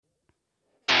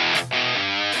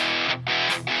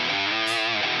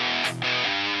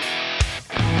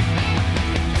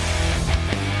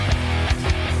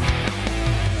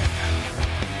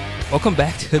Welcome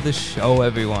back to the show,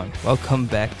 everyone. Welcome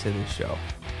back to the show.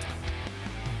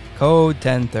 Code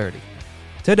 1030.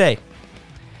 Today,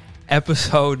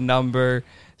 episode number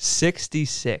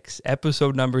 66.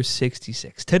 Episode number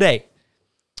 66. Today,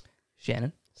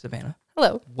 Shannon, Savannah.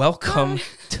 Hello. Welcome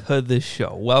to the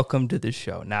show. Welcome to the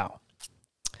show. Now,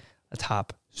 let's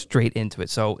hop straight into it.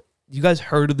 So, you guys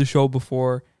heard of the show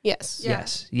before? Yes. Yeah.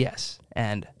 Yes.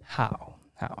 And how?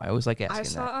 I always like asking that. I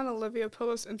saw it on Olivia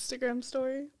Poe's Instagram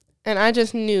story. And I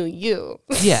just knew you.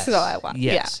 Yes. So I watched.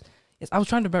 Yes. Yes. I was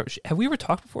trying to remember. Have we ever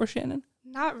talked before, Shannon?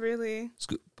 Not really.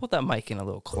 Put that mic in a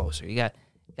little closer. You got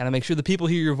to make sure the people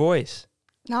hear your voice.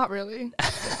 Not really.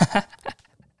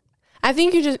 I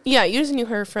think you just knew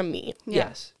her from me. Yeah.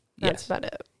 Yes. That's about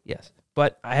it. Yes.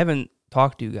 But I haven't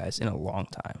talked to you guys in a long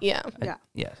time. Yeah.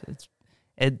 Yeah. It's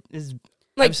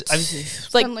Like, I've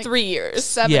like been, like, 3 years.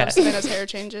 7 Yeah. of Savannah's hair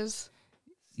changes.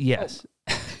 yes.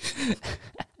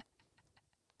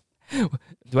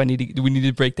 Do we need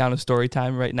to break down a story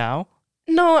time right now?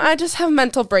 No, I just have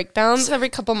mental breakdowns every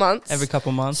couple months. Every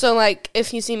couple months? So, like,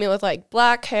 if you see me with, like,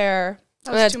 black hair,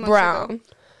 That and was then it's 2 months brown. ago.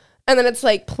 And then it's,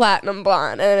 like, platinum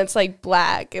blonde. And then it's, like,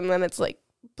 black. And then it's, like,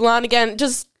 blonde again.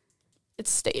 Just,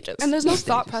 it's stages. And there's no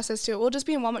thought process to it. We'll just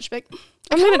be in Walmart. She'll be like,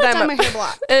 I'm going to dye my hair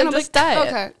black. And I'm just like, dye it.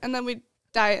 okay. And then we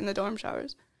dye it in the dorm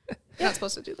showers. You're not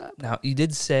supposed to do that. Now, you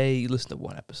did say you listened to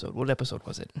one episode. What episode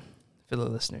was it? For the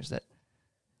listeners that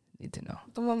need to know.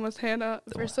 The one with Hannah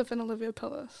The Versa and Olivia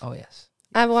Poe. Oh, yes.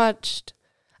 I watched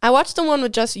the one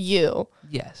with just you.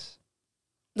 Yes.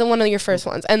 The one of your first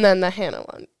ones. And then the Hannah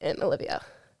one and Olivia.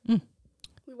 We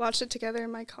watched it together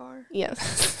in my car.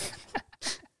 Yes.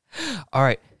 All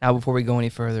right. Now, before we go any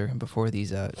further, and before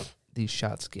these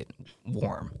shots get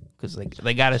warm, because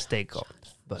they gotta stay cold.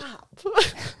 But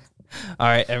all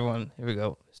right, everyone, here we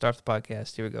go. Start the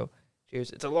podcast. Here we go.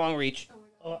 Cheers. It's a long reach.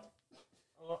 All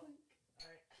right.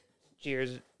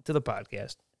 Cheers to the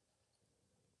podcast.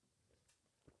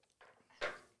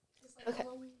 Okay.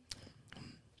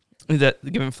 Is that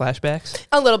giving flashbacks?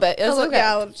 A little bit. It's okay.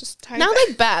 Yeah, just tiny Not bit.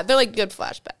 like bad. They're like good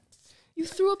flashbacks. You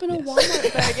threw up in a Yes.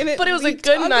 Walmart bag, and But it was a leaked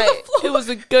good onto the night. floor. It was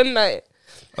a good night.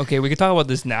 Okay, we can talk about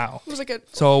this now. It was like a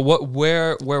So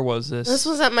where was this? This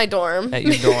was at my dorm. At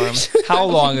your dorm. How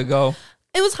long ago?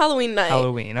 It was Halloween night.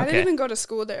 Halloween. I didn't Okay. even go to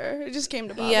school there. It just came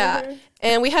to bother Yeah. her.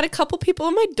 And we had a couple people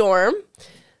in my dorm.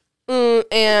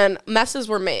 And messes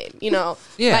were made, you know.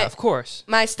 Yeah, of course.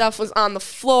 My stuff was on the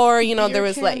floor, you know, Beer there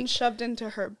was can like shoved into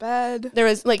her bed. there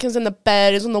was like it was in the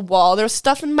bed, it was on the wall. There was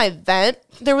stuff in my vent.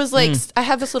 There was like I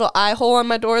have this little eye hole on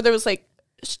my door. There was like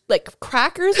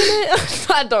crackers in it.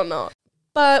 I don't know.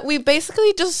 But we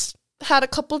basically just had a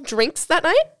couple drinks that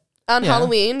night on Yeah.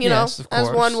 Halloween, you Yes, know, of as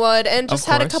course. one would, and Of just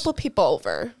had a course. couple people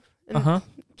over. And Uh-huh.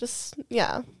 just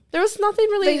yeah. There was nothing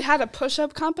They really had a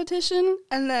push-up competition,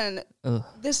 and then Ugh.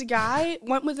 this guy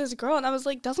went with this girl, and I was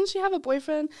like, "Doesn't she have a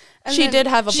boyfriend?" And She then did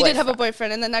have a She did have a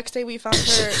boyfriend, and the next day we found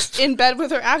her in bed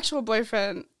with her actual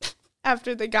boyfriend.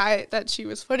 After the guy that she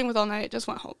was flirting with all night just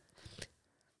went home.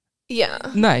 Yeah.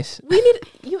 Nice.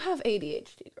 You have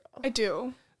ADHD, girl. I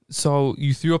do. So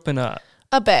you threw up in a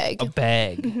A bag.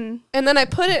 bag. And then I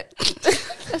put it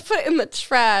in the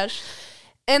trash.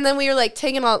 And then we were like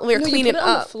we were No, you cleaning put it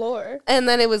on the up. floor. And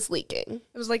then it was leaking.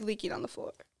 It was like leaking on the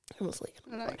floor. It was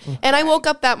leaking. And I, And I woke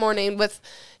up that morning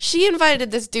she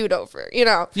invited this dude over, you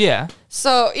know. Yeah.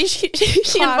 So she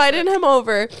invited him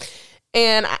over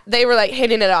and they were like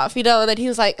hitting it off, you know. And then he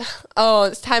was like, oh,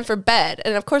 it's time for bed.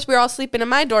 And of course we were all sleeping in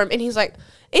my dorm. And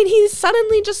he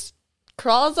suddenly just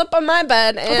crawls up on my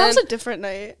bed. And that was a different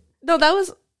night. no, that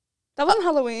wasn't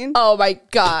Halloween. oh my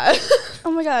God. Oh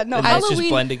my God, no. The nights Halloween. just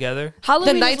blend together. Halloween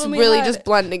The is nights when we really had just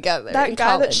blend together. that in guy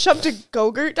that college. shoved a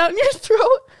Go-Gurt down your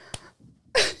throat.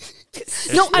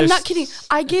 No, I'm not There's- kidding.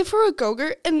 I gave her a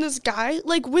Go-Gurt, and this guy,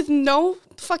 like, with no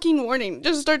fucking warning,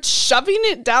 just starts shoving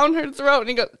it down her throat, and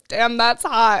he goes, "Damn, that's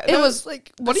hot." And It I was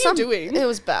like, "What are you doing?" It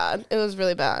was bad. It was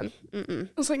really bad. Mm-mm.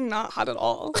 It was like not hot at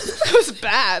all. It was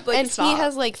bad. Like, And he stop.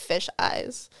 has like fish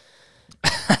eyes.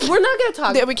 We're not gonna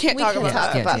talk. Yeah, we can't talk about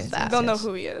that. Yes, that. They'll yes. know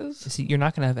who he is. See, you're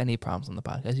not gonna have any problems on the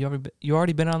podcast. You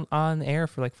already been on air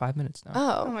for like 5 minutes now.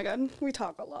 Oh Oh, my God, we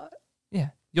talk a lot. Yeah,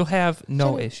 you'll have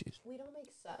no issues. we don't make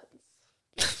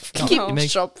sense. No, Keep you make-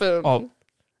 jumping. Oh,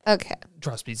 Okay,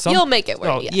 trust me. you'll make it work.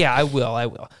 Oh, Yeah. yeah, I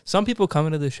will. Some people come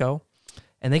into the show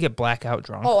and they get blackout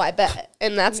drunk. Oh, I bet.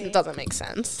 And that doesn't make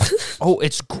sense. Oh,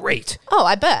 it's great. Oh,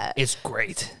 I bet. It's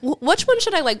great. Which one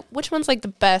should I like? Which one's like the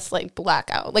best? Like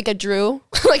blackout, like a Drew,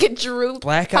 like a Drew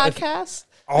Blackout. podcast.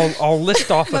 I'll list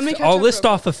off. Let me catch I'll up list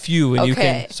real off a few, and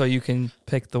Okay. you can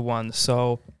pick the one.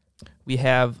 So we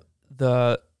have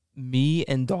the me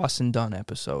and Dawson Dunn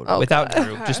episode Oh, without God.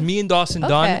 Drew, just me and Dawson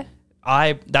Dunn. Okay.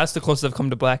 that's the closest I've come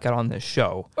to blackout on this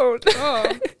show. Oh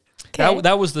no.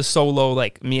 That was the solo,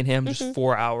 like me and him, just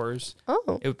 4 hours.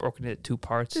 Oh. It was broken into 2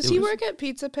 parts. Does It he was- work at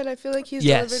Pizza Pit? I feel like he's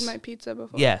Yes. delivered my pizza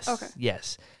before. Yes. Okay.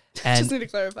 Yes. Just And need to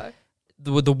clarify.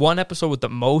 the one episode with the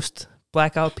most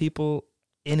blackout people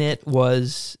in it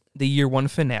was the year 1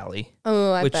 finale,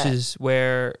 Oh, I which bet. is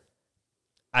where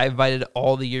I invited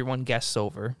all the year 1 guests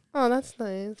over. Oh, that's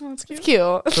nice. Oh, that's cute. It's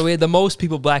cute. So we had the most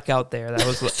people blackout there. That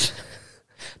was like,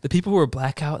 the people who were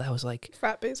blackout. That was like,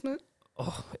 Frat basement.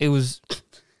 oh, it was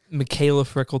Michaela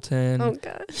Frickleton, Oh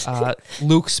gosh.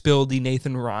 Luke Spildy,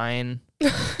 Nathan Ryan,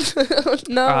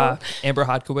 No. Amber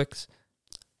Hodkowicz,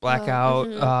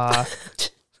 blackout.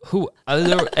 Who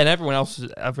and everyone else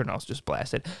just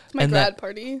blasted. It's my And grad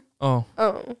party. Oh,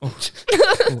 Oh.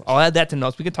 ooh, I'll add that to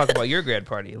notes. We can talk about your grad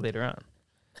party later on.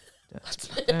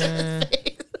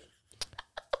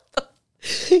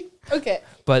 Okay.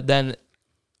 But then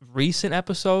recent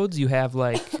episodes, you have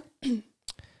like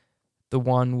the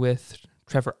one with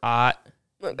Trevor Ott,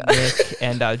 Oh, God. Nick,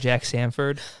 and Jack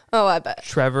Sanford. Oh, I bet.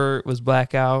 Trevor was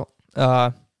blackout.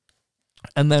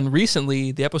 And then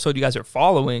recently, the episode you guys are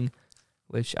following,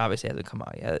 which obviously hasn't come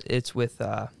out yet, it's with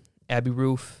Abby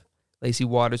Roof, Lacey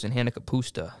Waters, and Hannah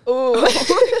Kapusta. Oh.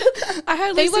 I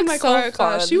had They Lacey in look my so choir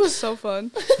class. fun. She was so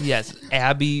fun. Yes,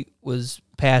 Abby was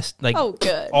past like Oh,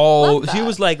 good. all. Love She that.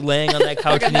 was like laying on that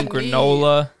couch Like a eating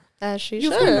granola. As she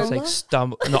You should. It's like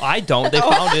stumble. No, I don't. They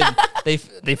found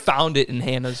it. They found it in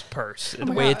Hannah's purse,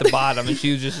 my way at God. the bottom, and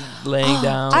she was just laying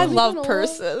down. I love Granola.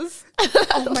 purses.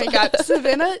 Oh my god,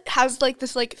 Savannah has like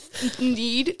this like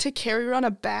need to carry around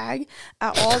a bag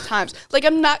at all times. Like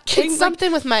I'm not kidding. It's Like,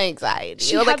 something with my anxiety.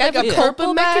 She You know, like had, I have like, a a coping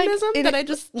purple bag mechanism in that it. I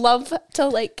just love to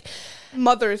like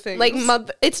mother things.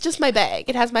 it's just my bag.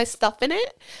 It has my stuff in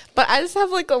it, but I just have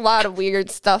like a lot of weird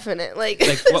stuff in it. Like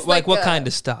what kind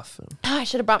of stuff? I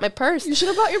should have brought my purse. You should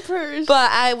have brought your purse.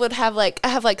 But I would have I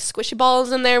have like squishy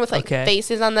balls in there with like Okay.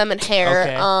 faces on them and hair.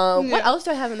 Okay. What Yeah. else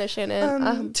do I have in there,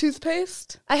 Shannon?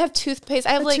 Toothpaste, I have toothpaste.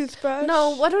 I have a like toothbrush. no.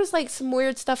 What is like some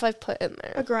weird stuff I've put in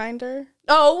a there? grinder.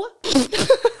 Oh,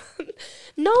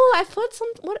 no, I put some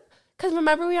what. Because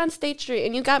remember we were on State Street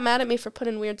and you got mad at me for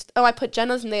putting weird. I put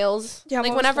Jenna's nails. Yeah, like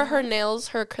what was whenever that? her nails,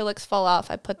 her acrylics fall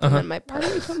off, I put them in my Why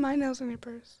didn't you purse. put my nails in your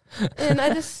purse? And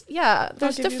I just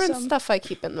there's give you different some. stuff I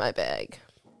keep in my bag.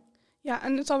 Yeah,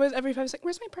 and it's always every 5 seconds.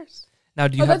 Where's my purse? Now,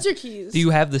 do you Oh, have that's your keys. do you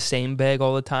have the same bag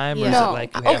all the time, or is Yeah. it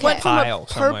like you I have went a from pile a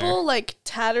purple, somewhere? like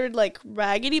tattered, like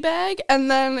raggedy bag,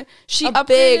 and then she A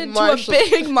big upgraded to Marshall. a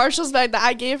big Marshall's bag that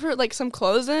I gave her like some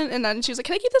clothes in, and then she was like,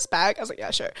 "Can I keep this bag?" I was like,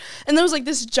 "Yeah, sure." And there was like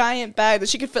this giant bag that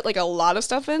she could fit like a lot of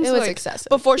stuff in. It so, was like, excessive.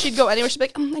 Before she'd go anywhere, she'd be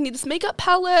like, "I need this makeup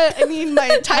palette. I need my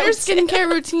entire skincare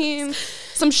routine,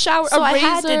 some shower, So a I razor."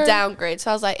 had to downgrade. So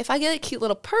I was like, if I get a cute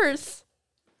little purse,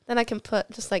 then I can put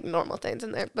just like normal things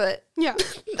in there. But Yeah,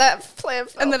 that plan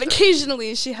fell and then through.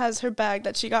 occasionally she has her bag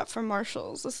that she got from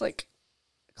Marshalls. This like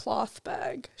cloth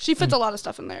bag. She fits a lot of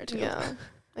stuff in there too. Yeah,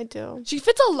 I do. She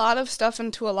fits a lot of stuff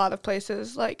into a lot of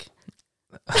places. Like,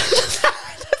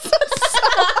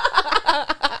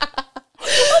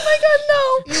 oh my god,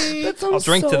 no! That sounds I'll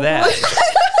drink so to that.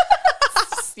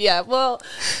 Yeah, well,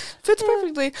 Fits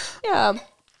perfectly. yeah.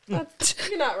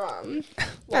 You're not wrong.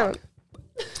 Yeah.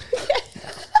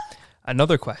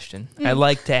 Another question Mm. I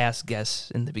like to ask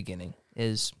guests in the beginning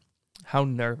is, how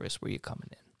nervous were you coming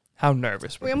in? How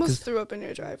nervous were We you? almost threw up in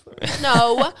your driveway.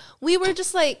 No, we were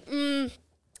just like,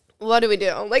 what do we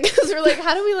do? Like, because we're like,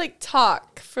 how do we like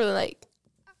talk for like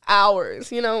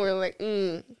hours? You know, we're like,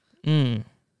 find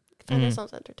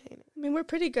ourselves entertaining. I mean, we're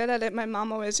pretty good at it. My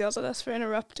mom always yells at us for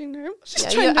interrupting her. She's Yeah,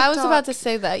 trying to I was talk. about to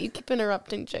say that. You keep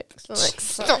interrupting Jake. So like,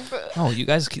 stop it. Oh, you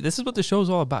guys, this is what the show's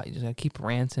all about. You just gotta keep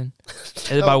ranting.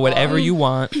 It's about whatever you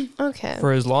want Okay.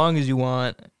 for as long as you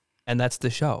want, and that's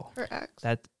the show. Her ex.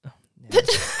 That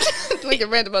We can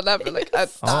rant about that for like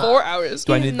 4 hours.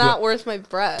 do I He's need not to, worth my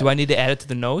breath. do I need to add it to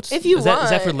the notes? If you is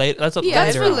that for want. later? That's Yeah, later.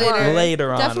 that's for on. later.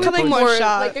 Later on. Definitely Couple more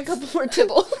shots. Like a couple more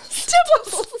tibbles.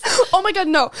 Tibbles. Oh my god,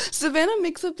 no. Savannah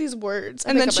makes up these words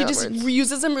and make then up she my own just words.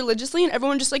 reuses them religiously and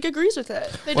everyone just like agrees with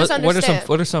it. They just What are some understand.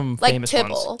 What are some Like famous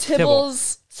Tibble. ones?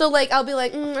 Tibbles. So like I'll be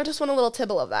like, I just want a little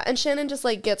tibble of that, and Shannon just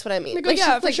like gets what I mean. Like, Like,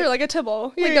 yeah, she's, for like, sure, like a Tibble.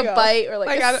 Here like you a go. bite or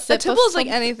like a a sip of Tibble is like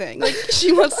something. anything. Like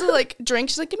she wants to like drink,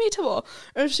 she's like, give me a Tibble.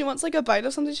 Or if she wants like a bite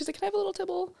of something, she's like, can I have a little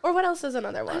Tibble? Or what else is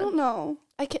another one? I don't know.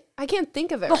 I can't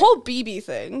think of it. The whole BB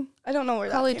thing. I don't know where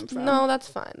Call that each- came from. No, that's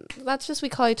fine. That's just we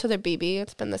call each other BB.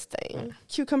 It's been this thing.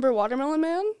 Cucumber watermelon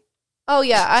man. Oh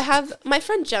yeah, I have my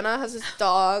friend Jenna has this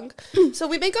dog, so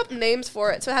we make up names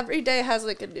for it. So every day has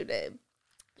like a new name.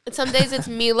 And some days it's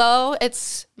Milo,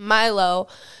 it's Milo,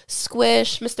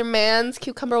 Squish, Mr. Man's,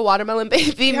 Cucumber Watermelon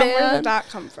Baby Yeah, where Man. did that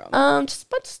come from? Just a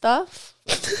bunch of stuff.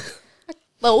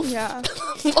 Loaf. Yeah.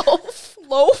 Loaf.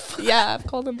 Loaf. Yeah, I've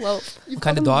called him Loaf. What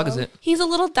kind of dog is it? He's a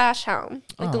little dash hound,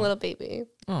 like a Oh. little baby.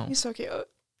 Oh, He's so cute.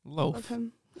 Love loaf.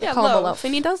 him. I Yeah, call him a loaf. loaf,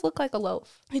 and he does look like a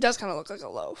loaf. He does kind of look like a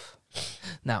loaf.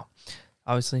 Now,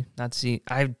 obviously, not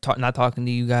talking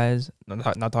to you guys,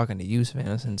 not talking to you,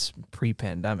 Savannah, since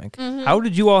pre-pandemic. How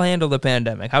did you all handle the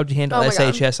pandemic? How'd you handle Oh my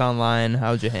God. SHS online?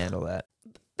 How'd you handle that?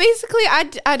 Basically, I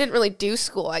didn't really do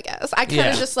school, I guess. I kind of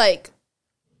Yeah. just like,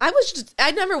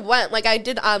 I never went. Like, I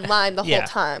did online the whole Yeah.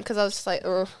 time because I was just like,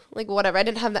 ugh, like, whatever. I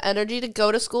didn't have the energy to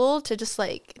go to school to just,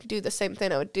 like, do the same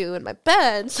thing I would do in my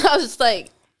bed. So I was just like,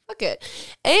 fuck it.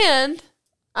 And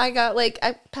I got, like,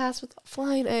 I passed with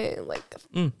flying A, like,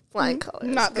 flying colors.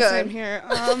 Not the Good. same here.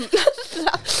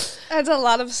 I had a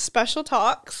lot of special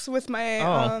talks with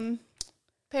my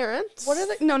Parents? what are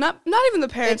they? No, not even the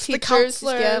parents. The teachers,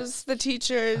 counselors, the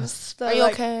teachers. The, Are you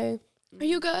like, okay? Are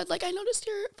you good? Like, I noticed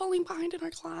you're falling behind in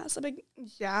our class. I'm like,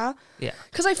 yeah. Yeah.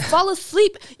 Because I fall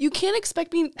asleep. You can't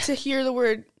expect me to hear the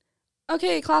word,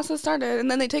 okay, class has started,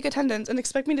 and then they take attendance and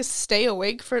expect me to stay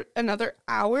awake for another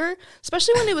hour,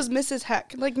 especially when it was Mrs.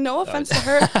 Heck. Like, no offense to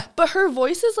her, but her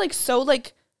voice is, like, so,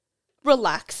 like,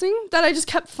 relaxing that I just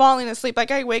kept falling asleep. Like,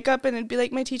 I wake up and it'd be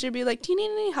like, my teacher would be like, do you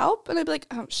need any help? And I'd be like,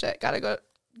 oh, shit, gotta go.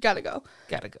 Gotta go.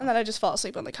 And then I just fall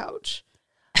asleep on the couch.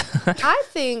 I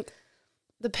think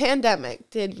the pandemic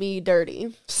did me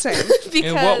dirty. Same. Because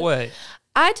In what way?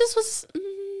 I just was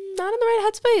not in the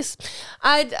right headspace.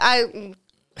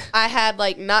 I had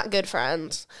like not good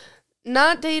friends,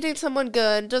 not dating someone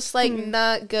good, just like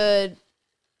not good.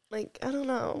 Like, I don't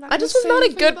know. Not I just gonna was say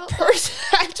not a good anything about person.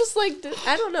 I just like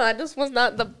I don't know. I just was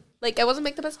not the like I wasn't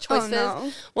making the best choices.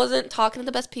 no. Wasn't talking to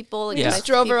the best people. Like, Yeah. the Just nice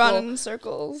drove people. around in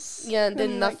circles. Yeah, and did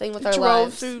and, nothing like, with our drove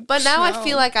lives. through But now I snow,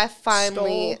 feel like I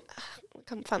finally, stole.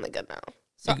 I'm finally good now.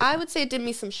 So I would say it did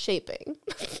me some shaping.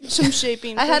 Some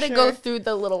shaping. I for had to go sure. through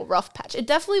the little rough patch. It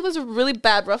definitely was a really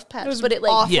bad rough patch, It was but it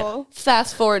like awful. Yeah.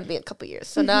 fast forwarded me a couple years.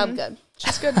 So now I'm good.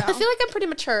 She's good now. I feel like I'm pretty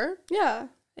mature. yeah,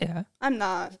 Yeah. I'm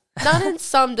not. Not in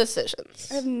some decisions.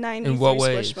 I have 93 In what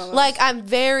ways? Squishmallows. Like I'm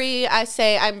very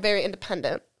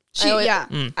independent. Yeah.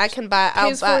 I can buy. I'll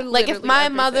Pays buy. for Like if literally my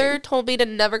everything. mother told me to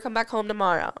never come back home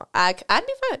tomorrow, I'd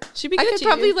be fine. She'd be I good could to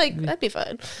probably you. like I'd be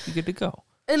fine. You good to go.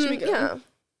 And Should be good. yeah.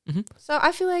 Mhm. So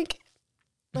I feel like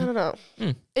I don't know.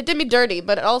 It did me dirty,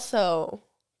 but it also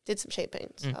did some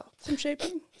shaping. So Some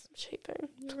shaping. some shaping.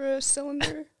 You were a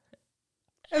cylinder.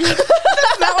 And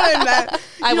that's not what I meant.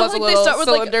 I You know, was like, a they little start with,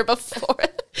 like- cylinder before, and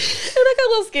I got a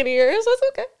little skinnier, so it's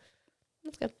okay.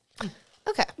 That's good.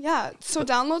 Okay. Yeah, so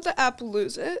download the app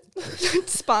Lose It.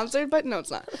 It's sponsored, but no, it's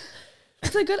not.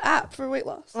 It's a good app for weight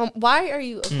loss. Why are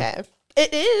you okay?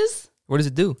 It is. What does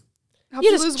it do? Help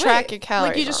You just track weight. your calories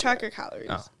Like, you just on track it. your calories.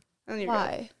 Oh. And then you're good.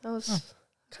 Why? That was.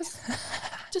 Because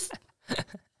just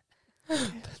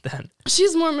Then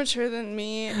she's more mature than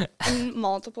me in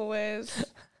multiple ways.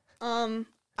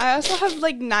 I also have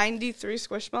like 93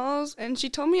 Squishmallows, and she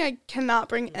told me I cannot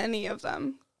bring any of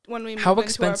them when we move how into our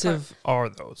expensive are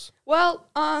those? Well,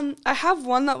 I have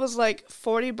one that was like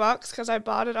 $40 because I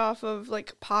bought it off of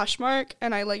like Poshmark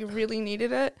and I like really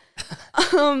needed it.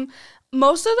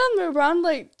 Most of them are around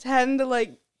like 10 to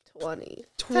like 20.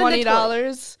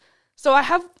 $20. So I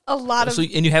have a lot of So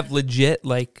and you have legit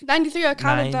like 93. I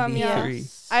counted them. Yeah, 93.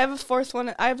 I have a fourth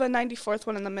one. I have a 94th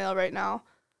one in the mail right now.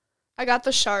 I got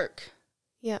the shark.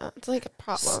 Yeah, it's like a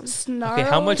problem. Snarl. okay.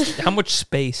 How much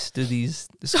space do these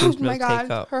Oh Squishmallows my God. take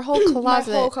up? Her whole My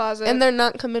closet. whole closet. And they're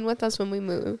not coming with us when we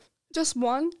move. Just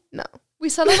one. No. We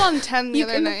settled on 10 the You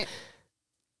other can- night.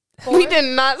 We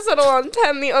did not settle on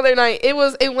 10 the other night. It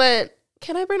went,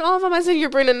 can I bring all of them? I said, you're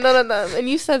bringing none of them. And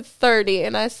you said 30,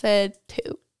 and I said 2.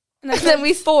 And I And then said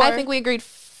we, 4. I think we agreed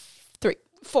 3.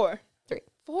 4. 3.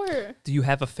 4. Do you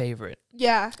have a favorite?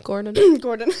 Yeah. Gordon.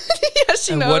 Gordon. Yeah,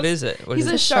 she And knows. what is it? What He's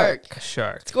is a it? shark. A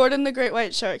shark. It's Gordon the Great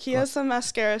White Shark. He has some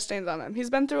mascara stains on him. He's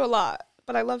been through a lot,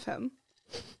 but I love him.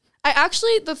 I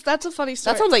actually, that's a funny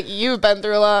story. That sounds like you've been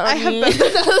through a lot. I have been-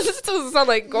 That doesn't sound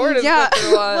like Gordon's yeah. been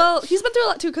through a lot. Well, he's been through a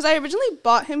lot too because I originally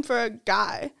bought him for a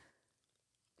guy.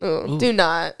 Ooh, do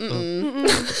not. Mm-mm.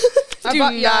 I Do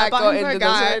bought, not I bought go him for a into this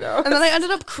guy. right now. And then I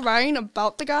ended up crying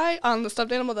about the guy on the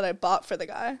stuffed animal that I bought for the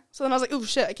guy. So then I was like, oh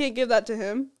shit, I can't give that to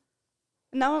him.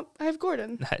 And now I have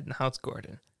Gordon. Now it's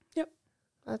Gordon.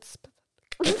 That's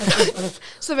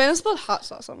Savannah spilled hot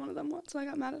sauce on one of them once, and I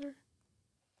got mad at her.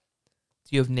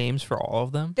 Do you have names for all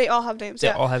of them? They all have names. They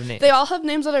yeah. all have names. They all have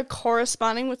names that are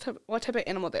corresponding with what type of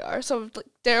animal they are. So, like,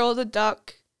 Daryl the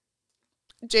duck,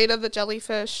 Jada the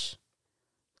jellyfish.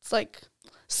 It's like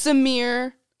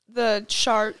Samir, the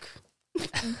shark.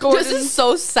 Gordon. This is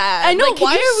so sad. I know, Like, can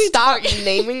why you are we stop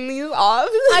naming these off?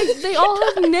 They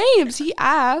all have names. He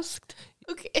asked.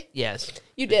 Okay. Yes.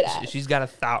 You did ask. She's got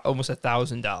almost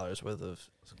 $1,000 worth of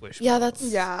Squishmallows. Yeah, that's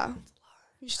Yeah.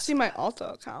 You should see my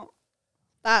Alta account.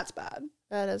 That's bad.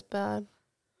 that is bad.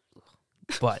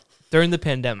 But during the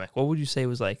pandemic, what would you say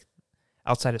was like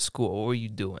outside of school? What were you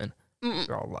doing? Mm.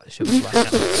 You're all shit was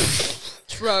locked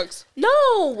down. Drugs.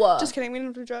 No. Just kidding. We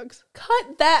didn't do drugs.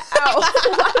 cut that out.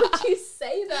 Why would you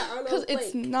say that? Because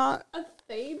it's not. a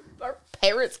thing. Our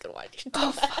parents can watch you do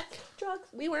that. Drugs.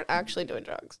 We weren't actually doing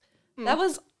drugs. That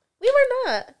was. We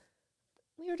were not.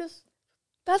 We were just.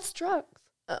 That's drugs.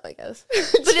 Oh, I guess.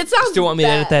 But it sounds. Do you want me to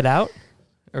edit bad. that out?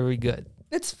 Or are we good?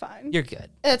 It's fine. You're good.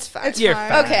 It's fine. It's You're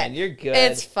fine. fine. Okay. You're good.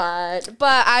 It's fine.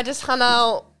 But I just hung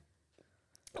out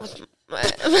with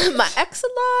my ex a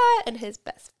lot and his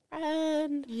best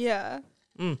friend. Yeah.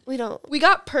 We don't. We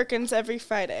got Perkins every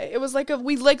Friday. It was like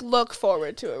we look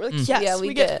forward to it. We're like, yes, Yeah, we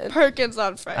we get did. Perkins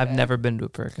on Friday. I've never been to a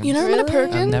Perkins. You never been to Really?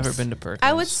 Perkins? I've never been to Perkins.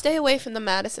 I would stay away from the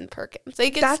Madison Perkins. They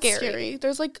get That's scary. scary.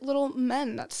 There's like little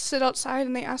men that sit outside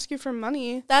and they ask you for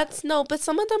money. That's no, but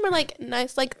some of them are like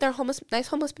nice, like they're nice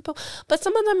homeless people. But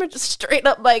some of them are just straight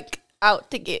up like out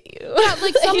to get you. Yeah,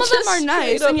 like some of them Just are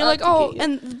nice, straight and you're up like, out to oh,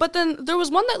 get you. but then there was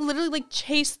one that literally like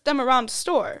chased them around the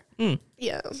store.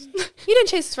 Yeah. He didn't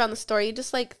chase us around the store. He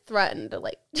just like threatened to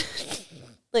like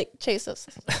like chase us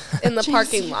in the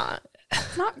parking lot.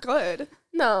 It's not good.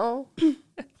 No.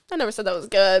 I never said that was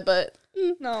good, but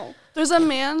No. There's a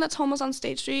man that's homeless on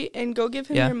State Street, and go give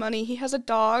him Yeah. your money. He has a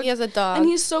dog. he has a dog. and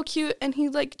he's so cute, and he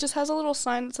like just has a little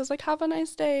sign that says like "Have a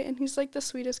nice day," and he's like the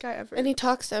sweetest guy ever. and he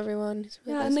talks to everyone. He's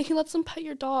really yeah, nice. and then he lets them pet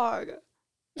your dog.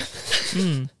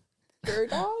 Your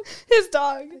dog? His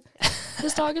dog.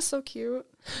 His dog is so cute.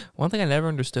 One thing I never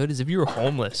understood is if you were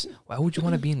homeless, why would you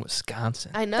want to be in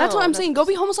Wisconsin? I know. That's what I'm saying. Go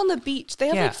be homeless on the beach. They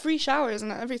have Yeah. like free showers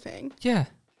and everything. Yeah.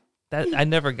 That I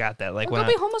never got that. Like Or when go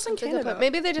be homeless in That's a good Canada. point.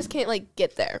 Maybe they just can't like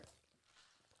get there.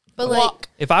 But Walk.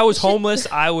 if I was homeless,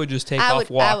 I would just take off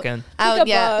walking. I Take would, a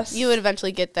yeah, bus. you would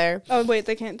eventually get there. Oh wait,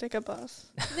 they can't take a bus.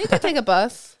 They could take a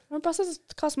bus. Our buses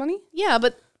cost money. Yeah,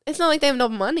 but it's not like they have no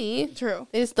money. True.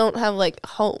 They just don't have like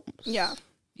homes. Yeah.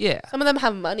 Yeah. Some of them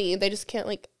have money. They just can't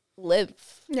like live.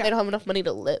 Yeah. They don't have enough money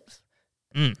to live.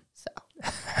 Mm.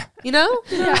 So, you know?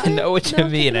 I know what you No,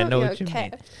 mean. I no, know yeah, what you okay.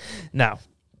 mean. Now,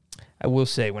 I will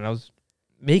say when I was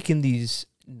making these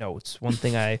notes, one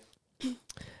thing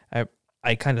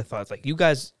I kind of thought like you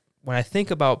guys. When I think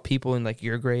about people in like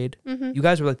your grade, you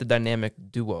guys were like the dynamic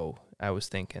duo. I was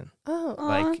thinking Oh,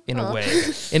 like in a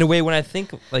way. When I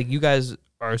think like you guys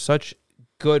are such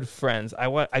good friends, I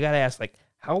gotta ask like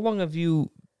how long have you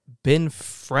been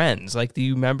friends? Like, do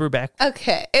you remember back?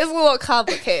 okay. It's a little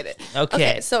complicated.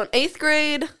 Okay. So in 8th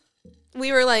grade,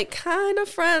 we were like kind of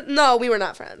friends. No, we were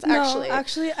not friends, actually. No,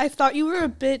 actually, I thought you were a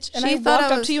bitch, and She I thought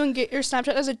walked I up was- to you and get your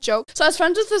Snapchat as a joke. So I was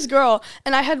friends with this girl,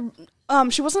 and I had,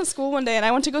 she wasn't at school one day, and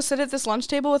I went to go sit at this lunch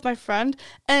table with my friend,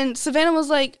 and Savannah was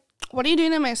like, "What are you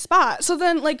doing in my spot?" So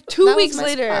then, like, 2 That was weeks my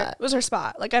later, spot. was her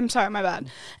spot. Like, I'm sorry, my bad.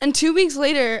 And 2 weeks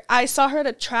later, I saw her at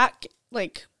a track,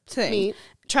 like, thing. Meet.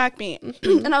 Track meet.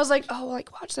 And I was like, oh, like,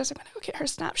 watch this. I'm going to go get her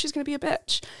snap. She's going to be a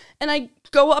bitch. And I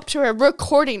go up to her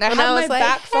recording. I And have I my was like,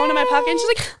 back phone in my pocket. And she's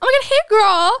like, oh my God, hey,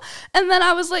 girl. And then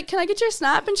I was like, can I get your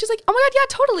snap? And she's like, oh my God, yeah,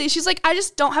 totally. She's like, I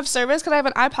just don't have service because I have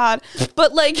an iPod.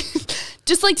 But, like,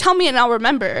 just, like, tell me and I'll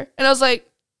remember. And I was like,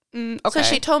 okay. So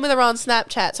she told me the wrong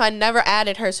Snapchat, so I never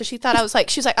added her. So she thought I was like,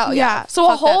 she was like, oh yeah. yeah. So a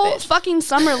fuck that whole bitch. fuck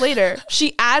summer later,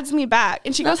 she adds me back.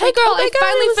 And she I goes, was hey, like, girl, oh my I God,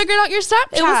 finally it was- figured out your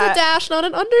Snapchat. It was a dash, not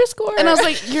an underscore. And I was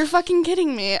like, you're fucking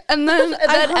kidding me. And then, I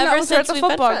then hung out ever with her at since the we've been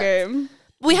football friends. game.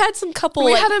 we had some couple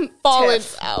We like had a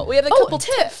fallings tiff. out. We had a Oh, couple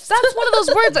tiff. That's one of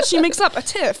those words that she makes up. A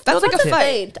tiff. That's like a That's fight.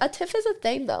 thing. A tiff is a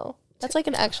thing, though. That's like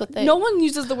an actual thing. No one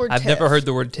uses the word I've tiff. never heard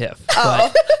the word tiff.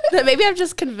 Oh, then maybe I've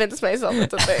just convinced myself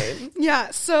it's a thing.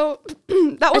 Yeah, so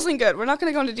that wasn't good. We're not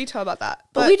going to go into detail about that.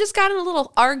 But we just got in a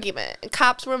little argument.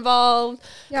 Cops were involved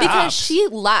Yeah. because Cops. she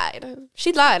lied.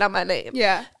 She lied on my name.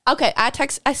 yeah. Okay,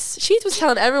 she was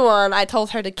telling everyone I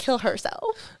told her to kill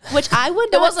herself, which I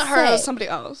would not It wasn't her, it was say. somebody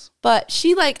else. But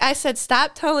she I said,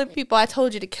 stop telling people I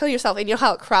told you to kill yourself. And you know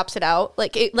how it crops it out?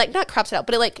 Like, it, like not crops it out,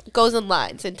 but it, like, goes in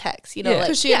lines in text, you know? Yeah. Like,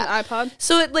 Because she had an iPod.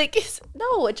 So it, like,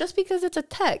 no, just because it's a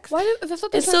text. Why did that's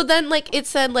what they And said. so then, like, it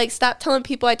said, like, stop telling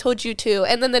people I told you to.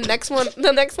 And then the next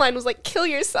line was, like, kill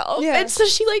yourself. Yeah. And so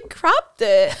she, like, cropped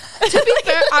it. To be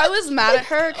fair, I was mad at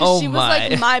her because Oh she was my.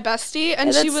 like my bestie, and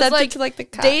And then she was sent it like to, like, the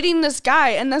cops. dating dating this guy,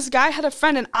 and this guy had a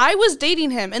friend, and I was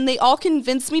dating him, and they all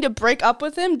convinced me to break up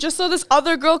with him just so this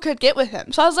other girl could get with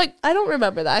him. So I was like, I don't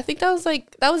remember that. I think that was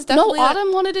definitely no,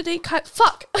 Autumn wanted to date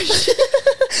Fuck.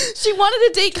 She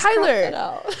wanted to date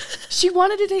Kyler. She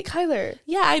wanted to date Kyler.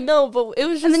 Yeah, I know, but it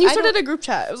was just, And then you started a group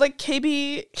chat. It was like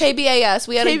KBAS.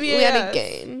 We had a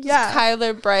gang. Yeah.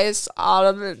 Kyler, Bryce,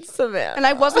 Autumn, and Savannah. and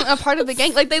I wasn't a part of the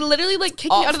gang. Like, they literally like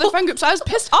kicked me out of the friend group. So I was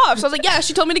pissed off. So I was like, yeah,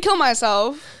 she told me to kill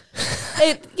myself.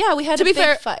 We had To a be big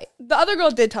fair, fight. the other girl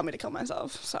did tell me to kill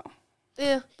myself. So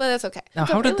Yeah, but that's okay. Now,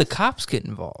 how did the cops get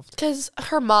involved? Because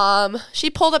her mom, she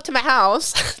pulled up to my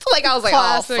house. Like, I was like,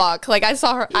 Classic. oh, fuck. Like, I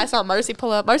saw Marcy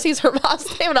pull up. Marcy's her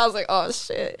mom's name, and I was like, oh,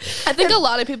 shit. I think a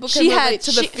lot of people can relate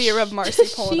to the fear of Marcy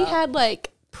pulling She up. had,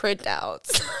 like,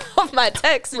 printouts of my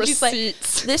texts. And she's like,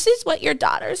 Receipts. this is what your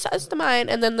daughter says to mine.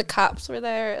 And then the cops were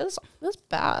there. It was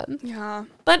bad. Yeah.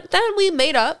 But then we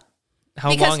made up. How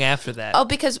Because- long after that? Oh,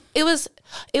 because it was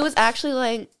actually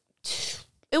like,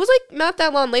 it was like not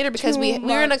that long later because we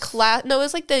were in a class. No, it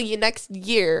was like the next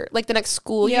year, like the next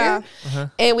school year.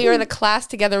 And we were in a class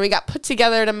together. We got put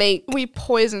together to We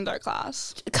poisoned our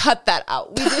class. cut that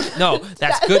out. We did, No,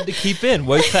 that's good to keep in.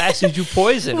 What class did you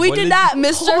poison? we What did not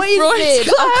Mr. poison Freud's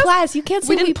a class. You can't say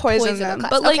We didn't poison poison them, a class.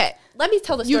 but, like, okay, let me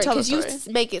tell the you story tell the because you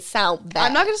story. make it sound bad.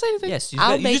 I'm not going to say anything. Yes,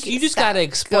 I'll you make it just got to sound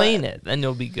explain good. it, then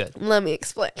you'll be good. Let me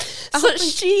explain. So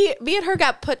me and her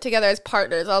got put together as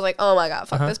partners. I was like, oh my God,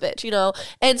 fuck this bitch, you know?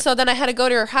 And so then I had to go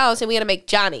to her house and we had to make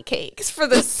Johnny cakes for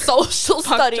this social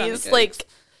Johnny studies, cakes. like,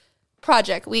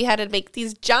 project. We had to make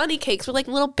these Johnny cakes with like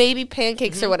little baby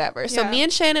pancakes or whatever. So Yeah. me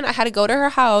and Shannon, I had to go to her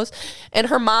house and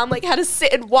her mom like had to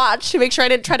sit and watch to make sure I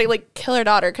didn't try to like kill her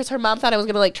daughter because her mom thought I was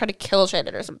going to like try to kill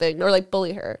Shannon or something or like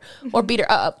bully her or beat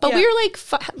her up. But we Yeah. were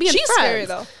like being She's friends. scary,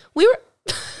 though. We were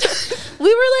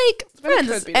we were like Really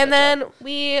friends, could be and that then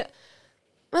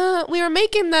we were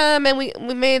making them, and we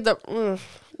made the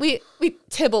we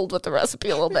tibbled with the recipe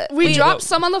a little bit. We dropped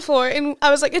some on the floor, and I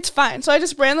was like, it's fine. So I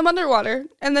just ran them underwater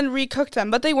and then recooked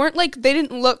them. But they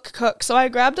didn't look cooked. So I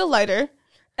grabbed a lighter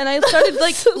and I started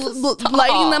like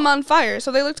lighting them on fire.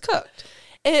 So they looked cooked.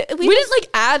 We didn't like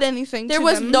add anything There to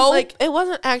was them. no. like, It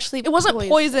wasn't actually. it wasn't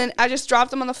poison. I just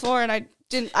dropped them on the floor and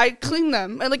I cleaned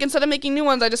them. And like instead of making new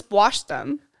ones, I just washed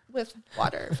them. with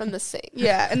water from the sink.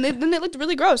 Yeah. And then they looked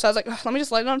really gross. So I was like, "Ugh, let me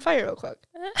just light it on fire real quick.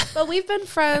 But we've been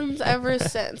friends ever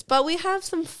since. But we have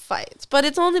some fights. But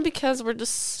it's only because we're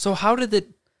just. So how did it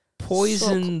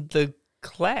poison the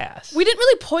class? We didn't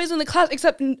really poison the class,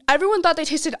 except everyone thought they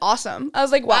tasted awesome. I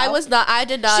was like, wow. I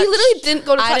did not. She literally didn't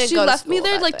go to I class. didn't She go to left me school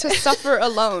there that like to day. suffer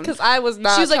alone. Because I was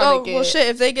not. She was like, trying oh, to well, get- shit,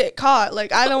 if they get caught,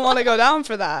 like, I don't want to go down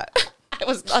for that. I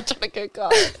was not trying to get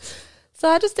caught. So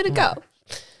I just didn't go.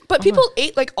 But people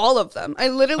ate, like, all of them. I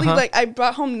literally, Uh-huh. like, I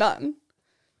brought home none.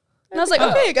 And I was like,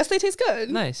 okay, I guess they taste good.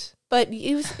 Nice. But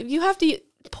you have to.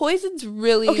 Poison's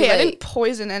really. Okay, I like, didn't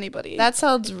poison anybody. That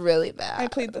sounds really bad. I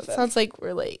plead the That fifth. sounds like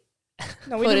we're like.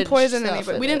 No, we put didn't poison stuff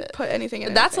anybody. in We didn't it. put anything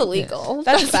in it. That's illegal.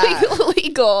 That's bad.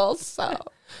 illegal. So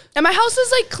And my house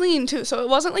is, like, clean, too. So it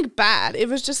wasn't, like, bad. It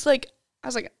was just, like, I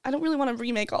was like, I don't really want to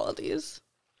remake all of these.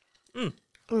 maybe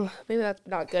that's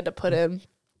not good to put in.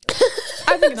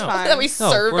 I think it's fine. That we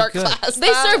served we're our good. class.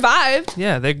 They survived.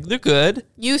 Yeah, they're good.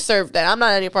 You served it. I'm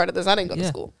not any part of this. I didn't go to Yeah.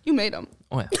 school. You made them.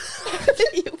 Oh, yeah.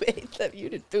 You made them. You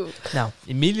did too. Now,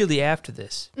 immediately after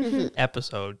this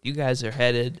episode, you guys are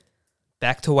headed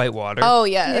back to Whitewater Oh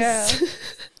yes. Yeah.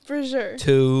 For sure.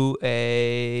 to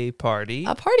a party.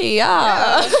 A party.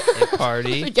 Yeah. A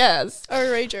party. Yes. Or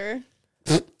Rager.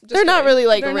 They're not really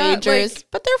like They're not, rangers, like-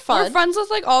 but they're We're fun. friends with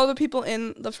like all the people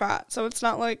in the frat, so it's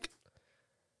not like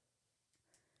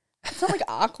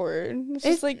awkward. It's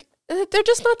just like, They're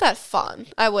just not that fun.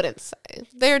 I wouldn't say.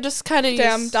 They're just kind of.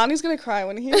 damn, Donnie's gonna cry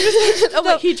when he oh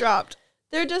wait, he dropped.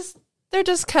 They're just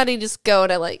kind of just go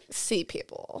to like see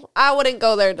people. I wouldn't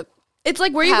go there to. It's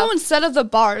like where you Have- go instead of the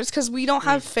bars because we don't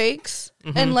have fakes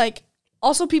and like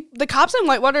also the cops in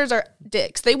Whitewaters are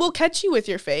dicks. They will catch you with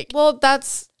your fake. Well,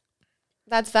 that's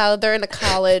valid. They're in a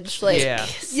college like Yeah.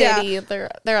 city. They're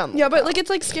on. The Yeah, but lookout. like it's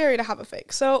like scary to have a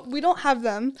fake. So we don't have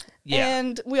them. Yeah.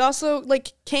 And we also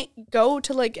like can't go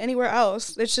to like anywhere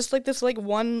else. It's just like this like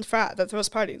one frat that throws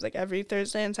parties like every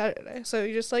Thursday and Saturday. So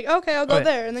you're just like, okay, I'll go Right.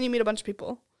 there, and then you meet a bunch of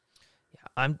people.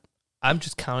 I'm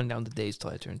just counting down the days till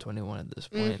I turn 21 at this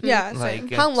point. Yeah, Like same.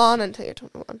 how it's long until you're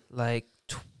 21? Like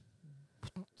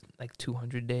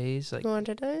 200 days. Like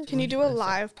 200 days. Can you do a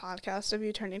live podcast of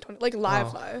you turning 20? Like live,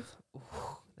 Oh. live.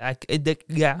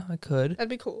 yeah, I could. That'd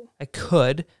be cool. I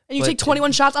could. And you but take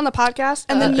 21 shots on the podcast,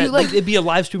 and then that- you like. it'd be a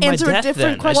live stream of my answer death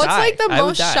different then. questions. I'd What's like die. the I would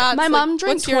most die. shots? My like, mom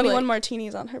drank what's your, 21 like-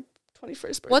 martinis on her 21st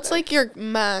birthday. What's like your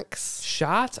max?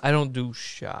 Shots? I don't do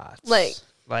shots. Like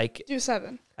Like Do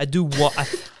 7. I do one.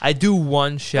 I do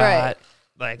one shot. Right.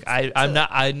 Like I'm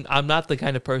not the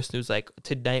kind of person who's like,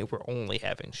 tonight we're only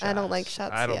having shots. I don't like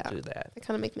shots, I don't yeah. do that. It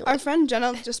kind of make me Our like, friend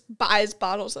Jenna just buys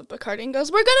bottles of Bacardi and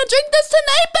goes, "We're gonna drink this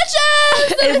tonight,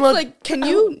 bitches!" And it's well, like, can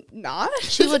you not?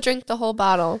 she would drink the whole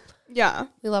bottle. Yeah.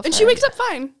 We love And her. she wakes up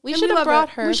fine. We And should have love brought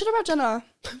it. her. We should have brought Jenna.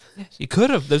 You could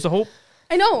have. There's a whole.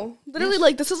 I know. Literally,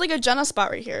 like, this is like a Jenna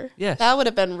spot right here. Yes. That would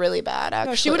have been really bad,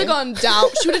 actually. No, she would have gone down.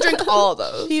 She would have drank all of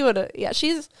those. She would have, yeah,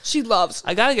 she's, She loves.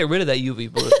 I gotta get rid of that UV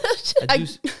blue.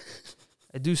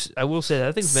 I will say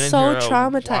that thing's been so in here a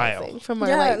traumatizing while. from our,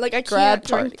 Yeah, like I grad can't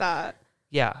drink party. that.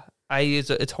 Yeah,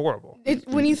 it's horrible.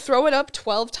 When you throw it up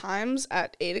 12 times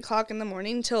at 8 o'clock in the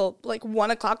morning till like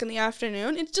 1 o'clock in the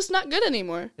afternoon, it's just not good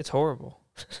anymore. It's horrible.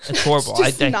 It's horrible.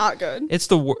 It's just not good. It's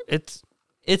the worst.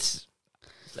 It's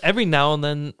every now and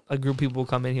then a group of people will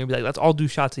come in here and be like, "Let's all do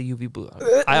shots of UV blue."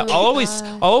 I'll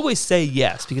always say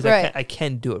yes because Right. I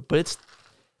can do it, but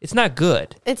it's not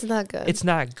good. It's not good. It's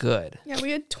not good. Yeah,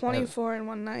 we had 24 in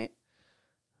one night.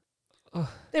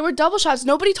 They were double shots.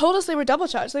 Nobody told us they were double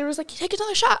shots. They were just like, take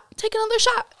another shot. Take another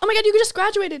shot. Oh my God, you just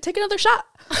graduated. Take another shot.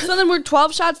 So then we're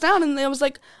 12 shots down, and I was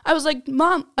like,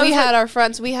 Mom. we had our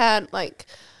friends. We had like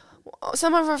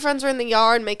some of our friends were in the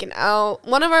yard making out.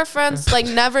 One of our friends like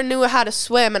never knew how to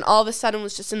swim, and all of a sudden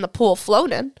was just in the pool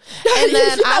floating. And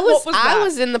then Yeah, I what was that?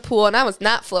 was in the pool and I was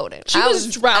not floating. She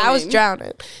was drowning. I was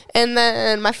drowning. And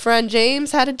then my friend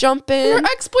James had to jump in. Her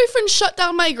ex-boyfriend shut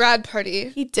down my grad party.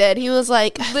 He did. He was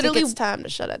like, Literally- literally, it's time to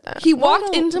shut it down. He walked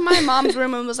Well, into my mom's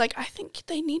room and was like, I think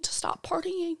they need to stop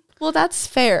partying. Well, that's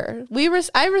fair.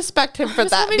 I respect him for was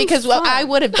that having because fun. I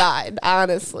would have died.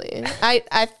 Honestly,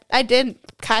 I did.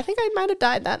 I think I might have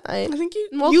died that night. I think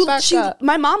Woke back up.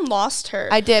 my mom lost her.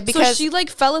 I did because so she like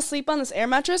fell asleep on this air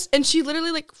mattress and she literally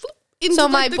like flew into so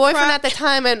like, my the boyfriend crack. at the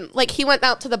time and like he went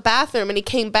out to the bathroom and he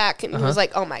came back and he was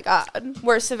like, "Oh my God,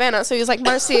 where's Savannah?" So he was like,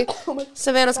 "Marcy,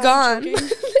 Savannah's God, I'm gone."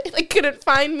 They like couldn't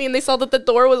find me and they saw that the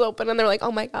door was open and they're like,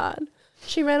 "Oh my God,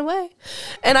 she ran away,"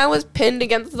 and I was pinned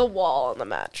against the wall on the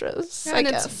mattress. Yeah, I and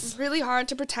guess. it's really hard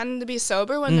to pretend to be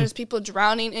sober when there's people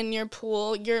drowning in your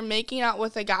pool. You're making out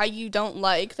with a guy you don't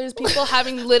like. There's people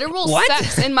having literal What?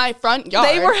 sex in my front yard.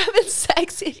 They were having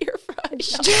sex in your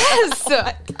front yard. Yes.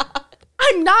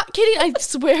 I'm not kidding. I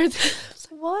swear.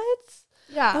 What?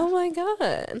 Yeah. Oh my God.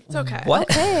 It's okay.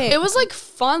 What? Hey. It was like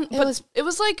fun, but was- it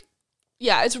was like,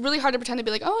 yeah, it's really hard to pretend to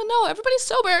be like, oh no, everybody's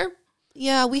sober.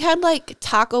 Yeah, we had like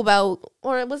Taco Bell,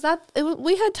 or was that?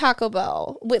 We had Taco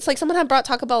Bell. It's like someone had brought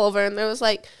Taco Bell over, and there was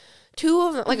like two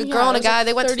of them, like a Yeah, girl and it a was, guy. like,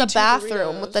 They went to the 32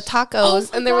 bathroom burritos. with the tacos, Oh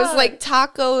my and there was God. like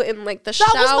taco in like the That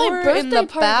was my shower in the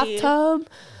birthday party. bathtub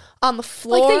on the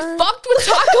floor. Like they fucked with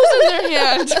tacos in their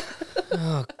hand.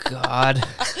 Oh God.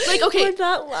 Like, okay, We're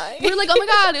not lying. we were like, oh my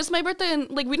God, it was my birthday. And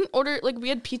like, we didn't order, like, we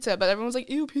had pizza, but everyone was like,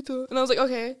 ew, pizza. And I was like,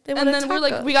 okay. They And wanted then we were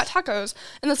like, tacos. we got tacos.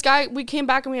 And this guy, we came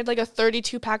back and we had like a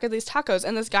 32 pack of these tacos.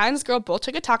 And this guy and this girl both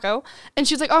took a taco. And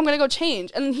she was like, oh, I'm going to go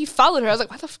change. And then he followed her. I was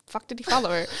like, why the fuck did he follow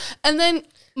her? And then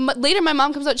later my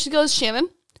mom comes out. She goes, Shannon,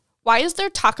 why is there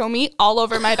taco meat all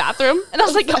over my bathroom? And I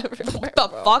was like, what the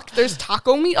fuck? There's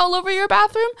taco meat all over your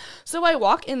bathroom? So I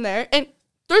walk in there and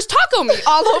there's taco meat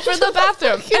all over the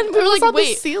bathroom. And we It were was like, on the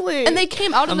wait. ceiling. And they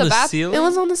came out of On the the bathroom. ceiling? It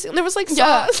was on the ceiling. There was like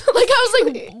Yeah. sauce. Like I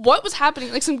was like, what was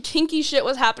happening? Like some kinky shit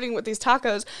was happening with these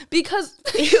tacos because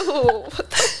Ew.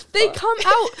 they come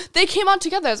out. They came out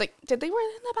together. I was like, did they were in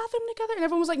the bathroom together? And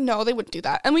everyone was like, no, they wouldn't do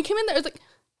that. And we came in there. It was like,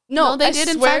 no, they I did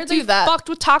in swear fact they do that. fucked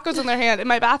with tacos in their hand in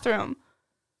my bathroom.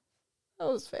 That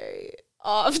was very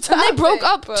off And topic. they broke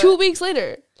up but- 2 weeks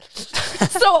later.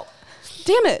 So,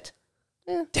 damn it.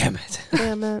 Damn it.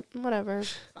 Damn it. Whatever.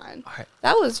 Fine. All right.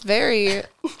 That was very,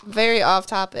 very off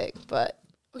topic, but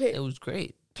Okay, It was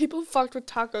great. people fucked with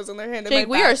tacos in their hand. in Jake,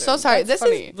 my we are so bathroom. sorry. That's This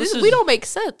funny. is This we is- don't make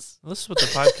sense. This is what the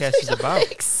podcast is about.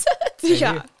 Makes sense. Right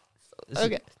Yeah. here. This is-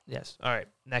 Okay. yes. All right.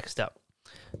 Next up.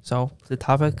 So the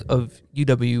topic of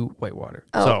UW Whitewater.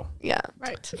 Oh, yeah.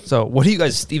 Right. So what are you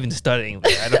guys even studying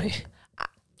there? I don't.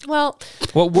 Well,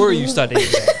 What were you studying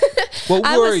there? What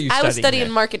were you studying? I was studying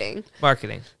there? marketing.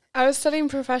 Marketing, I was studying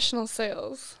professional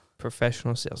sales.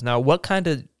 professional sales. Now, what kind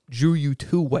of drew you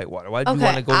to Whitewater? Why did you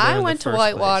want Okay, to go there? I in went the to first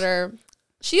place? Whitewater.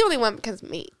 She only went because of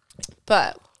me,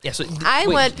 but Yeah. So I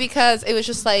wait, went because it was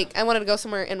just like I wanted to go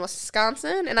somewhere in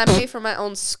Wisconsin, and I pay for my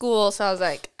own school, so I was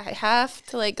like, I have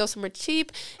to like go somewhere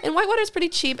cheap. And Whitewater's pretty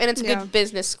cheap, and it's a Yeah. good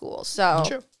business school, so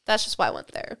True. that's just why I went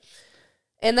there.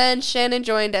 And then Shannon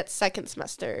joined at second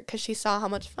semester because she saw how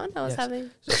much fun I was Yes.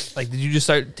 having. So, like, did you just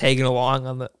start tagging along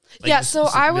on the? Like, Yeah, just so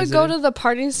I would go visiting? to the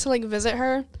parties to like visit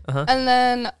her. Uh-huh. And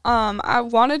then I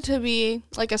wanted to be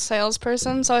like a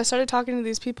salesperson, so I started talking to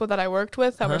these people that I worked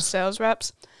with that Uh-huh. were sales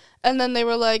reps. And then they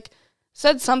were like,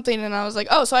 said something, and I was like,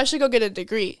 oh, so I should go get a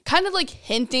degree. Kind of like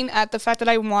hinting at the fact that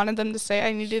I wanted them to say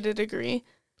I needed a degree.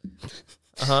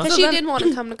 Because she didn't want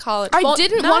to come to college. I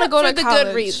didn't want to go to the college.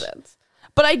 good reasons.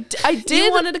 But I did. You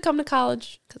wanted to come to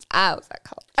college because I was at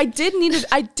college. I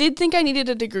did think I needed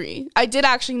a degree. I did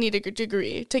actually need a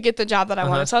degree to get the job that I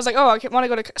wanted. So I was like, oh, I want to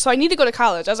go to, so I need to go to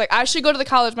college. I was like, I should go to the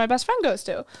college my best friend goes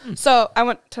to. So I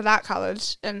went to that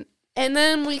college, and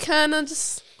then we kind of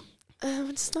just,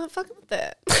 we're just not fucking with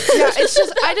it. yeah, it's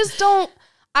just, I just don't,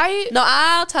 No,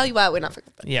 I'll tell you why we're not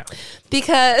fucking with it. Yeah.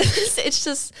 Because it's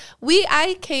just,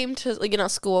 I came to,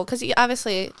 school, because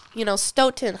obviously,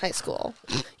 Stoughton High School,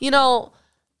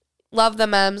 love the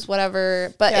memes,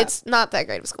 whatever, but it's not that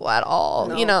great of a school at all,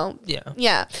 Yeah.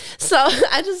 Yeah. So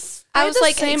I was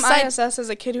like, same excited. ISS as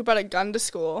a kid who brought a gun to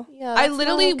school. Yeah, I that's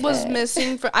literally not was okay.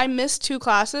 missing I missed 2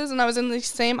 classes, and I was in the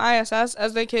same ISS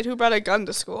as the kid who brought a gun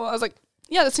to school. I was like,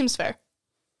 yeah, that seems fair.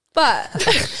 But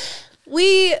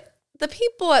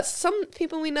some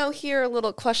people we know here are a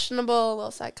little questionable, a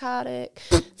little psychotic.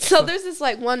 So there's this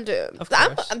one dude. Of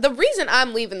course. The reason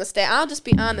I'm leaving the state, I'll just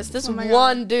be honest. This my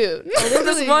one dude.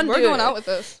 This one We're dude. going out with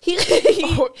this. He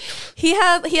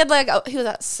was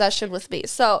at session with me.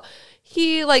 So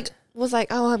he was like,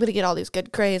 oh, I'm gonna get all these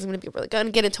good grades. I'm gonna be really good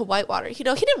and get into Whitewater. He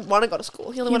didn't want to go to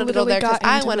school. He only wanted to go there because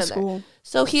I went in there.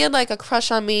 So he had a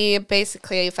crush on me.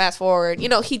 Basically, fast forward,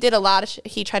 he did a lot of shit.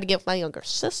 He tried to get with my younger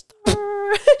sister.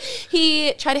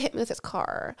 He tried to hit me with his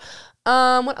car.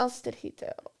 What else did he do?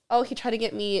 Oh, he tried to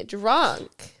get me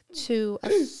drunk to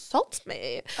assault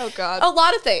me. Oh God. A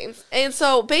lot of things. And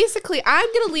so basically, I'm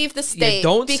gonna leave the state.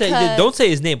 Yeah, don't say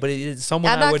his name, but it is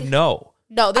someone I would know.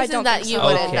 No, this I is don't not think you so.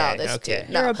 wouldn't Okay, know this okay. dude.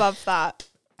 No. You're above that.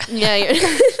 Yeah, I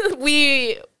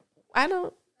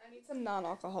don't. I need some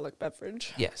non-alcoholic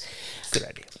beverage. Yes. Good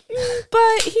idea.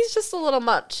 But he's just a little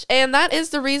much. And that is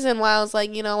the reason why I was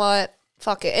like, you know what?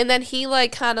 Fuck it. And then he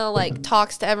kind of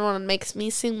talks to everyone and makes me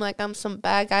seem like I'm some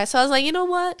bad guy. So I was like, you know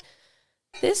what?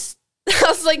 I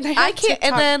was like, I can't.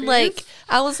 And then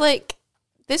I was like,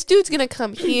 this dude's going to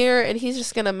come here and he's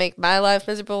just going to make my life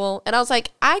miserable. And I was like,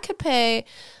 I could pay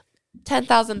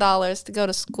 $10,000 to go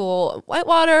to school in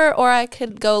Whitewater, or I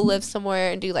could go live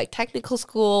somewhere and do technical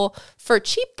school for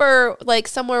cheaper,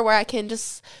 somewhere where I can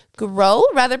just grow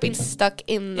rather being stuck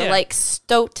in the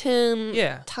Stoughton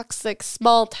toxic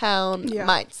small town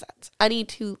mindset. I need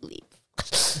to leave.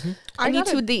 I need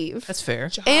to leave. That's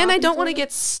fair. And I don't want to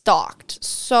get stalked.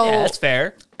 So Yeah, that's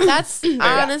fair. that's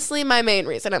honestly my main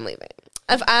reason I'm leaving.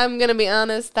 If I'm going to be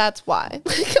honest, that's why.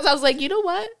 Because I was like, you know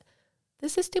what?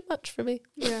 This is too much for me.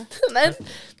 Yeah. That's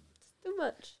too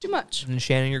much. Too much. And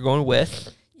Shannon, you're going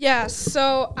with? Yeah,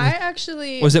 so I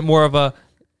actually... Was it more of a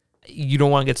you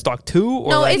don't want to get stalked too? Or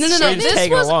No, like, it's- you're no, just This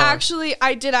tagging was along? actually...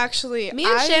 I did actually... Me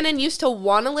and Shannon used to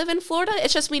want to live in Florida.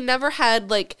 It's just we never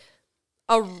had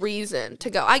a reason to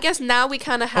go. I guess now we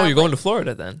kind of have... Oh, you're going to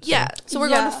Florida then? Yeah. So we're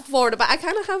going to Florida. But I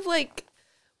kind of have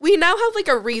we now have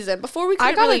a reason. Before we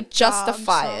couldn't got a really job,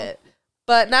 justify so- it.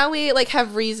 But now we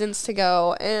have reasons to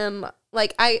go. And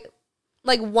I...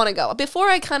 want to go. Before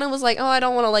I kind of was like, oh, I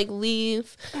don't want to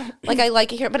leave. I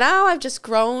like it here. But now I've just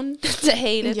grown to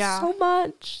hate it so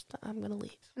much that I'm going to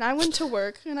leave. And I went to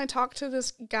work and I talked to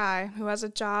this guy who has a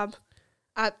job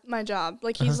at my job.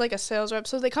 He's a sales rep.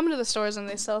 So they come into the stores and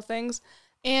they sell things.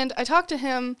 And I talked to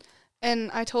him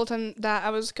and I told him that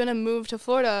I was going to move to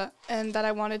Florida and that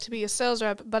I wanted to be a sales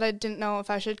rep, but I didn't know if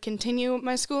I should continue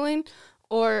my schooling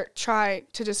or try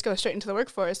to just go straight into the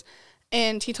workforce.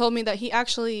 And he told me that he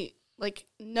actually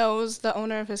knows the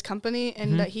owner of his company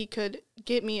and that he could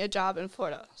get me a job in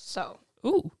Florida. So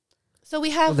Ooh. So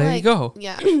we have Well, there you go.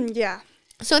 Yeah. yeah.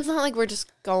 So it's not like we're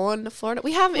just going to Florida.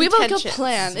 We have We have a intentions. good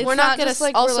plan. It's We're not gonna just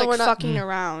also we're we're not fucking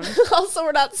around. also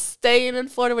we're not staying in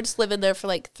Florida. We're just living there for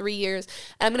 3 years.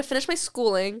 And I'm gonna finish my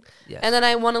schooling, Yes. and then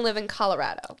I want to live in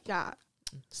Colorado. Yeah.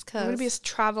 Just I'm going to be a 'cause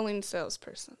traveling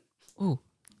salesperson. Ooh.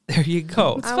 There you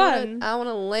go. It's I fun. want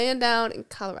to land down in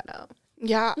Colorado.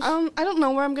 Yeah. I don't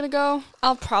know where I'm going to go.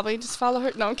 I'll probably just follow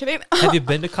her. No, I'm kidding. Have you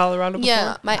been to Colorado before?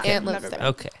 Yeah, my aunt lives never there. been.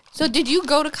 Okay. So did you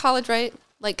go to college, right?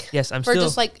 Yes, I'm for still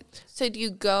just so do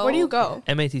you go? Where do you go?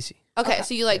 MATC. Okay,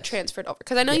 so you transferred over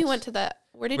because I know you went to that.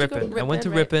 Where did you go? Ripon. I went to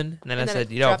right? Ripon, and then And I then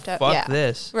said, it dropped out. fuck Yeah.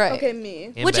 this. Right. Okay,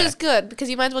 me. And Which is back. good because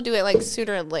you might as well do it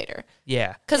sooner and later.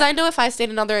 Yeah. Because I know if I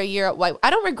stayed another year at White, I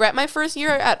don't regret my first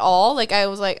year at all. I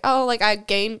was I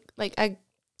gained, I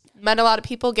met a lot of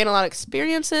people, gained a lot of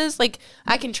experiences.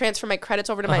 I can transfer my credits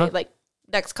over to my,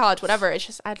 next college, whatever. It's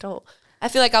just, I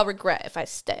feel like I'll regret if I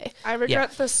stay. I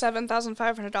regret the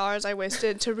 $7,500 I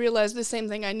wasted to realize the same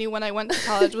thing I knew when I went to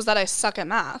college was that I suck at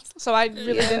math. So I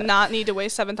really did not need to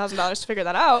waste $7,000 to figure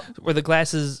that out. Were the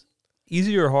classes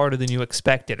easier or harder than you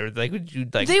expected, or like would you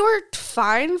like? They were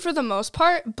fine for the most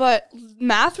part, but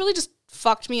math really just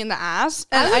fucked me in the ass.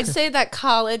 And I would say that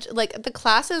college, like the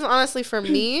classes, honestly, for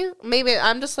me, maybe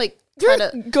I'm just like you're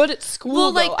trying to. good at school.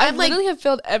 Well, like, though. I I'm, like- literally have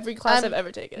failed every class I'm- I've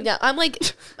ever taken. Yeah, I'm like,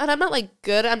 and I'm not like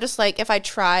good. I'm just like, if I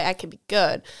try, I can be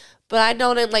good. But I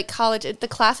know in like college, the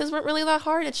classes weren't really that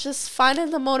hard. It's just finding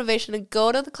the motivation to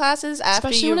go to the classes after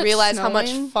Especially you when it's realize how much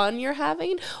snowing. fun you're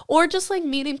having, or just like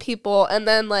meeting people, and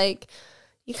then like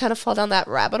you kind of fall down that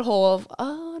rabbit hole of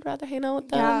I'd rather hang out with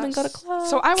them than go to Yes. class.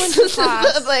 So I went to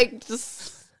class. like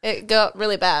just it got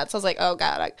really bad. So I was like, oh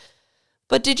god.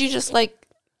 But did you just like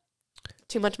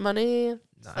too much money?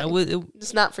 I would.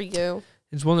 Just not for you.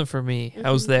 It wasn't for me.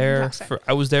 I was there Yeah, same. for.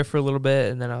 I was there for a little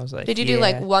bit, and then I was like, Did you do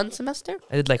like yeah. one semester?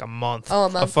 I did like a month. Oh, a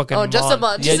month. A fucking Oh, just a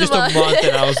month. Yeah, Just just a a month. month,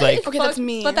 and I was like, Okay, that's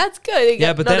me. But that's good. You yeah,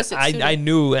 get but then noticed it sooner. I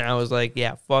knew, and I was like,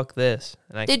 yeah, fuck this.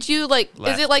 And I Did you like?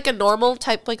 left. Is it like a normal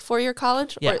type like 4-year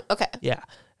college? Yeah. Or, okay. yeah,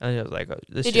 and I was like, oh,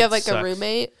 this. Did you shit have like sucks. a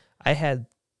roommate I had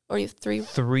or you have three?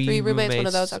 three roommates, one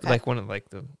of those, okay. like one of like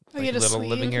the you like, had a little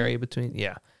living suite? area between.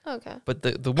 Yeah, Okay. but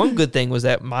the one good thing was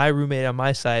that my roommate on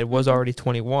my side was already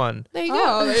 21, There you Oh,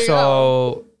 go. there you go.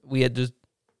 so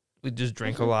we just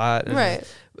drink a lot. And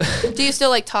Right. Do you still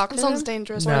like talk to That sounds them?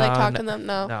 dangerous. Or like No, talk no, to them?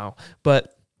 No. No,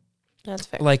 but That's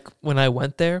fair. like when I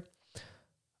went there,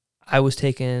 I was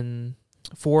taking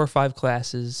 4 or 5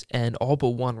 classes, and all but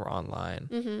one were online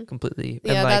Mm-hmm. completely.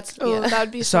 Yeah, and like, that's Oh, yeah. that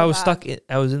would be so I was bad. stuck.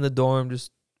 I was in the dorm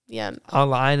just Yeah.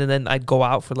 online, and then I'd go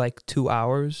out for like 2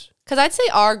 hours. Because I'd say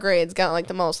our grades got like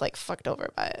the most like fucked over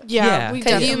by it. Yeah. Yeah, we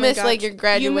Because you definitely missed got- like your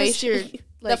you missed graduation, your,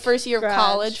 the like, first year of grad.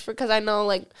 college. Because I know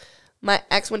like my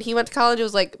ex when he went to college, it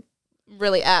was like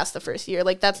really ass the first year.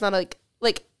 Like that's not like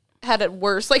had it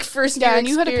worse like first year. Yeah, and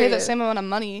you had to pay the experience. same amount of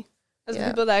money as Yeah. the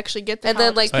people that actually get the And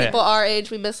then like Oh, yeah. people our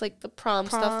age, we miss like the prom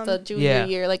stuff, Prom. the junior Yeah.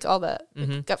 year, like all that.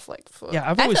 Mhm. Got like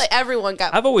Yeah, I feel like everyone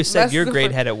got. I've always said messed your the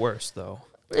grade fir- had it worse though.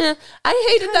 Yeah, I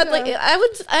hated that. Like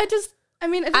Kinda. I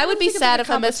mean, I would be think of, sad like, if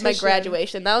a I missed my competition.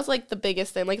 graduation. That was like the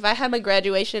biggest thing. Like if I had my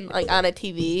graduation like on a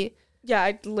TV, Yeah,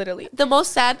 I literally. the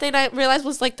most sad thing I realized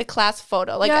was like the class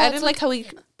photo. Like Yeah, I it's didn't like how we,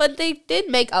 but they did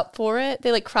make up for it.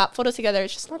 They like crop photos together.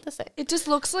 It's just not the same. It just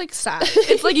looks like sad.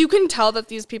 It's like you can tell that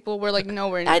these people were like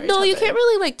nowhere near I know each you other. can't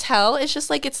really like tell. It's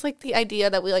just like it's like the idea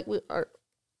that we are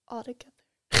all together.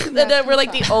 And Yeah, then we're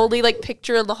like kinda the only like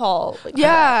picture in the hall. Like,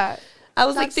 Yeah, I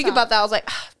was like That's thinking sad. about that. I was like,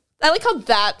 I like how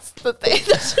that's the thing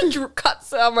that Drew cuts.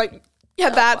 So I'm like, yeah.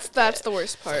 Oh, That's fuck the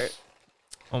worst part.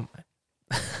 Oh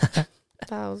my.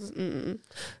 that was.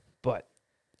 But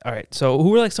all right. So who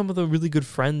were like some of the really good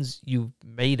friends you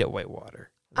made at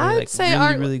Whitewater? Were they, I'd like, say really,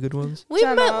 our- really good ones.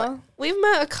 Jenna. We've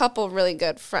met a couple really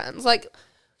good friends. Like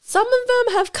some of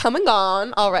them have come and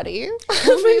gone already.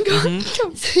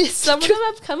 Mhm. Some of them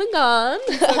have come and gone.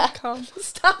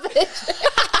 Stop it.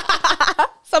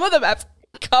 Some of them have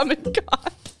come and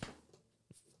gone.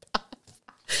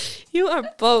 You are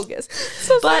bogus.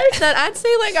 But then I'd say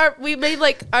like we made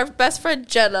like our best friend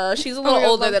Jenna. She's a little my God,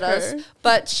 older love than us, her.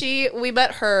 but we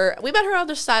met her on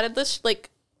the side of this like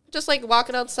just like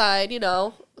walking outside. You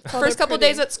know, they're first couple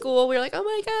pretty. days at school, we were like, oh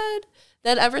my god.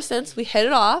 Then ever since we hit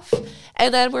it off,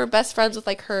 and then we're best friends with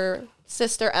like her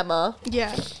sister Emma,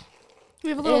 Yeah, we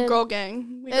have a little And- girl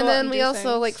gang. We go and out then we do also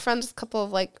things. like friends with a couple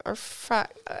of like our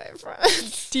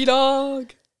friends.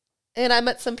 D-Dog. And I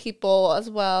met some people as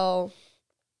well.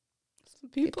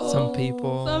 People. Some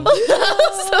people. Some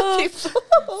Some people.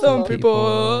 Some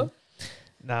people.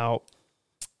 Now,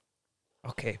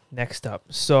 okay. Next up.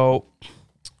 So,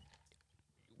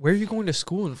 where are you going to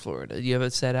school in Florida? Do you have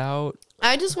it set out?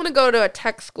 I just want to go to a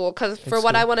tech school because for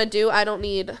what school. I want to do, I don't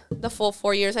need the full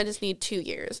 4 years. I just need 2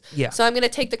 years. Yeah. So I'm going to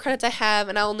take the credits I have,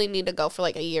 and I only need to go for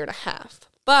like a year and a half.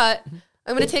 But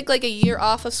I'm going to take like a year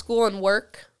off of school and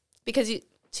work because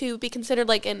to be considered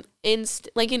like an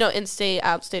in-state,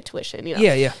 out-state tuition. You know?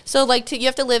 Yeah, yeah. So like you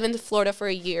have to live in Florida for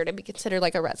a year to be considered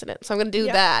like a resident. So I'm going to do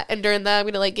Yeah. that, and during that I'm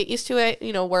going to like get used to it,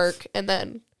 work, and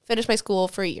then finish my school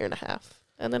for a year and a half,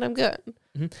 and then I'm good.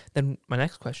 Then my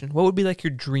next question: what would be like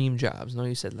your dream jobs? I know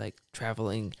you said like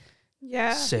traveling,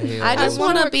 Yeah. sales. I just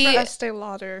wanna wanna work be- for Estee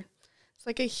Lauder. It's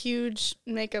like a huge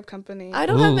makeup company. I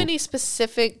don't have Ooh. any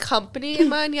specific company in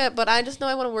mind yet, but I just know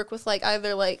I want to work with like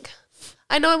either like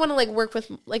I know I want to like work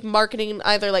with like marketing,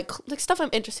 either like stuff I'm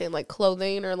interested in, like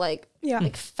clothing or like yeah.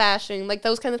 like fashion, like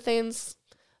those kind of things.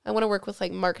 I want to work with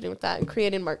like marketing with that and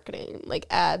creating marketing, like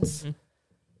ads. Mhm.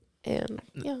 And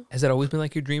yeah. Has that always been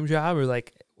like your dream job, or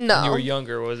like when you No. were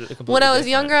younger? Was it completely When I was different?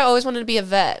 younger, I always wanted to be a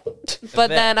vet. But vet,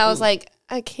 then I was ooh. like,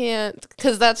 I can't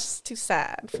because that's too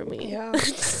sad for me. Yeah.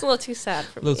 It's a little too sad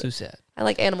for a little me. too sad. I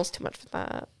like animals too much for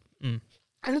that. And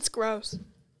it's gross.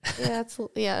 Yeah, it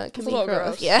can It's a be little gross.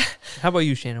 gross. Yeah. How about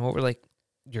you, Shannon? What were like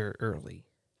your early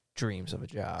dreams of a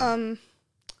job?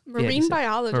 Marine so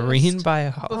biologist. Marine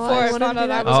biologist. Before I I wanna found do out I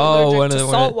that. was Oh, allergic one of to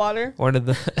the- salt water. One of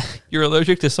the you're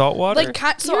allergic to salt water. Like,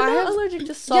 so You're I not have. allergic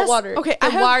to salt Yes, water. okay, Then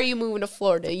I have- why are you moving to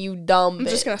Florida? You dumb I'm bitch.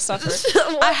 just gonna suffer.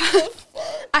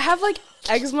 I have like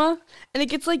eczema, and it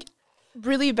gets like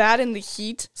really bad in the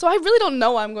heat. So I really don't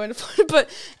know why I'm going to Florida, but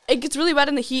it gets really bad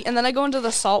in the heat, and then I go into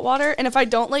the salt water, and if I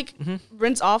don't like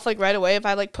rinse off like right away, if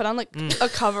I like put on like a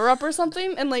cover up or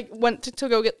something, and like went to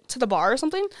go get to the bar or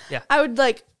something, Yeah. I would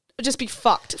like just be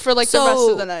fucked for like the rest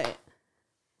So- of the night.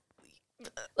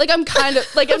 Like I'm kind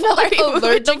of like I'm not Why like, are you moving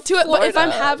allergic to it, but if I'm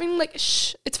Florida? having like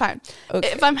it's fine.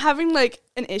 Okay. If I'm having like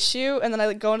an issue and then I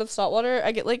like go into the salt water,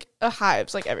 I get like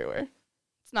hives like everywhere.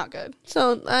 It's not good.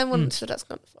 So I wouldn't suggest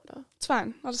going to Florida. It's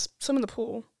fine. I'll just swim in the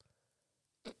pool.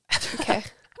 Okay.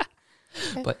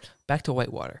 But back to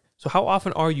Whitewater. So how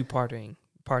often are you partying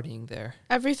there?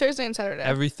 Every Thursday and Saturday.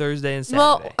 Every Thursday and Saturday.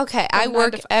 Well, okay. I From work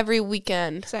 9 to 5. every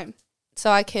weekend, Same. so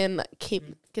I can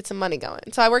get some money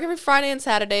going. So I work every Friday and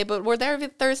Saturday, but we're there every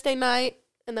Thursday night,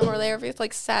 and then we're there every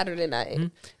like Saturday night.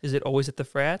 Is it always at the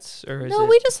frats or is No,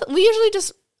 it? we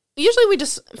usually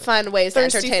just find ways to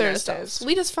Thirsty entertain Thursdays. ourselves.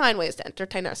 We just find ways to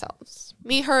entertain ourselves.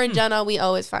 Me, her, and Jenna, we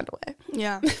always find a way.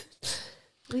 Yeah.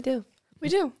 We do. We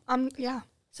do. Yeah.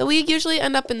 So we usually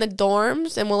end up in the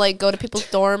dorms, and we'll like go to people's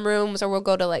dorm rooms, or we'll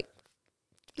go to like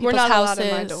We're people's not allowed houses.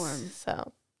 in my dorm.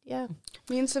 So yeah,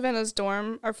 Me and Savannah's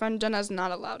dorm, our friend Jenna's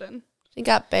not allowed in. she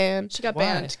got banned. She got Why?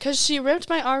 banned because she ripped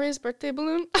my RA's birthday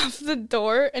balloon off the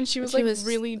door, and she was She like was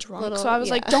really drunk. little- So I was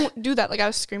like, yeah. "Don't do that!" Like I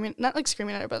was screaming, not like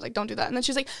screaming at her, but like, "Don't do that!" And then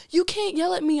she's like, "You can't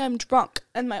yell at me. I'm drunk."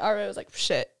 And my RA was like,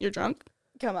 "Shit, you're drunk.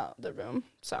 Come out the room."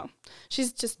 So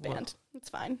she's just Wow. banned. It's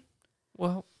fine.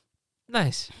 Well,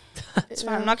 nice. It's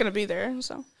fine. I'm not gonna be there.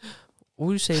 So What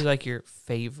would you say is like your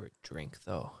favorite drink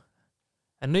though?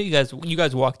 I know you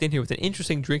guys walked in here with an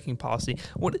interesting drinking policy.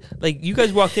 What like you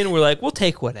guys walked in and were like, we'll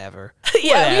take whatever. Whatever.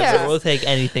 yeah. We'll take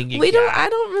anything you We got. don't. I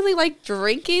don't really like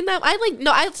drinking them.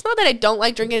 It's not that I don't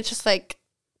like drinking. It's just like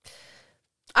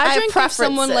I have drink if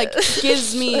someone like preferences.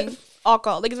 gives me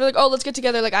alcohol. Like if they're like, "Oh, let's get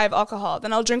together," like I have alcohol,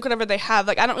 then I'll drink whatever they have.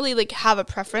 Like I don't really like have a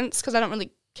preference because I don't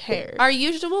really care. Our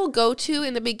usual go-to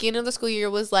in the beginning of the school year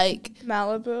was like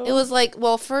Malibu. it was like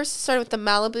first started with the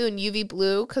Malibu and UV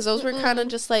Blue because those were kind of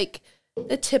just like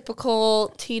the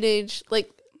typical teenage like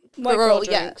White girl. girl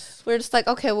Yeah, drinks. we're just like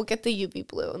okay, we'll get the UV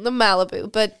Blue and the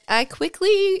Malibu, but I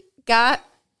quickly got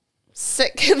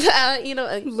sick of that,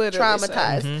 and Literally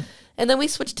traumatized. Mhm. And then we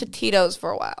switched to Tito's for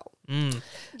a while. Mm.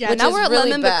 Yeah, which now is we're at really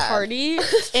Lemon bad. Bacardi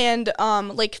and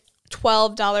like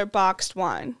 $12 boxed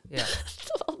wine. Yeah.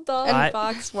 $12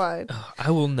 box wine.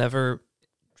 I will never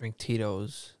drink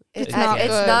Tito's. It's again. not.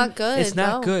 It's not good. It's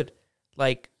not no. good.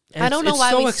 Like and I don't know it's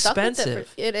why so we stuck with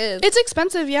expensive. it. It is. It's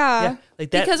expensive, Yeah, like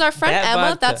that, because our friend that Emma,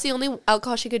 vodka, that's the only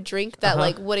alcohol she could drink that Uh-huh.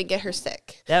 like wouldn't get her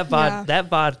sick. that Yeah. that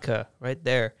vodka right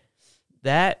there.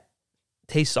 That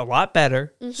tastes a lot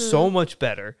better, so much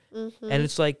better, and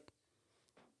it's like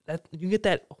that you can get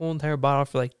that whole entire bottle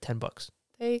for like $10.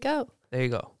 There you go. There you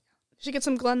go. You should get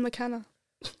some Glen McKenna.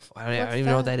 I don't What's even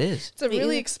know what that? that is. It's a Me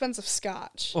really either. expensive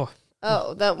scotch. Oh,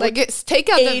 Oh, that Like, like take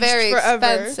out the aged very forever.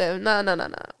 expensive. No.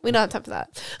 We don't have time for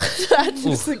that.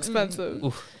 It's expensive.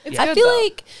 oof. It's Yeah. I good, feel though.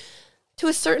 like to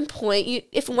a certain point,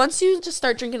 if once you just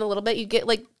start drinking a little bit, you get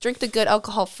like drink the good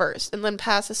alcohol first, and then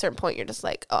past a certain point, you're just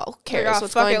like, oh, who cares Like, oh,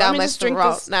 what's fuck going it, let down me my just drink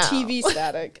throat this now? TV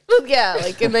static. Yeah,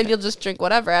 like, and then you'll just drink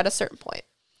whatever at a certain point.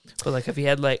 But like, if you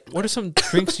had like, what are some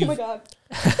drinks Oh my you? god.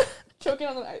 Choking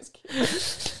on an ice cube.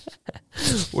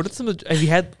 What are some?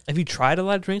 Have you tried a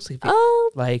lot of drinks?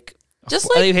 Like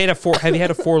Just have you had a four? Have you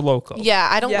had a Four Loko? Yeah,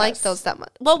 I don't like Yes. those that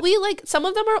much. Well, we like some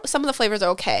of the flavors are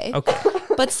okay, Okay.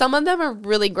 but some of them are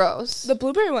really gross. The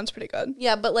blueberry one's pretty good.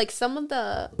 Yeah, but like some of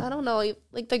the, I don't know,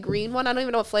 like the green one, I don't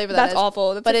even know what flavor that That's is.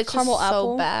 awful. That's But like it's caramel just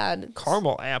apple. so bad.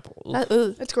 Caramel apple. Ooh.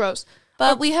 Ugh. It's gross.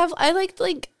 But we have, I like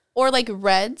or like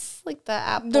reds, like the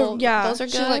apple. yeah, those are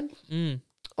she good. like- Mm.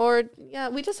 Or yeah,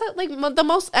 we just have like the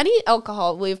most any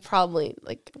alcohol we've probably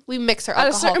like we mix our At a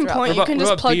alcohol certain throughout point, What you about- can what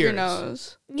just about plug your beers?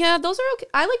 nose. Yeah, those are okay.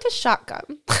 I like to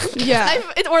shotgun. Yeah.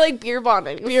 or like beer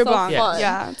bonding. It's Beer so bong. fun.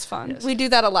 Yeah, it's fun. Yes. We do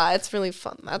that a lot. It's really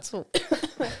fun. That's what.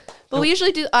 But we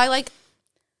usually do. I like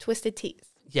twisted teas.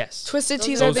 Yes. Twisted Those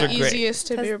teas are are the great. easiest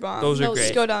to Because beer bomb. Those are Just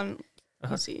great. go down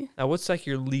Easy. Now, what's like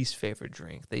your least favorite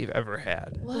drink that you've ever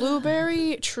had?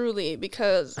 Blueberry Truly,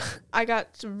 because I got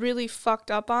really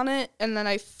fucked up on it and then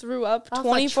I threw up Off,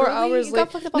 24 like, Truly? hours You later.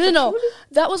 got fucked up No, off no, of no. Truly?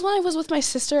 That was when I was with my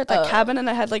sister at that cabin and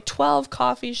I had like 12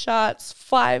 coffee shots,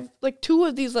 5, like 2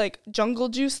 of these like jungle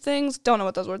juice things. Don't know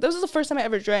what those were. This was the first time I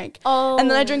ever drank. Oh. And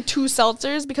then I drank 2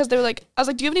 seltzers because they were like, I was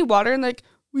like, do you have any water? And like,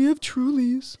 we have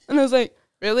Trulies. And I was like,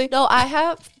 really? No, I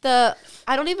have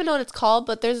I don't even know what it's called,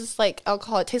 but there's this like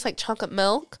alcohol. It tastes like chocolate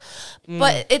milk,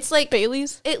 but it's like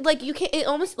Bailey's? it like you can't. It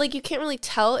almost like you can't really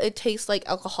tell it tastes like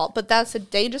alcohol, but that's the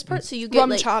dangerous part. So you get Rum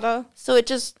like chata. so it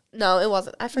just no, it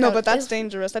wasn't. I forgot. No, but that's It-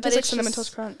 dangerous. That but tastes like it's Cinnamon just-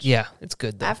 Toast Crunch. Yeah, it's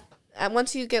good though. And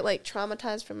once you get like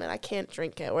traumatized from it, I can't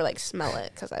drink it or like smell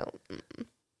it because I don't.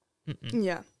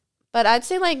 Yeah. But I'd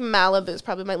say like Malibu is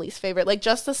probably my least favorite. Like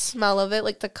just the smell of it,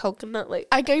 like the coconut, like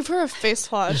I gave her a face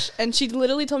wash, and she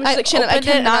literally told me, she's I like, Shannon, I opened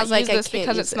it and I cannot was like, use I this can't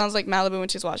because it use it. smells like Malibu when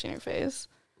she's washing her face.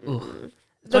 Ooh.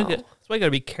 That's, No. why that's why you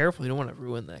gotta be careful. You don't want to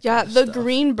ruin that. Yeah, kind of the stuff.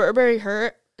 green Burberry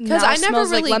hurt. because now I never smells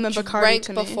really like lemon Bacardi drank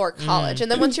to me. before college,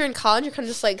 and then once you're in college, you're kind of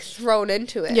just like thrown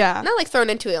into it. Yeah. not like thrown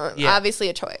into it. Yeah. Obviously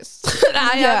a choice.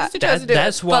 I Yeah. obviously chose to do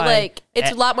That's it, why but like it's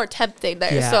at- a lot more tempting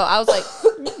there. Yeah. So I was like,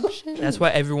 That's why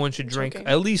everyone should drink Joking.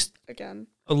 at least Again.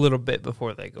 a little bit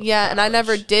before they go. to yeah, and I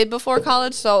never college. did before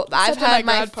college. So I've at my had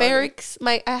my grad party.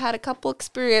 fair, I had a couple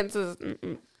experiences.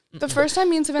 The first time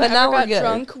me and Savannah But now ever we're got good.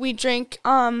 drunk, we drank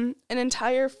an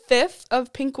entire 5th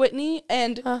of Pink Whitney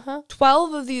and Uh-huh.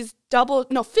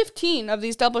 15 of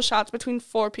these double shots between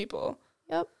 4 people.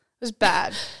 Yep, It was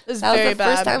bad. It was that very was the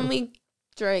bad. first time we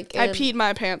drank. I and- peed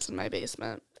my pants in my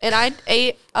basement. and I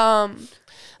ate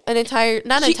an entire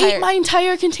not She entire. ate my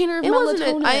entire container of it wasn't.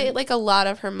 melatonin. I ate like a lot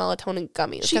of her melatonin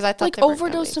gummies She because I thought like they were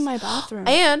overdosed in gummies. my bathroom.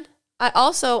 And I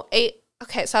also ate.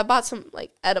 Okay, so I bought some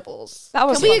like edibles. That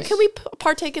was can we funny. can we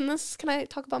partake in this? Can I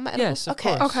talk about my edibles? Yes, of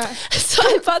course. Okay. So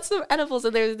I bought some edibles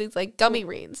and there's these like gummy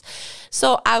reens.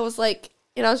 So I was like,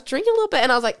 I was drinking a little bit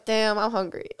and I was like, damn, I'm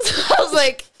hungry. So I was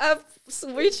like, I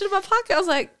reached in my pocket. I was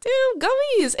like, damn,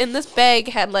 gummies. And this bag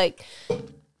had like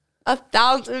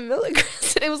 1,000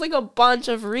 milligrams. And it was like a bunch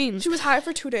of reens. She was high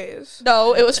for 2 days.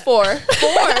 No, it was 4.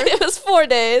 It was 4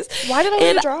 days. Why did I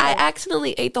And withdraw? I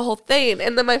accidentally ate the whole thing.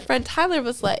 And then my friend Tyler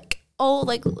was like, oh,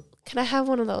 like, can I have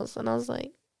one of those? And I was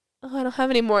like, oh, I don't have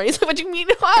any more. He's like, what do you mean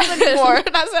you don't have any more?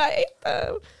 And I said, I ate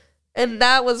them. And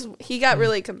that was, he got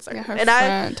really concerned. Yeah, her and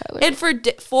friend, Tyler. and for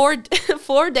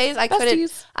 4 days,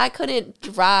 Besties. I couldn't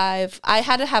drive. I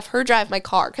had to have her drive my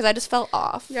car because I just fell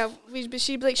off. Yeah,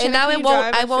 she'd be like, And now Shannon,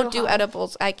 I won't do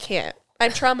edibles. I can't.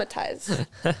 I'm traumatized.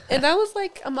 And that was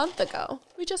like a month ago.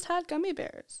 We just had gummy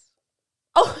bears.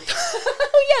 Oh,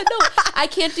 yeah, no, I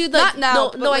can't do the Not now, No,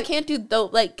 but no, I like- can't do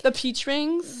like The peach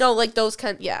rings? no, like those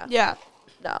kind. Yeah, Yeah.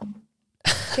 no,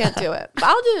 can't do it. But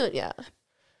I'll do it. Yeah.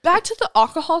 Back to the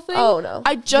alcohol thing. Oh no.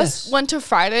 I just Yes. went to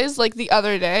Fridays like the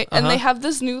other day and they have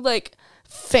this new like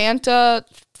Fanta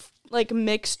like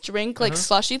mixed drink like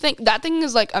slushy thing. That thing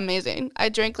is like amazing. I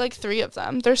drank like 3 of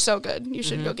them. They're so good. You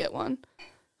should go get one.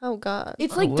 Oh god.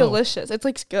 It's I like will. delicious. It's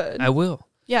like good. I will.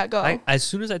 Yeah, go. As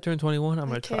soon as I turn 21, I'm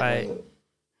gonna can't try wait.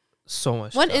 so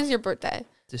much. When stuff. is your birthday?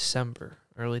 December?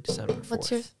 Early December. 4th. What's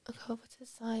your? Oh, what's his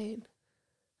sign?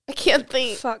 I can't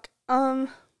think. Fuck.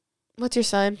 What's your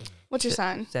sign? What's your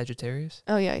sign? Sagittarius?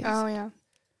 Oh yeah. Oh yeah.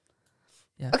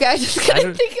 Yeah. Okay, I just I couldn't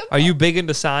don't- think of. Are you big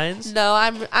into signs? No,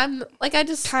 I'm like I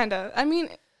just. Kinda. I mean,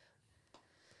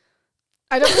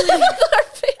 I don't really,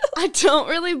 I don't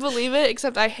really believe it.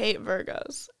 Except I hate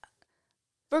Virgos.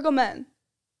 Virgo men.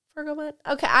 Virgo man.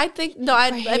 Okay, I think no,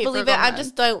 I hate believe Virgo it. I men.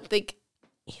 just don't think.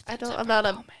 I don't. I'm not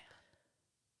a. Oh,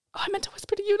 I meant to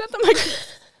whisper to you, not the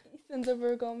microphone. Ethan's a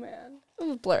Virgo man.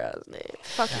 Blur out his name.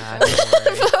 Fuck you. Nah,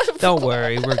 Ethan. don't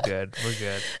worry. We're good. We're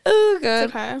good. Oh It's good.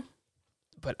 okay.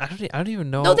 But I don't even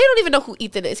know. No, they don't even know who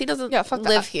Ethan is. He doesn't Yeah, fuck that.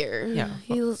 live here. Yeah.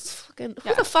 He was fucking.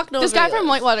 Yeah. Who the fuck knows This where guy he from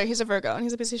lives? Whitewater, he's a Virgo, and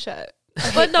he's a piece of shit.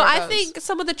 But no, I Virgos. think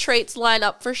some of the traits line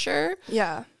up for sure.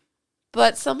 Yeah.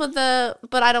 But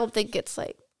but I don't think it's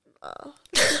like. I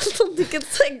don't think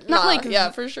it's like Not nah, like- yeah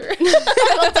for sure. I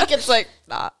don't think it's like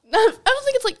I don't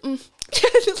think it's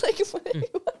like. It's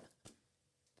like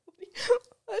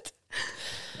what?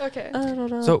 Okay. I don't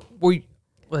know. So were you,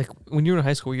 like when you were in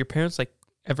high school, were your parents like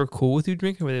ever cool with you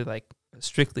drinking? Or were they like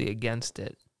strictly against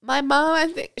it? my mom, I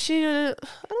think she. I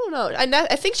don't know.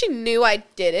 I think she knew I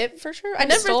did it for sure. I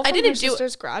didn't do it.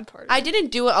 sister's grad party. I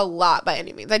didn't do it a lot by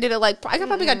any means. I did it like I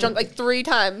probably got drunk like 3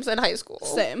 times in high school.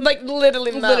 Same. Like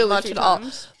literally not much 3 at all.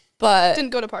 times. But Didn't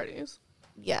go to parties.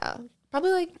 yeah,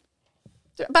 probably like.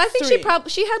 But I think 3.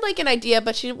 she had like an idea,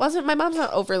 but she wasn't. My mom's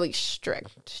not overly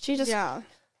strict. She just Yeah.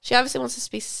 She obviously wants us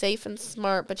to be safe and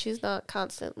smart, but she's not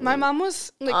constantly. My mom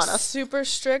was like honest. super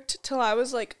strict till I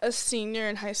was like a senior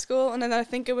in high school, and then I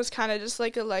think it was kind of just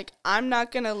like I'm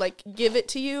not gonna like give it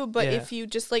to you, but Yeah. if you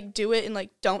just like do it and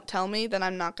like don't tell me, then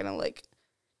I'm not gonna like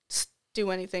do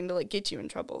anything to like get you in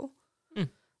trouble.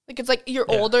 Like it's like you're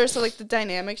older, so like the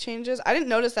dynamic changes. I didn't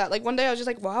notice that. Like one day I was just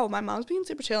like, wow, my mom's being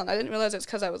super chill, and I didn't realize it's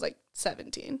because I was like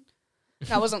 17.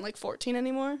 I wasn't like 14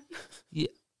 anymore. Yeah.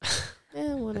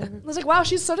 Yeah, whatever. I was like, wow,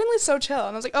 she's suddenly so chill, and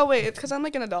I was like, oh wait, it's because I'm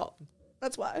like an adult.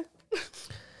 That's why.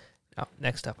 Now,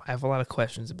 next up, I have a lot of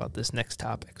questions about this next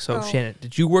topic. So, Oh. Shannon,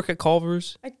 did you work at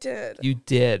Culver's? I did. You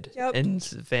did. Yep. And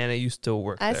Savannah, you still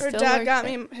work I there. Her still dad work got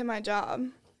there. me my job.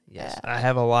 Yes. Yeah. I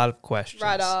have a lot of questions.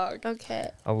 Right dog. Okay.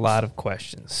 A lot of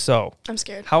questions. So, I'm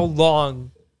scared. how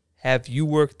long have you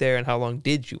worked there and how long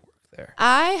did you work there?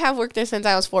 I have worked there since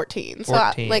I was 14. So,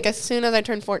 14. like, as soon as I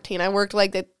turned 14, I worked,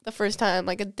 like, the first time,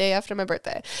 like, a day after my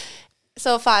birthday.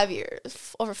 So, 5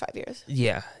 years. Over 5 years.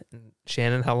 Yeah.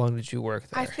 Shannon, how long did you work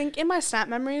there? I think in my Snap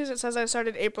memories it says I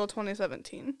started April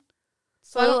 2017.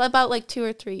 So, about, like, 2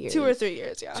 or 3 years. 2 or 3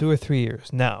 years, yeah. 2 or 3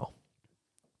 years. Now,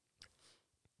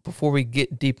 before we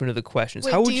get deep into the questions,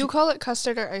 Wait, how would do you call it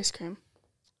custard or ice cream?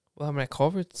 Well, I'm at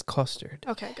Culver's. It's custard.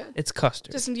 Okay, good. It's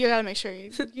custard. Just you gotta make sure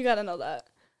you gotta know that.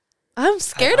 I'm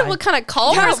scared of what kind of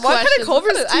Culver's Yeah, what kind of questions.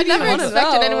 Culver's do I you never wanna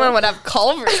expected know? anyone would have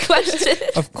Culver's questions.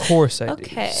 Of course I do.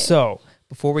 Okay. So,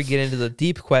 before we get into the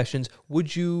deep questions,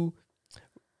 would you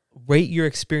rate your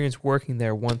experience working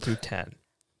there 1 through 10?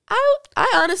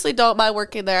 I honestly don't mind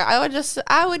working there. I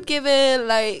would give it,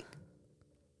 like,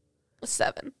 a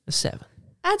 7. A 7.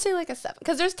 I'd say like a 7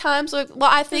 because there's times like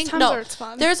I think times no where it's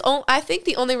fun. I think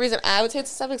the only reason I would say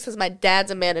it's a 7 is because my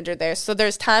dad's a manager there, so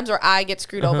there's times where I get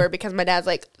screwed over because my dad's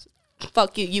like,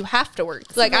 fuck you, you have to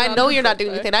work. Like, I know you're not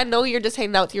doing anything, I know you're just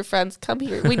hanging out with your friends, come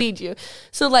here, we need you.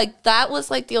 So like that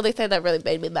was like the only thing that really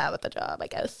made me mad with the job, I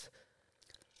guess.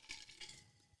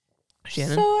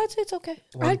 Shannon? So I'd say it's okay.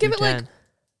 1 I'd give through it, like, 10.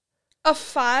 A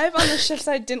 5 on the shifts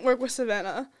I didn't work with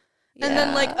Savannah. And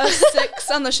then like Yeah. a 6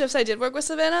 on the shifts I did work with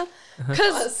Savannah.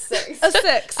 Cause 6. a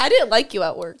 6. I didn't like you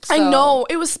at work. I so- know,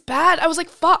 it was bad. I was like,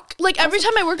 fuck. Like every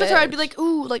time I worked with her, I'd be bitch. like,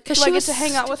 ooh, like, do she I get was to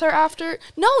hang out with her after?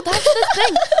 No, that's the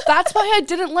thing. That's why I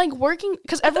didn't like working,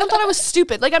 because everyone thought I was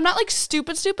stupid. Like, I'm not like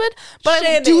stupid, but I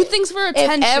Shannon, do things for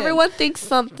attention. If everyone thinks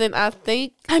something, I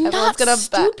think I'm everyone's not gonna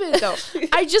stupid though.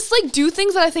 I just like do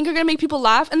things that I think are gonna make people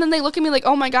laugh, and then they look at me like,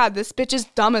 "Oh my god, this bitch is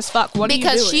dumb as fuck." What are you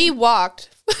doing? because she walked,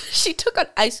 she took an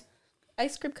ice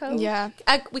cream cone. Yeah.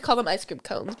 We call them ice cream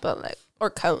cones, but like or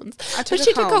cones. I took But a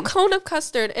she took a cone. cone of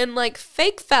custard and like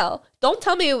fake fell. Don't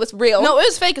tell me it was real. No, it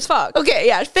was fake as fuck. Okay,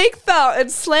 yeah, fake fell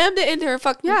and slammed it into her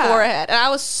fucking Yeah. forehead, and I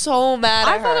was so mad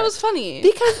at I her. thought it was funny.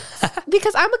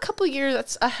 because I'm a couple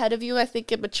years ahead of you, I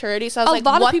think, in maturity. So I was A like,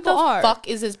 lot of what people the are. fuck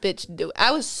is this bitch doing?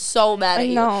 I was so mad I at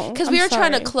you. know. Because I'm we were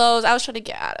trying to sorry. close. I was trying to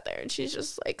get out of there, and she's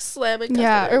just like slamming custard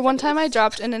Yeah, in or her one time I face.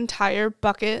 dropped an entire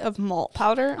bucket of malt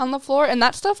powder on the floor, and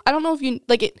that stuff, I don't know if you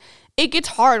like it. It gets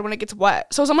hard when it gets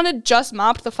wet. So someone had just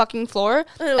mopped the fucking floor,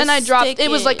 was and I dropped.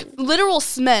 It was like sticking. literal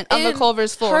cement on the And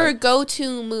Culver's floor. Her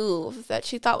go-to move that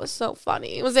she thought was so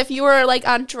funny was if you were like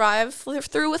on drive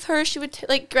through with her, she would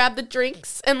like grab the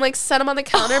drinks and like set them on the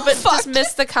counter, but fuck. just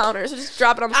miss the counter, so just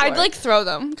drop it on the floor. I'd like throw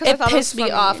them because I it thought pissed it was me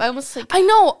funny. off. I was like, I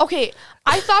know. Okay,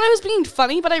 I thought I was being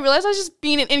funny, but I realized I was just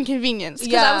being an inconvenience.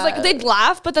 Because I was like, Yeah. they'd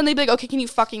laugh, but then they'd be like, "Okay, can you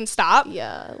fucking stop?"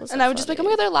 yeah, it was And so I would just be like, "Oh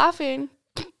funny. my god, they're laughing."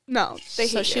 No, they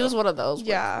So hate she you. was one of those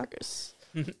Yeah. workers.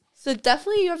 So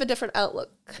definitely you have a different outlook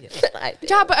than I do.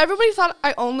 Yeah, but everybody thought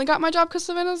I only got my job because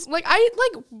Savannah's like I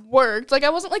like worked. Like I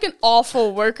wasn't like an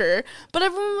awful worker, but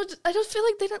everyone would. I just feel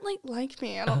like they didn't like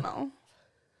me. I don't know.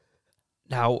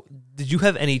 Now, did you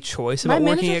have any choice My about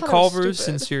working manager at thought I was Culver's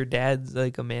stupid. since your dad's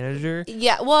like a manager?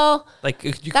 Yeah, well, Like,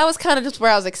 if you, that was kind of just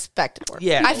where I was expected to work.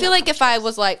 Yeah. I feel like if I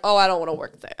was like, oh, I don't want to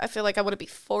work there, I feel like I wouldn't be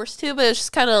forced to, but it's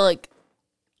just kind of like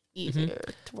easier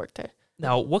to work there.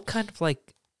 now, what kind of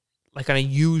like on a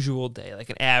usual day, like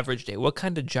an average day, what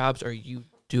kind of jobs are you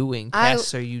doing?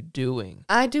 Tasks are you doing?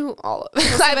 I do all of it.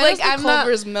 Savannah's the I'm not.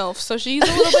 Culver's MILF, so she's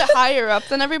a little bit higher up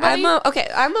than everybody.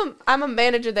 I'm a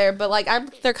manager there, but like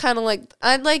they're kind of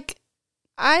like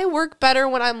I work better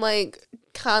when I'm like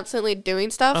constantly doing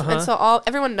stuff, and so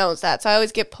everyone knows that. So I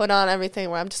always get put on everything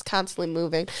where I'm just constantly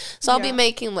moving. So I'll be Yeah.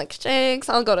 making like shakes.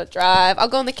 I'll go to drive. I'll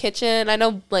go in the kitchen. I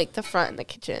know like the front in the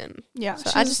kitchen. Yeah,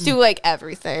 So I just do like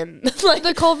everything. Like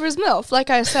the Culver's MILF, like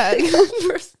I said.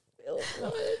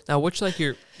 Now, what's like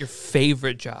your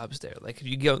favorite jobs there? Like, if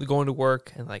you going to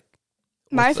work and like,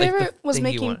 My what's, like, the favorite was thing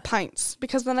you making want? pints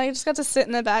because then I just got to sit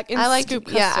in the back and I like scoop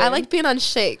I custard. like being on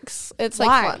shakes. It's Why?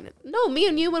 like fun. No, me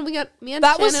and you when we got me and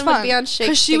That Shannon was fun would be on Shakes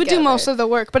because she would do together. most of the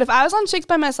work. But if I was on Shakes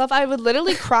by myself, I would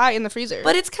literally cry in the freezer.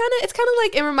 But it's kind of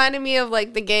like it reminded me of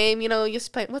like the game, you know, you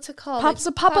just play, what's it called? Papa's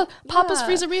yeah.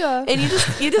 Freezeria. And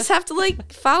you just have to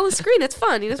like follow the screen. It's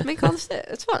fun. You just make all the shit.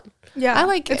 It's fun. Yeah, I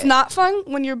like It's it. not fun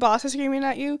when your boss is screaming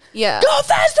at you. Yeah. Go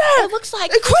faster! It looks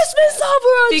like Christmas over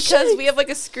on because Shakes. we have like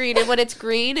a screen, and when it's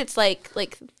green, it's like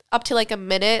up to like a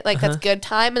minute, like that's good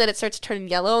time, and then it starts turning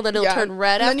yellow, and then it'll turn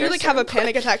red. And then you like have a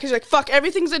panic attack because you're like, "Fuck,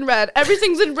 everything's in red.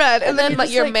 Everything's in red." and then you're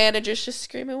your like, manager's just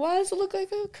screaming, "Why does it look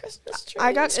like a Christmas tree?"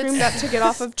 I got screamed at to get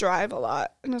off of Drive a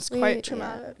lot, and it's quite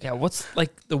traumatic. Yeah, what's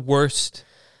like the worst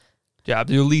job?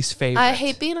 Your least favorite? I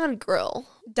hate being on grill.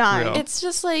 Dying. Real. It's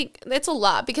just like it's a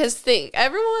lot because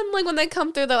everyone like when they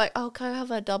come through they're like, oh, can I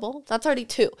have a double? That's already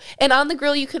 2. And on the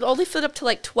grill you could only fit up to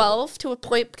like 12 to a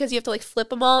point because you have to like flip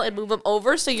them all and move them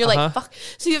over. So you're like fuck.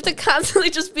 So you have to constantly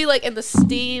just be like in the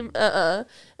steam.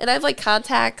 And I have like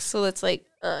contacts, so it's like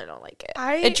I don't like it.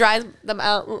 It dries them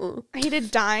out. I hated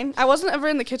dine. I wasn't ever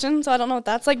in the kitchen, so I don't know what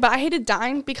that's like. But I hated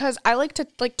dine because I like to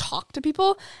like talk to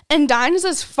people, and dine is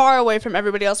as far away from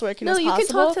everybody else working as possible. No, you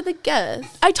can talk to the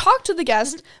guests. I talk to the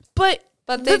guest, but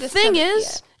they the just thing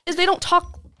haven't- is they don't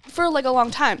talk for like a long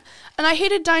time. And I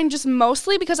hated dine just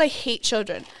mostly because I hate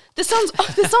children. This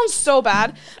sounds so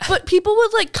bad, but people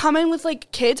would like come in with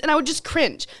like kids, and I would just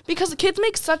cringe because the kids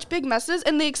make such big messes,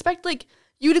 and they expect like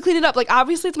you to clean it up. Like,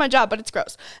 obviously it's my job, but it's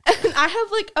gross. And I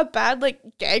have like a bad like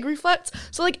gag reflex,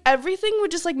 so like everything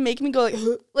would just like make me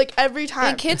go like every time.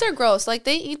 And kids are gross. Like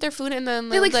they eat their food and then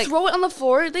They like throw it on the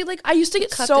floor. They like I used to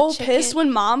get cut so the chicken. pissed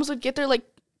when moms would get their like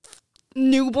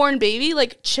newborn baby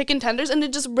like chicken tenders and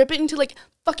they'd just rip it into like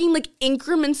fucking like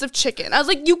increments of chicken. I was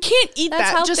like, you can't eat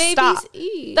That's that. how Just babies stop.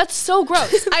 eat. That's so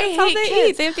gross. I That's how hate they kids.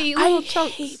 eat. They have to eat little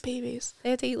chunks. I hate babies. They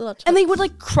have to eat little chunks. And they would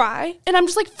like cry, and I'm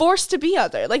just like forced to be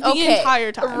out there like the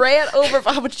entire time. Ran over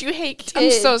how much you hate kids.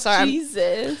 I'm so sorry.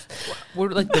 Jesus.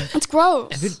 What are like the It's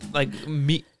gross. have it,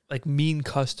 like mean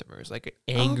customers, like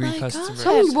angry my customers?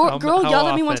 gosh. Some girl How yelled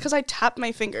at me once often? because I tapped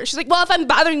my finger. She's like, well, if I'm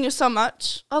bothering you so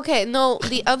much. Okay, no,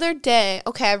 the other day,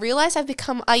 I realized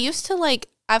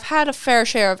I've had a fair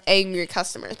share of angry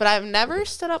customers, but I've never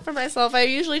stood up for myself. I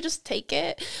usually just take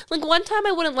it. Like one time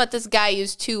I wouldn't let this guy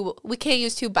we can't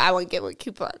use 2 buy one, get one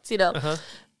coupons, you know?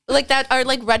 Like that, our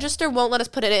like register won't let us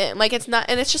put it in. Like it's not,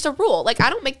 and it's just a rule. Like I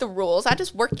don't make the rules. I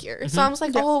just work here. So I was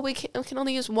like, oh, we can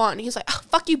only use 1. He's like, oh,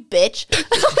 fuck you, bitch. I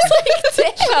was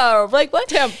like, damn. Like what?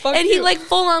 Damn, fuck and you. he like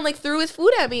full on like threw his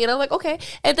food at me, and I'm like, okay.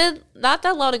 And then not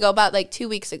that long ago, about like 2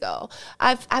 weeks ago,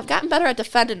 I've gotten better at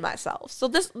defending myself. So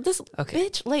this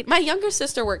bitch, my younger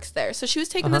sister works there, so she was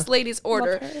taking this lady's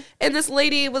order, her. and this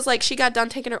lady was like, she got done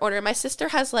taking her order, and my sister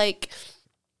has like.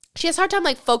 She has a hard time,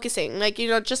 like, focusing. Like, you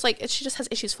know, just, like, she just has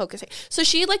issues focusing. So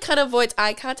she, like, kind of avoids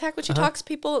eye contact when she talks to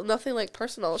people. Nothing, like,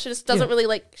 personal. She just doesn't really,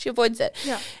 like, she avoids it.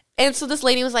 Yeah. And so this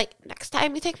lady was like, next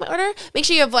time you take my order, make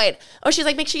sure you avoid. Or she's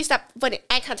like, make sure you stop avoiding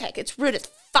eye contact. It's rude as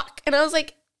fuck. And I was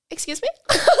like, excuse me?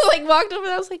 Like, walked over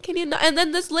and I was like, can you not? And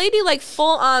then this lady, like,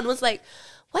 full on was like,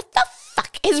 what the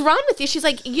fuck is wrong with you? She's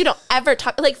like, you don't ever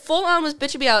talk. Like, full on was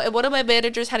bitching me out. And one of my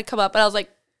managers had to come up and I was like,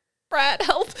 Brad,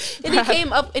 help. And he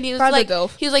came up and he was Brad like, the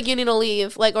Dilf. he was like, you need to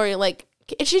leave. Like, or like,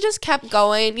 and she just kept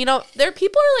going. You know,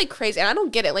 people are like crazy. And I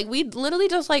don't get it. Like, we literally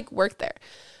just like work there.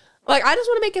 Like, I just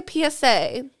want to make a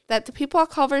PSA that the people at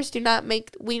Culver's do not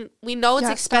make, we know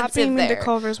it's Stop being expensive mean to there.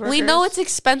 Culver's We know workers. it's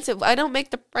expensive. I don't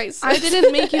make the price. I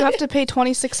didn't make you have to pay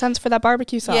 26 cents for that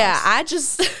barbecue sauce. Yeah, I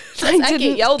just, I I didn't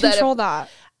get yelled at. control that.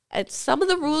 And some of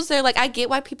the rules there, like, I get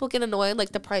why people get annoyed.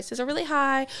 Like, the prices are really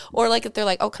high. Or, like, if they're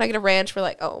like, oh, can I get a ranch? We're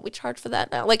like, oh, we charge for that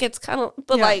now. Like, it's kind of,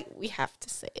 but, Yeah. like, we have to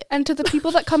say it. And to the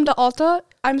people that come to Ulta,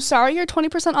 I'm sorry your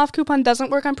 20% off coupon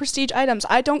doesn't work on prestige items.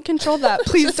 I don't control that.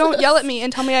 Please don't yell at me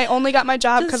and tell me I only got my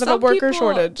job because of a worker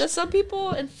shortage. Just some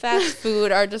people in fast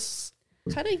food are just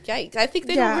kind of yikes. I think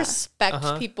they Yeah. don't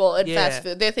respect people in Yeah. fast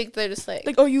food. They think they're just like,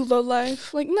 Like, oh, you low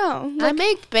life. Like, no. I Like,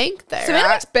 make bank there. Savannah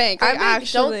makes bank. Like, I make,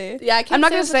 actually. yeah, I can't I'm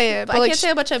not say gonna how say much- it, but I like, can't say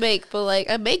how much I make, but like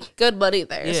I make good money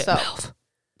there. Yeah.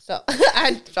 So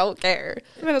I don't care.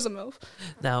 Savannah's a MILF.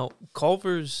 Now,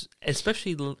 Culver's,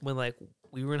 especially when like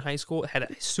we were in high school, had a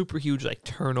super huge like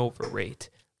turnover rate.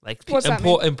 Like What's that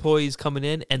mean? employees coming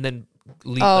in and then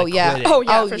leave, Oh like, yeah. quitting. Oh,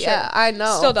 yeah, oh for yeah. sure. I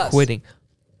know. Still does. Quitting.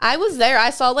 I was there.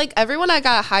 I saw like everyone I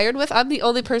got hired with. I'm the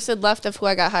only person left of who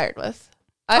I got hired with.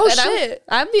 Oh, shit.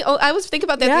 I was thinking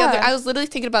about that the Yeah. other. I was literally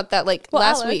thinking about that like Well,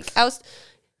 last Alex. week. I was.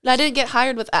 I didn't get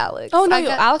hired with Alex. Oh no,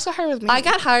 Alex got hired with me. I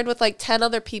got hired with like 10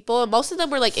 other people, and most of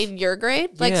them were like in your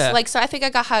grade. Like, Yeah. so I think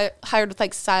I got hired with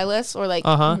like Silas or like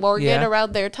Morgan yeah.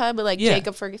 around their time, and like Yeah.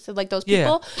 Jacob Ferguson, like those Yeah.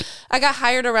 people. I got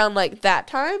hired around like that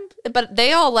time, but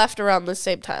they all left around the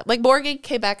same time. Like Morgan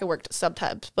came back and worked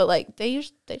sometimes, but like they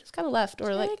just kind of left,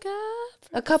 or like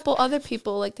a couple other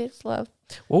people, like they just left.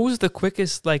 What was the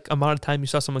quickest like amount of time you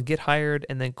saw someone get hired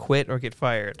and then quit or get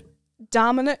fired?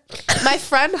 Dominic. My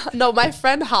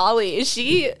friend Holly,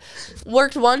 she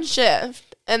worked one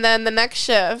shift, and then the next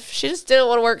shift she just didn't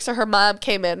want to work, so her mom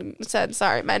came in and said,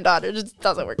 sorry, my daughter just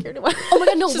doesn't work here anymore. Oh my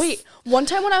god, no, wait. One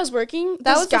time when I was working, That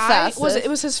this was the guy fastest. it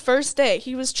was his first day.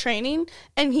 He was training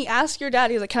and he asked your dad,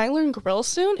 he was like, can I learn grill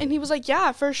soon? And he was like,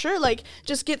 yeah, for sure. Like,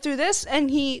 just get through this. And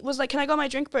he was like, can I go on my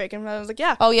drink break? And I was like,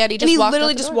 yeah. Oh yeah, and And he walked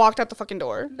literally out the just door. walked out the fucking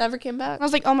door. Never came back. I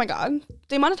was like, oh my god.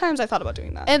 The amount of times I thought about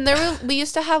doing that. And we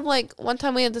used to have like, one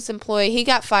time we had this employee, he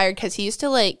got fired because he used to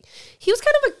like, he was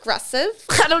kind of aggressive.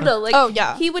 I don't know. Like, Oh,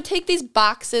 yeah. He would take these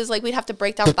boxes, like we'd have to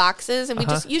break down boxes, and we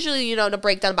just usually, to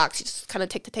break down a box, you just kind of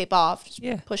take the tape off, just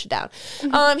Yeah. push it down.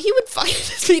 He would fucking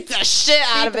beat the shit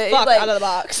out of the it. fuck Like, out of the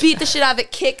box. Beat the shit out of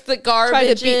it, kick the garbage.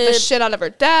 Tried to beat the in. shit out of her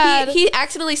dad. He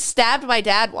accidentally stabbed my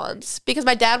dad once because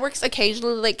my dad works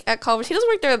occasionally like at Culver's. He doesn't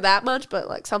work there that much, but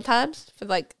like sometimes for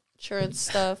like insurance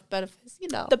stuff, benefits,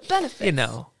 the benefits. You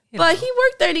know. But he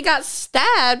worked there and he got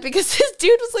stabbed because this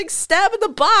dude was like stabbing the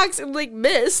box and like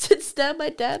missed and stabbed my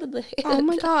dad in the hand. Oh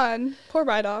my god. Poor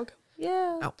Bri Dog.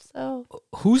 Yeah. Ow. So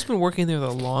Who's been working there the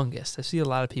longest? I see a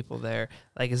lot of people there.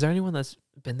 Like, is there anyone that's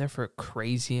been there for a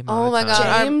crazy amount Oh of my time?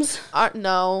 God. James.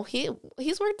 no,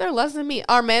 he's worked there less than me.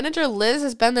 Our manager Liz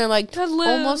has been there like God, Liz.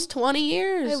 almost 20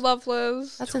 years. I love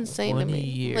Liz. That's insane to 20 me.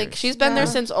 years. Like she's been there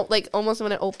Yeah. since like almost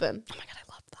when it opened. Oh my god,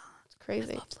 I love that. It's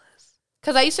crazy. I love Liz.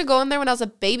 Cause I used to go in there when I was a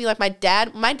baby. Like my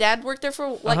dad worked there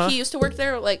for like he used to work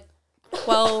there like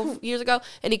 12 years ago,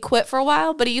 and he quit for a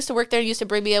while. But he used to work there and used to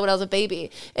bring me in when I was a baby.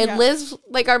 And Yeah. Liz,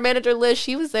 like our manager Liz,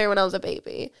 she was there when I was a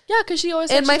baby. Yeah, because she always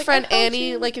said And she's my like, friend I helped Annie,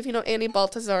 you. like if you know Annie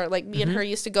Baltazar, like me and her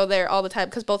used to go there all the time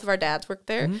because both of our dads worked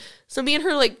there. So me and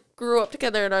her like grew up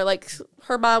together, and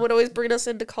her mom would always bring us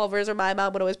into Culver's, or my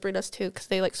mom would always bring us too because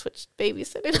they like switched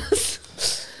babysitting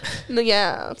us.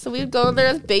 Yeah, so we'd go in there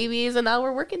as babies, and now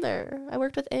we're working there. I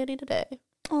worked with Annie today.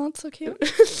 Oh, that's so cute.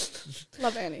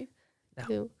 Love Annie. Now,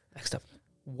 Too. next up,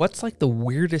 what's like the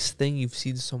weirdest thing you've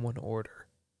seen someone order?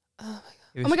 Oh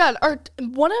Oh my god,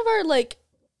 one of our like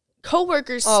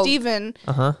coworkers, Oh. Steven,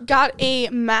 Uh-huh. got a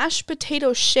mashed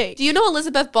potato shake. Do you know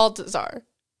Elizabeth Baltazar?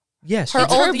 Yes. Her she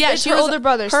It's did. her- yeah, it's she her was- older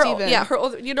brother, Steven. Yeah, her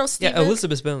older. You know Steven. Yeah,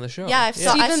 Elizabeth's been on the show. Yeah, I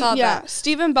saw Yeah, that.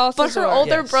 Steven But Balthazar. her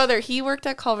older Yes. brother, he worked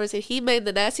at Culver's, and he made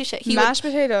the nasty shit. He would, mashed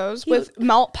potatoes with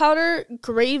malt powder,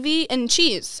 gravy, and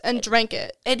cheese, and drank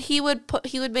it. and he would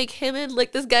make him and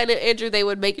like this guy named Andrew. They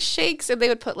would make shakes, and they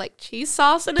would put like cheese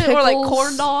sauce in it, or like Pickles.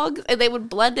 corn dogs, and they would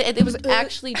blend it, and they would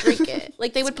actually drink it.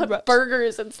 Like they would put gross.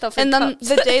 burgers and stuff. And in then cups.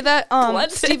 the day that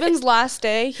Blood. Steven's last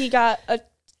day, he got a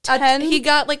 10 he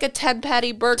got like a 10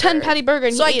 patty burger. 10 patty burger,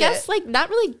 and So he I ate guess it. like not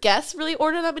really guests really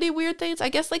order that many weird things. I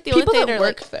guess like the People only thing that are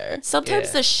work like there. sometimes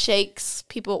Yeah. the shakes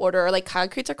people order are like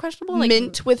concretes are questionable, like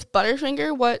Mint with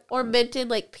Butterfinger. What? or minted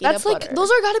like peanut That's butter. like those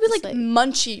are got to be It's like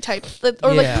munchy type,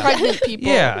 or Yeah. like pregnant people.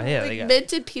 Yeah, yeah. like they got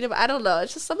minted peanut. I don't know.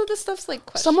 It's just some of the stuff's like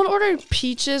Someone ordered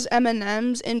peaches,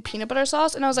 M&Ms, and peanut butter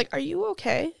sauce, and I was like, "Are you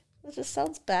okay?" It just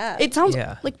sounds bad. It sounds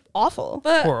Yeah. like awful.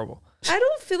 but horrible. I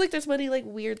don't feel like there's many like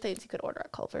weird things you could order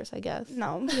at Culver's. I guess.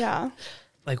 No, yeah.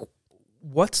 Like,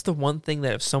 what's the one thing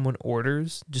that if someone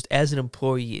orders, just as an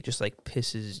employee, it just like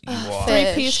pisses you off? Fish.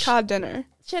 3-piece cod dinner.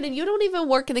 Shannon, you don't even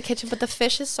work in the kitchen, but the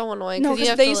fish is so annoying. No, you because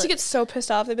have they used to like- get so pissed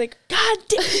off. They'd be like, "God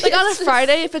damn!" Like on a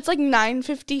Friday, if it's like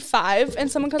 9:55 and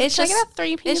someone comes, It's "Can I just- get a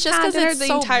 3-piece it's just cod 'cause dinner?" it's The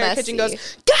so entire kitchen messy.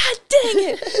 goes, "God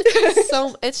dang it!"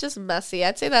 so it's just messy.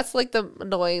 I'd say that's like the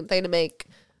annoying thing to make.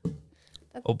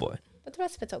 Oh boy. But the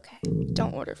rest of it's okay.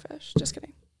 Don't order fish. Just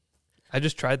kidding. I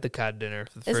just tried the cod dinner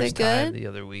for the Is it first time good? the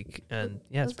other week, and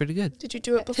yeah, it's pretty good. Did you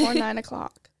do it before 9:00?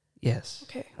 Yes.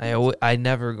 Okay. I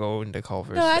never go into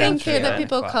Culver's. No, I don't after care that 9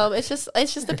 people o'clock. come. It's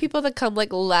just the people that come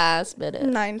like last minute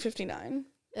 9:59.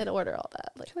 and order all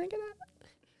that. Like Can I get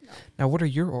it? Now, what are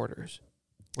your orders?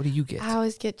 What do you get? I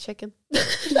always get chicken.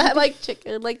 I like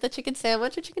chicken, like the chicken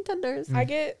sandwich or chicken tenders. I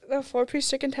get the 4-piece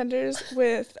chicken tenders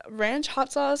with ranch,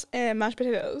 hot sauce, and mashed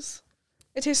potatoes.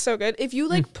 It tastes so good. If you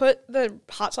like put the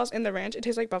hot sauce in the ranch, it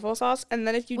tastes like buffalo sauce. And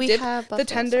then if you We dip have the buffalo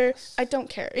tender, sauce. I don't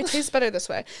care. It tastes better this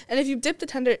way. And if you dip the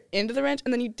tender into the ranch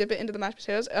and then you dip it into the mashed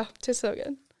potatoes, oh, it tastes so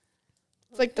good.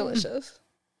 It's like delicious.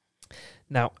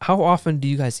 Now, how often do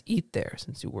you guys eat there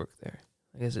since you work there?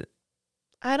 Like, is it?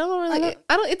 I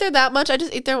don't eat there that much. I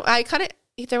just eat there. I kind of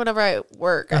eat there whenever I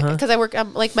work because I work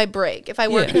like my break. If I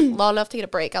work long enough to get a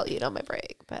break, I'll eat on my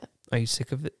break. But Are you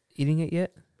sick of eating it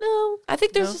yet? no, I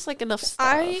think there's just like enough stuff.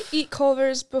 I eat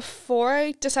Culver's before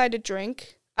I decide to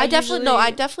drink. I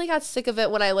definitely got sick of it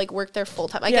when I like worked there full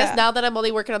time. I guess now that I'm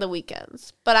only working on the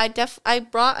weekends. But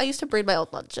I used to bring my own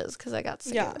lunches because I got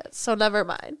sick of it. So never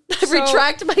mind. I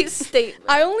retract my statement.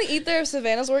 I only eat there if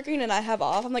Savannah's working and I have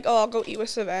off. I'm like, oh, I'll go eat with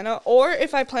Savannah. Or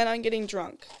if I plan on getting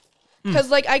drunk.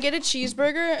 Because like I get a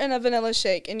cheeseburger and a vanilla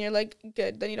shake and you're like,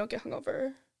 good, then you don't get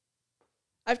hungover.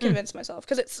 I've convinced myself.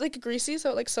 Because it's like greasy, so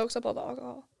it like soaks up all the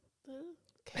alcohol.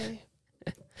 Okay.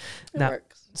 It Now,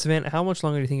 works. Savannah, how much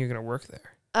longer do you think you're going to work there?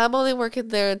 I'm only working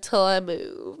there until I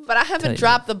move. But I haven't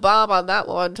dropped the bomb on that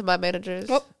one to my managers.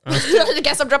 Oh. I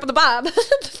guess I'm dropping the bomb.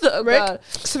 Oh, Rick, God.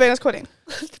 Savannah's quitting.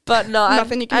 But no,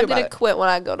 Nothing you can I'm do about going it. to quit when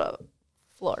I go to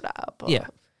Florida. But Yeah.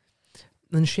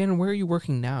 Then Shannon, where are you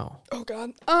working now? Oh,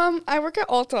 God. I work at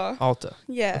Ulta. Alta.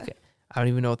 Yeah. Okay. I don't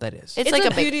even know what that is. It's It's like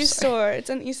a a beauty big store. It's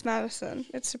in East Madison.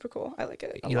 It's super cool. I like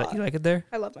it a You lot. like it there?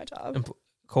 I love my job.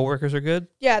 Co-workers are good?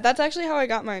 Yeah, that's actually how I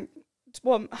got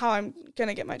how I'm going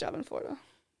to get my job in Florida.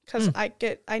 Because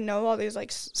I know all these,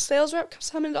 like, sales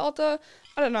reps come into Ulta.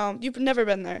 I don't know. You've never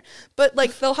been there. But,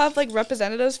 like, they'll have, like,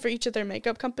 representatives for each of their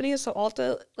makeup companies. So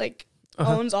Ulta, like,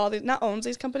 owns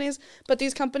these companies, but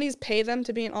these companies pay them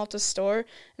to be in Ulta's store,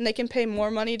 and they can pay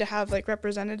more money to have, like,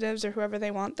 representatives or whoever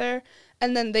they want there.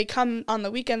 And then they come on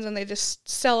the weekends and they just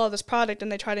sell all this product and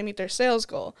they try to meet their sales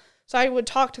goal. So I would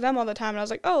talk to them all the time, and I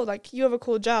was like, oh, like, you have a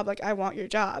cool job. Like, I want your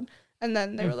job. And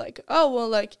then they were like, oh, well,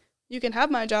 like, you can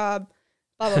have my job,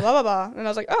 blah, blah, blah, blah, blah. And I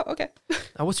was like, oh, okay.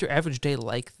 Now, what's your average day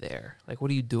like there? Like, what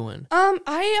are you doing? I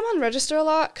am on register a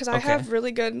lot because I Okay. have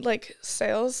really good, like,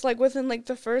 sales. Like, within, like,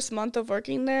 the first month of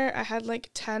working there, I had, like,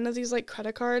 10 of these, like,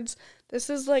 credit cards. This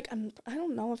is, like, I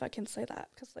don't know if I can say that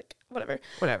because, like, whatever.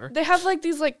 Whatever. They have, like,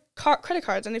 these, like, credit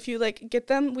cards, and if you, like, get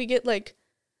them, we get, like,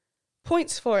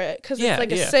 points for it because Yeah, it's, like,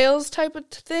 yeah. a sales type of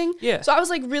thing. Yeah. So I was,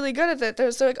 like, really good at it.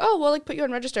 They're like, oh, well, like, put you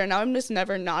on register. Now I'm just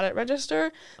never not at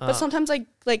register. But sometimes,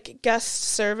 like, guest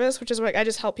service, which is where, like, I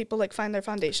just help people, like, find their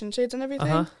foundation shades and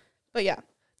everything. But, yeah.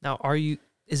 Now,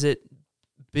 is it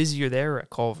busier there or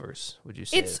at Culver's, would you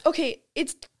say?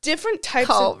 It's different types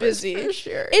of Culver's, busy. for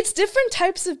sure. It's different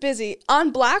types of busy.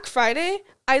 On Black Friday,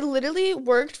 I literally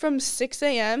worked from 6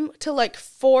 a.m. to like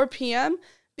 4 p.m.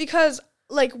 because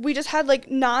like we just had like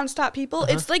nonstop people.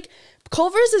 It's like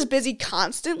Culver's is busy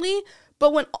constantly,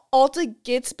 but when Ulta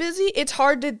gets busy, it's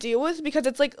hard to deal with because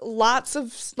it's like lots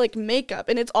of like makeup,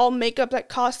 and it's all makeup that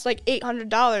costs like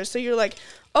 $800. So you're like,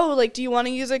 oh, like, do you want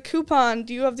to use a coupon?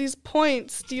 Do you have these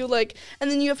points? Do you like, and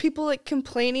then you have people like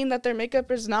complaining that their makeup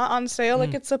is not on sale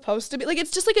like it's supposed to be. Like,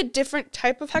 it's just like a different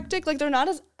type of hectic. Like, they're not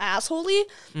as assholey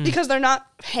because they're not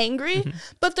hangry,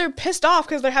 but they're pissed off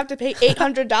because they have to pay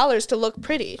 $800 to look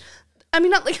pretty. I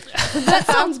mean, not like, that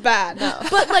sounds bad,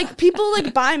 but like people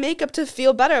like buy makeup to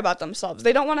feel better about themselves.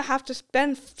 They don't want to have to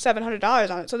spend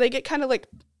 $700 on it. So they get kind of like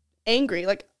angry,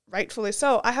 like rightfully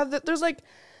so. there's like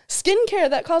skincare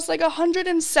that costs like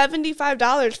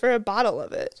 $175 for a bottle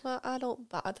of it. Well, I don't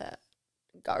buy that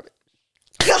garbage.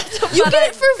 You get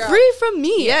it for free from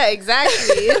me. Yeah,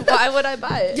 exactly. Why would I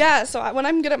buy it? Yeah, so when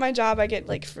I'm good at my job, I get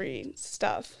like free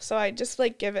stuff. So I just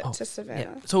like give it to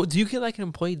Savannah. Yeah. So do you get like an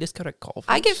employee discount at Culver's?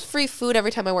 I get free food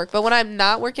every time I work, but when I'm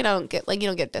not working, I don't get like, you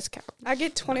don't get a discount. I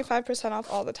get 25%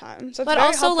 off all the time. So it's But very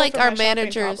also helpful like for our my shopping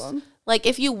managers, problem. like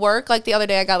if you work, like the other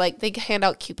day I got like, they hand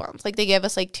out coupons. Like they gave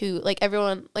us like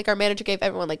everyone, like our manager gave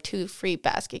everyone like 2 free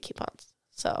basket coupons.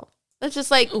 So it's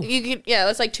just like, you can,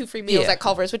 that's like 2 free meals Yeah. at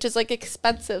Culver's, which is like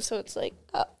expensive. So it's like,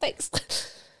 oh, thanks.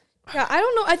 Yeah, I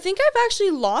don't know. I think I've actually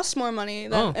lost more money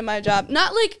than in my job.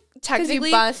 Not like Because you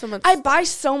technically. buy so much. I buy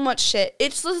so much shit.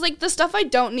 It's just like the stuff I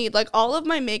don't need. Like all of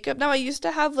my makeup. Now I used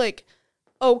to have like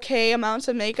okay amounts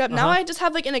of makeup. Now I just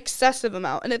have like an excessive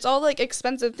amount. And it's all like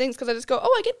expensive things because I just go,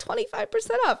 oh, I get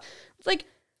 25% off. It's like,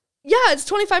 yeah, it's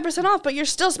 25% off, but you're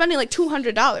still spending like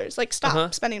 $200. Like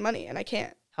stop spending money. And I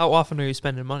can't. How often are you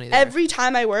spending money there? Every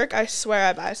time I work, I swear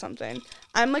I buy something.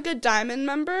 I'm like a diamond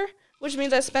member, which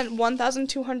means I spent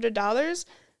 $1,200.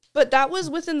 But that was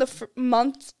within the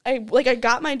month. I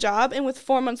got my job, and with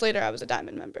 4 months later, I was a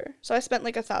diamond member. So I spent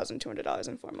like $1,200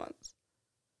 in 4 months.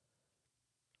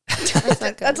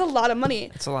 That's a lot of money.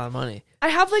 That's a lot of money. I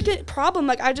have like a problem.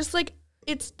 Like I just like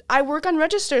I work on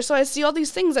register, so I see all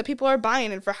these things that people are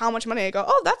buying, and for how much money I go,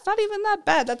 oh, that's not even that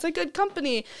bad. That's a good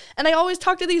company. And I always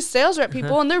talk to these sales rep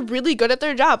people, and they're really good at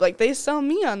their job. Like they sell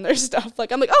me on their stuff.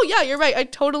 Like I'm like, oh yeah, you're right. I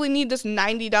totally need this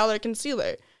 $90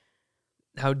 concealer.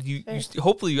 How do you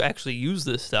hopefully you actually use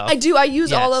this stuff. I do. I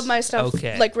use all Yes. of my stuff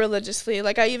Okay. like religiously.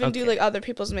 Like I even do Okay. like other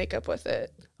people's makeup with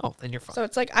it. Oh, then you're fine. So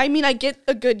it's like, I mean, I get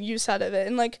a good use out of it.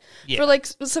 And like Yeah. for like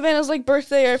Savannah's like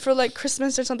birthday or for like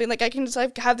Christmas or something, like I can just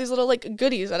like have these little like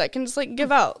goodies that I can just like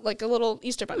give out, like a little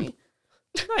Easter bunny.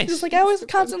 Nice. Just like I always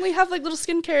constantly have like little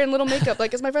skincare and little makeup.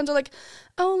 Like as my friends are like,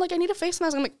 oh, like I need a face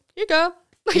mask. I'm like, here you go.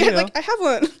 Like, Here you go. like I have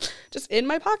one just in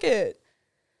my pocket.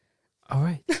 All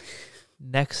right.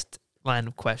 Next line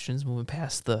of questions, moving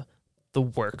past the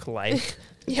work life.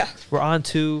 Yeah. We're on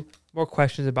to more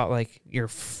questions about like your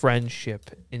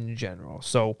friendship in general.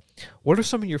 So, what are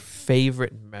some of your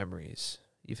favorite memories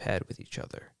you've had with each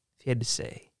other? If you had to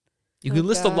say, you can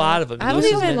list a God. lot of them. You I can don't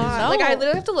list as even many as you know. Like I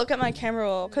literally have to look at my camera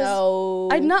roll because No.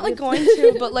 I'm not like going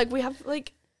to, but like we have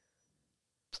like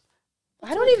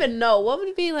I don't even know. What would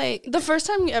it be like? the first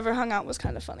time we ever hung out was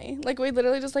kind of funny. Like we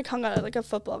literally just like hung out at like a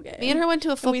football game. Me and her went to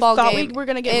a And football we thought game. we were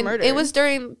gonna get and murdered. it was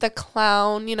during the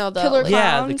clown, the Killer like,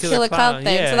 Yeah, the Clowns. killer, killer clown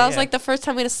thing. Yeah, so that was yeah. like the first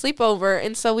time we had a sleepover,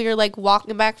 and so we were like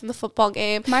walking back from the football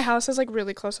game. my house is like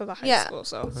really close to the high Yeah. school,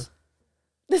 so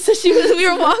So we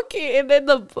were walking, and then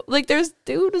there's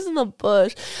dude was in the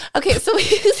bush. Okay, so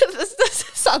this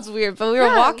sounds weird, but we were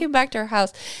Yeah. walking back to our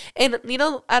house, and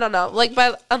I don't know, like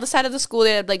on the side of the school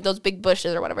they had like those big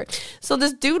bushes or whatever. So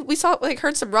this dude, we saw like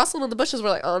heard some rustling in the bushes. We're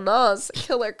like, oh no, it's a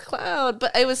killer clown,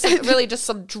 but it was really just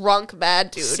some drunk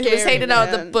mad dude. He was Scary hanging out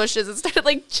in the man. bushes and started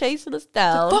like chasing us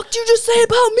down. fuck you just say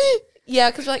about me? Yeah,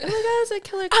 because we're like, oh my god, it's a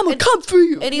killer. I'm gonna and, come for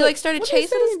you. and he like started what are you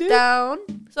chasing saying, us dude? down.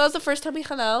 So that was the first time we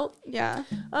hung out. Yeah.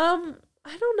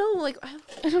 I don't know, like.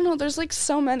 I don't know. There's like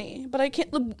so many, but I can't.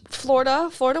 Florida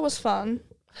was fun.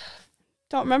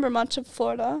 Don't remember much of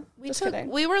Florida. Just kidding.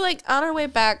 We were like on our way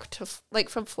back to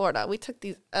from Florida. We took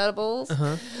these edibles.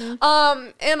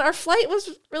 Uh-huh. And our flight was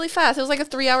really fast. It was like a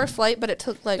 3-hour flight, but it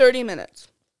took like 30 minutes.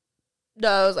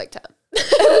 no, it was like 10.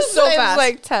 It was so It was fast.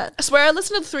 like 10. I swear I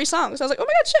listened to 3 songs. I was like, oh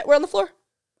my god, shit, we're on the floor.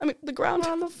 I mean, the ground.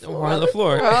 We're on the floor. We're on the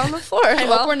floor. We're on the floor. I hope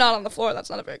Well, we're not on the floor. That's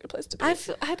not a very good place to be.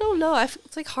 I don't know.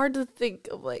 It's like hard to think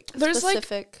of like There's, like,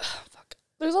 specific.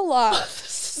 There's a lot.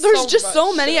 There's just so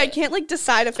much many. I shit. can't like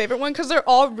decide a favorite one because they're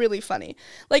all really funny.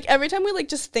 Like every time we like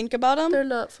just think about them, They're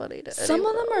not funny to some of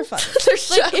anyone them are else. funny.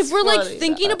 They're Like just if we're like funny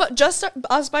thinking to about just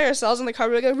us by ourselves in the car,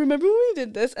 we're like, remember when we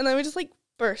did this? And then we just like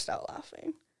burst out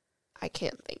laughing. I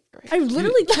can't think right. I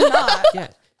literally cannot. Yeah.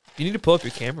 You need to pull up your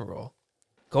camera roll.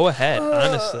 Go ahead,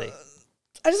 honestly.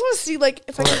 I just want to see like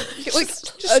if I can get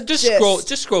like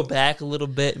Just scroll back a little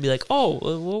bit and be like, oh,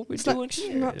 what we're It's doing not,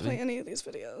 here. I'm not playing any of these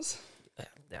videos.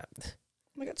 Yeah. Oh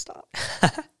my god, stop.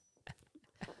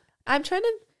 I'm trying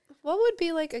to. What would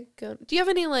be like a good? Do you have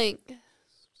any like?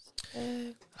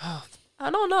 I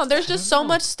don't know. There's just so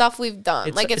much stuff we've done.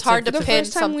 It's It's hard like to The pin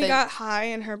first time something. we got high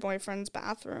in her boyfriend's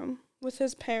bathroom with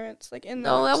his parents, like in the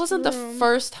No, that next wasn't the room.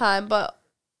 first time, but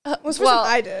It was the first time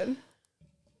I did.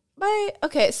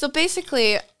 so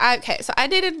basically, I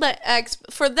dated my ex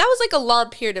for that was like a long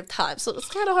period of time, so it's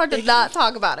kind of hard to not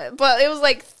talk about it. But it was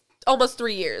like almost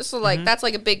 3 years, so like that's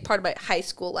like a big part of my high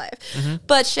school life.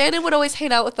 But Shannon would always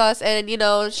hang out with us, and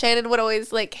Shannon would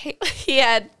always like he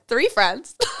had 3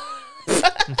 friends.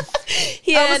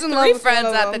 He I had was in love 3 with one friends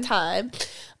of at the them. time.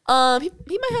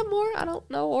 He might have more. I don't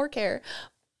know or care.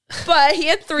 But he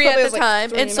had 3 Probably at was, the like, time,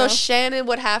 3 and so now. Shannon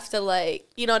would have to to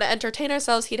entertain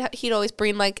ourselves. He'd always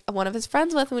bring like one of his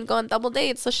friends with, and we'd go on double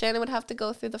dates. So Shannon would have to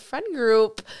go through the friend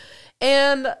group,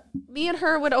 and me and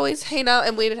her would always hang out,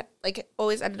 and we'd like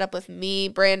always ended up with me,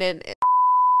 Brandon, and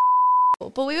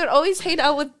but we would always hang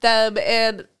out with them,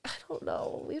 and I don't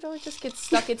know, we'd always just get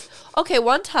stuck. It's okay.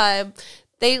 One time.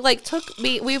 They like took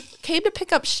me. We came to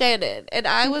pick up Shannon, and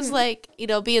I was like,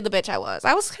 being the bitch I was.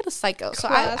 I was kind of psycho, so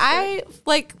I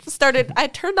like started. I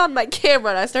turned on my camera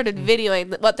and I started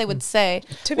videoing what they would say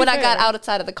To be when I got fair,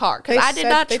 outside of the car because they I did said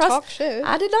not they trust. talk shit.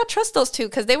 I did not trust those two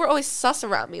because they were always sus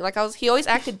around me. Like he always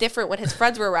acted different when his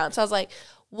friends were around. So I was like,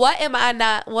 what am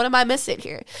I missing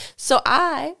here? So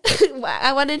I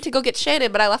went in to go get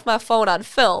Shannon, but I left my phone on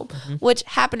film, which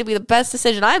happened to be the best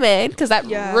decision I made because that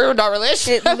Yeah. ruined our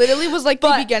relationship. It literally was like the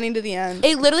But- beginning to the end.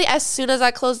 It literally, as soon as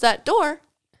I closed that door,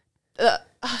 he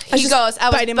just goes, I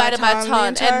was biting my biting my tongue the tongue.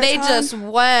 entire And they time. just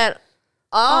went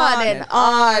on and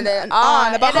on and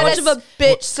on. about And how then much of a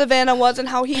bitch Savannah was and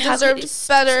how he How deserved could he-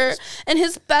 better. And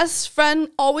his best friend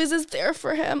always is there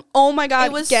for him. Oh my god,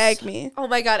 It was- gag me. Oh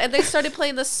my God. And they started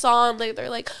playing this song. They're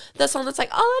like, the song that's like,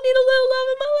 all I need a little love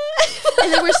in my life. And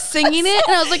and they were singing it,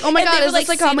 and I was like, oh my And they god, were, is this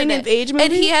like a coming singing of age movie?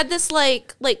 And he had this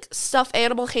like stuffed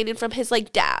animal hanging from his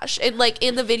like dash, and like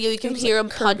in the video you can was, hear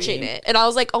like, him punching Kirby. it, and I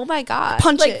was like, oh my god,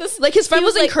 punch like it. this, Like his friend he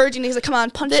was like, encouraging. He's like, come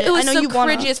on, punch it. it was I know the you want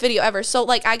to. cringiest video ever. So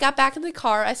like I got back in the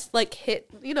car, I like hit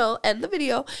end the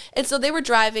video, and so they were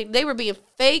driving, they were being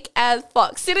fake as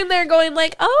fuck, sitting there going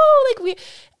like, oh, like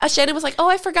Shannon was like, oh,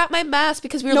 I forgot my mask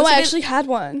because we were No, I listening. actually had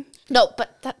one. No,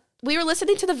 but we were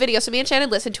listening to the video, so me and Shannon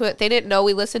listened to it. They didn't know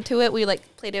we listened to it. We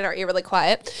like played it in our ear really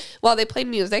quiet while they played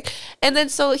music. And then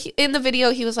so in the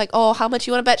video, he was like, "Oh, how much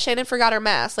you want to bet Shannon forgot her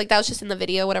mask?" Like that was just in the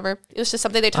video, whatever. It was just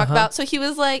something they talked about. So he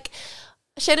was like,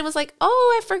 Shannon was like,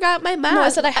 "Oh, I forgot my mask." No, I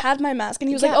said I had my mask, and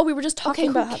he was like, Yeah. "Oh, we were just talking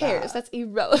Okay, about who cares? that." That's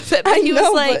irrelevant. I But he was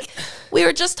know, like, but- "We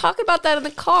were just talking about that in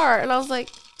the car," and I was like,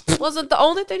 "Wasn't the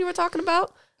only thing you were talking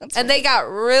about?" And they got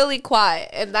really quiet,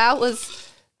 and that was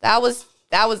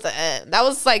the end. That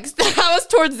was like that was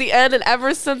towards the end, and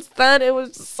ever since then, it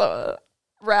was just a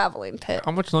raveling pit.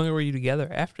 How much longer were you together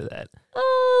after that?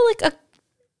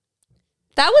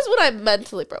 That was when I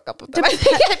mentally broke up with them. I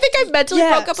think I mentally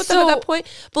Yeah, broke up with them at that point,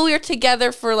 but we were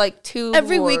together for like 2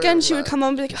 Every more weekend, she would months. come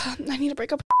home and be like, oh, I need to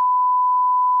break up.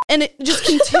 And it just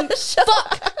continued.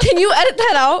 Fuck. Can you edit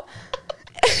that out?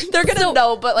 They're gonna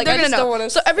know, but like They're I gonna just don't know. want to.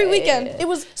 So every weekend, it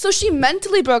was, so she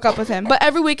mentally broke up with him, but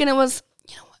every weekend it was,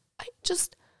 you know what,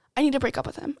 I need to break up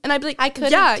with him. And I'd be like, I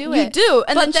couldn't yeah, do you it. do.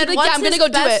 And But then she'd be like, once yeah, I'm going to his go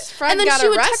do best it. friend And then got she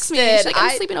would text me. She's arrested, like,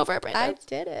 I'm sleeping over at Brandon. I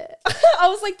did it. I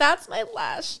was like, that's my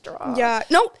last straw. Yeah.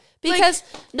 No. Because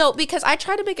because I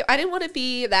tried to make it. I didn't want to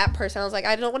be that person. I was like,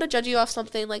 I don't want to judge you off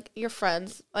something like your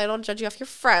friends. I don't judge you off your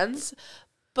friends.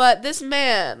 But this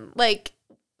man, like,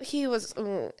 he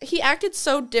acted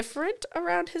so different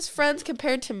around his friends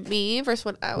compared to me versus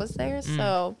when I was there.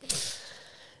 So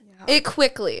it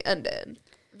quickly ended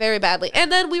very badly.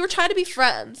 And then we were trying to be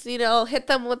friends. Hit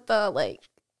them with the like.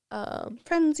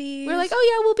 Frenzy. We're like,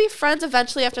 oh yeah, we'll be friends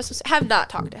eventually after some. Have not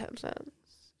talked to him since.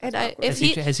 And Has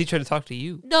he tried to talk to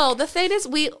you? No, the thing is,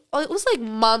 it was like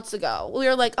months ago. We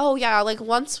were like, oh yeah, like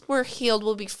once we're healed,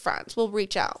 we'll be friends. We'll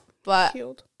reach out. But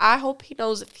Healed. I hope he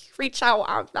knows if you reach out,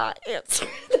 I'm not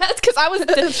answering. That's because I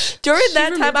was during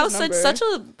that time. I was such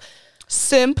a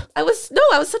simp. I was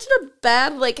such in a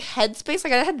bad like headspace.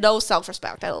 Like I had no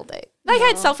self-respect. I don't think. Like I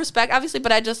had self-respect, obviously,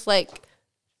 but I just like,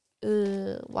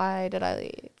 why did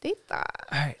I think that?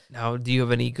 All right. Now, do you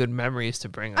have any good memories to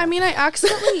bring up? I mean, I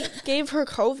accidentally gave her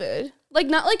COVID. Like,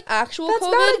 not like actual That's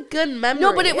COVID. not a good memory.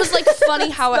 No, but it was like funny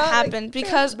how it Not a happened good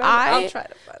because memory. I'll I try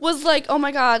to find it. was like, oh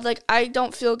my God, like I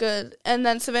don't feel good. And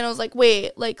then Savannah was like,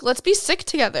 wait, like let's be sick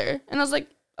together. And I was like,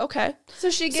 okay. So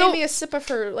she gave So- me a sip of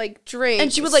her like drink,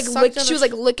 And she was like, sucked on she was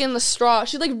like licking the straw.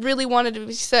 She like really wanted to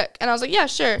be sick. And I was like, yeah,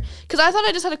 sure. Because I thought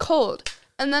I just had a cold.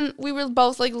 And then we were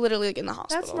both like literally like in the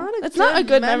hospital. not a It's not a good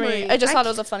good memory. memory. I just I thought it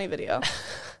was a funny video.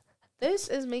 This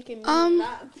is making me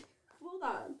mad. Hold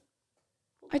on.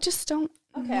 I just don't.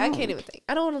 Okay, I can't even think.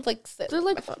 I don't want to like sit. They're with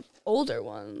like my phone. older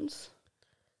ones.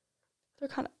 They're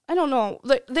kind of. I don't know.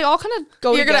 They all kind of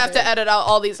go. You're gonna have to together. edit out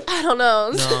all these. I don't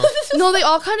know. No. No, they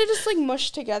all kind of just like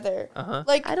mush together. Uh-huh.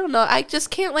 Like I don't know. I just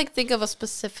can't like think of a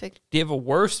specific. Do you have a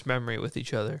worse memory with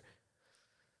each other?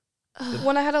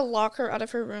 when I had to lock her out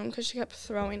of her room because she kept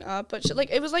throwing up, but she, like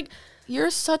it was like You're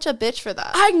such a bitch for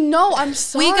that. I know. I'm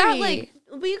sorry.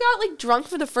 We got like drunk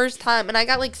for the first time, and I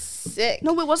got like sick.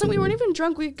 No, it wasn't. We weren't even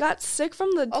drunk. We got sick from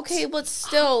the. Okay, but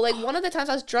still, like one of the times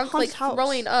I was drunk, Hunt's like house.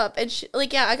 throwing up, and she,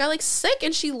 like I got like sick,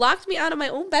 and she locked me out of my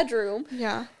own bedroom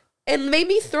Yeah. and made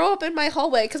me throw up in my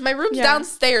hallway because my room's Yeah.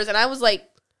 downstairs, and I was like,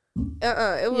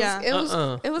 it was Yeah.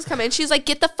 it was coming. And she's like,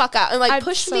 get the fuck out, and like I'm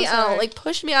pushed so me sorry. out, like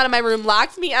pushed me out of my room,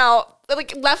 locked me out,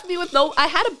 like left me with no. I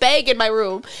had a bag in my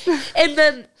room, and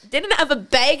then didn't have a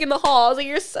bag in the hall. I was like,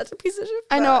 you're such a piece of shit.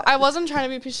 I know. I wasn't trying to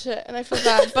be a piece of shit, and I feel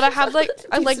bad, but I had like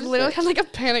I like Piece of literally shit. had like a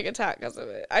panic attack because of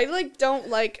it. I like don't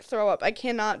like throw up. I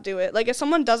cannot do it. Like if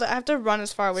someone does it, I have to run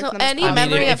as far away So from them. any as I possible.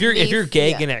 mean, memory if you're of if me- you're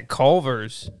gagging at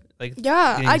Culver's, like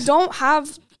Yeah, getting I s- don't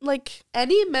have like.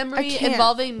 Any I memory can't.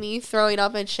 involving me throwing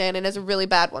up and Shannon is a really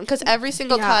bad one because every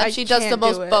single Yeah, time I she does the can't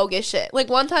most do it. bogus shit. Like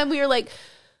one time we were like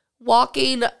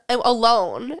walking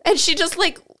alone and she just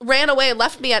like ran away and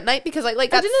left me at night because I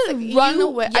like I got didn't sick. run You-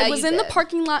 away. yeah, I was you in the did.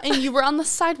 parking lot and you were on the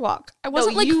sidewalk. I No,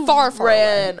 wasn't like you far away.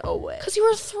 ran away. Because you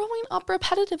were throwing up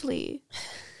repetitively.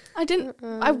 I didn't.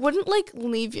 I wouldn't like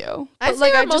leave you. I But,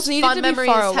 like our I just most needed fun to be memories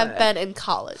far have away. been in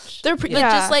college. They're Like,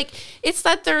 yeah. just like it's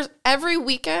that there's every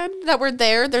weekend that we're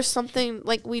there. There's something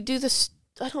like we do this.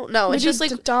 I don't know. We It's do just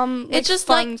like dumb. it's just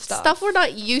fun like stuff we're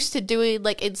not used to doing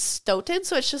like in Stoughton.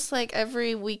 So it's just like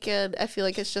every weekend I feel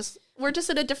like it's just we're just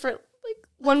in a different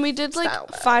like When we did like Style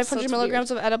bags. 500 So it's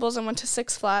milligrams of edibles and went to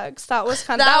Six Flags, that was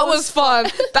fun. That That was was fun.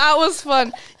 That was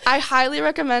fun. I highly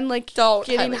recommend like Don't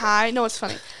getting highly high. No, it's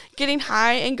funny. Getting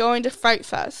high and going to Fright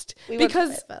Fest We went to because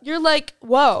Fright Fest. you're like,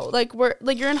 whoa, like we're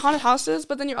like you're in haunted houses,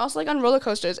 but then you're also like on roller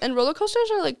coasters, and roller coasters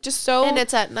are like just so And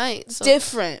it's at night. So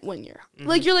different when you're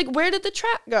like you're like, where did the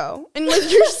track go? And like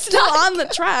you're still on the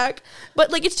track,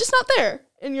 but like it's just not there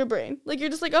in your brain. Like you're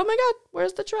just like, oh my god,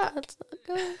 where's the track? that's not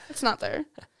good. It's not there.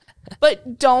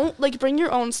 But don't like bring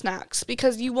your own snacks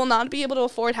because you will not be able to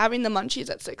afford having the munchies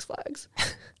at Six Flags.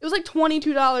 It was like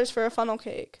 $22 for a funnel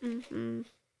cake. Mm-hmm.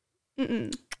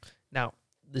 Mm-mm. Now,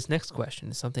 this next question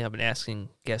is something I've been asking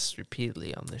guests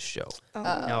repeatedly on this show. Oh.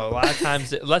 Now, a lot of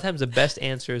times the best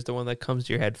answer is the one that comes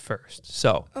to your head first.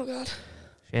 So, Oh god.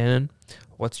 Shannon,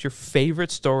 what's your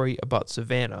favorite story about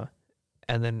Savannah?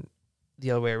 And then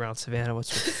the other way around, Savannah,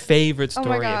 what's your favorite Oh my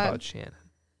story God. about Shannon?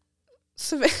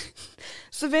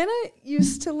 Savannah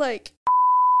used to like.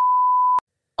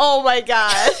 Oh my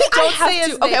god! Don't have say his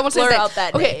to. Okay, name. I won't say his Blur name. out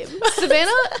that Okay, name.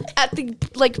 Savannah at the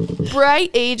like bright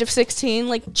age of 16,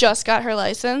 like just got her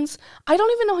license. I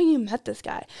don't even know how you met this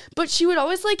guy, but she would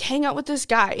always like hang out with this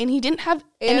guy, and he didn't have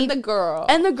any And the girl.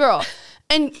 and the girl.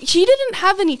 And he didn't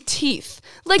have any teeth.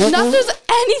 Like, not there's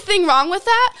anything wrong with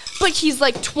that, but he's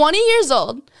like 20 years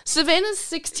old. Savannah's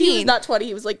 16. he was not 20.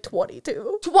 He was like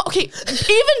 22. Okay,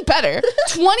 even better.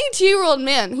 22-year-old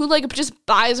man who like just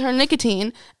buys her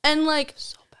nicotine and like,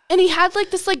 and he had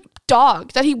like this like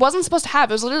dog that he wasn't supposed to have.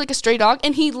 It was literally like a stray dog,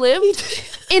 and he lived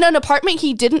in an apartment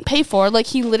he didn't pay for. Like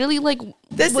he literally like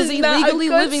was illegally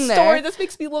living there. This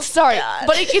makes me look Sorry, bad.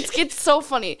 but it's so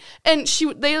funny. And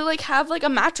they like have like a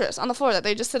mattress on the floor that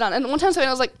they just sit on. And one time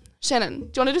Savannah was like, Shannon, do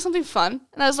you want to do something fun?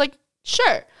 And I was like,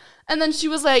 sure. And then she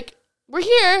was like, we're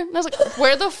here. And I was like,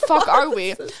 where the fuck are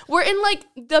we? We're in like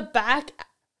the back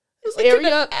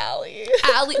area alley.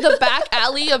 the back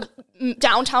alley of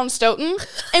downtown Stoughton,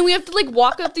 and we have to like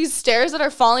walk up these stairs that are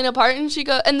falling apart.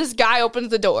 And this guy opens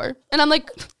the door, and I'm like,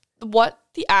 what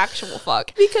the actual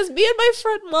fuck? Because me and my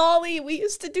friend Molly, we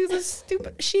used to do this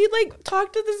stupid. She like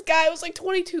talked to this guy. It was like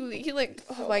 22. He like,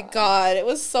 oh my god, it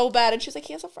was so bad. And she was like,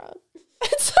 he has a friend.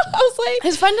 And so I was like,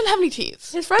 His friend didn't have any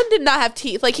teeth. his friend did not have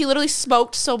teeth. Like he literally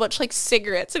smoked so much like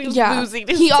cigarettes, and he was losing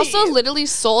his He teeth. also literally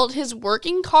sold his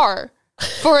working car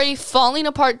for a falling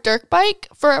apart dirt bike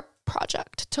for a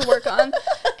project to work on.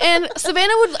 And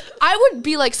I would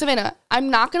be like, Savannah, I'm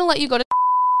not gonna let you go to.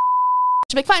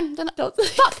 She'd be like, fine, then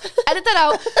fuck, edit that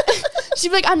out. She'd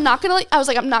be like, I'm not gonna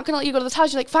let you go to this house.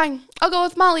 She's like, fine, I'll go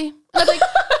with Molly. And I'd be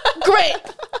like, great.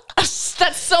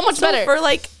 That's so much better. For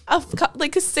like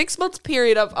a 6 month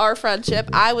period of our friendship,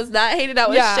 I was not hanging out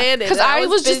with Shannon because I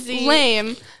was just busy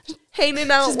lame. hanging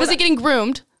out. She's busy getting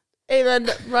groomed. and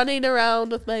then running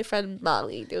around with my friend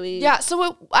Molly doing. Yeah,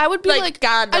 so I would be Like, like,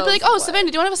 God I'd be like, knows oh, what.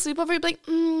 Savannah, do you want to have a sleepover? You'd be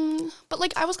like, but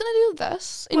like I was gonna do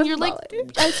this, and With you're like,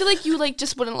 Molly. I feel like you like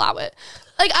just wouldn't allow it.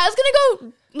 Like I was gonna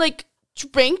go like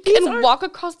drink and are walk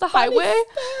across the highway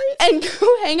and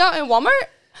go hang out in Walmart,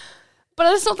 but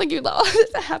I just don't think you'd allow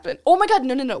it to happen. Oh my god,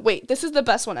 no, wait, this is the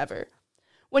best one ever.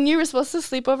 When you were supposed to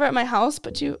sleep over at my house,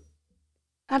 but you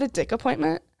had a dick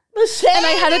appointment. And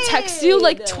I had to text you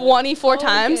like 24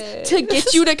 times to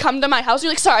get you to come to my house.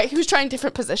 You're like, sorry, he was trying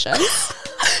different positions.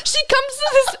 She comes to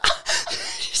this,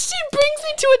 she brings me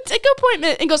to a dick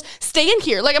appointment and goes, stay in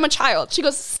here. Like I'm a child. She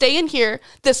goes, stay in here.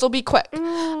 This will be quick.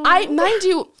 Mind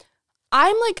you,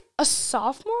 I'm like a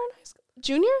sophomore in high school,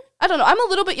 junior? I don't know. I'm a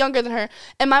little bit younger than her,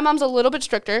 and my mom's a little bit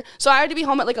stricter. So I had to be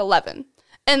home at like 11.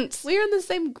 And We're in the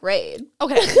same grade.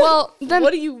 okay, well, then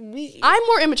What do you mean? I'm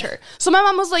more immature. So my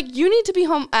mom was like, you need to be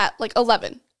home at like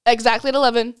 11. Exactly at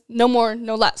 11. No more,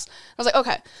 no less. I was like,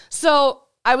 okay. So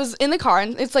I was in the car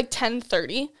and it's like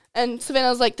 10:30. And Savannah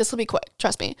was like, this will be quick.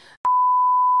 Trust me.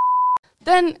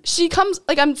 Then she comes,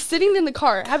 like I'm sitting in the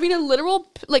car having a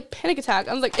literal like panic attack.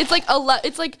 I was like, it's like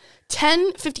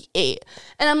 10:58.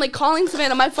 And I'm like calling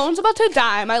Savannah. My phone's about to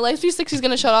die. My Life 360 is going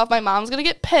to shut off. My mom's going to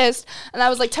get pissed. And I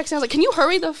was like texting. I was like, can you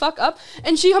hurry the fuck up?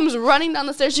 And she comes running down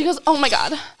the stairs. She goes, oh my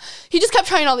God. He just kept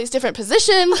trying all these different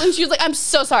positions. And she was like, I'm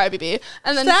so sorry, BB.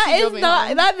 And then That she is drove me not.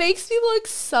 home. That makes me look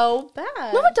so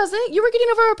bad. No, it doesn't. You were getting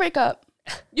over a breakup.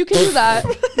 You can do that.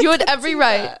 You had every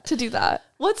right to do that.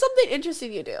 What's something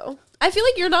interesting you do? I feel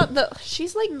like you're not the.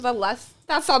 She's like the less.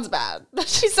 That sounds bad.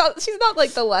 She's not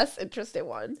like the less interested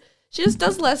one. She just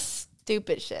does less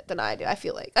stupid shit than I do. I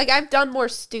feel like I've done more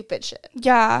stupid shit.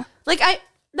 Yeah. Like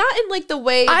not in like the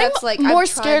way that's like I'm more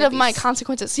trying scared to of be my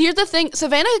consequences. Here's the thing: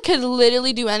 Savannah could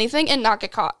literally do anything and not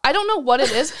get caught. I don't know what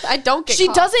it is. I don't get. She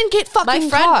caught. doesn't get fucking My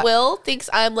friend caught. Will thinks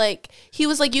I'm like, he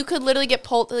was like, you could literally get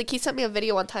pulled. Like he sent me a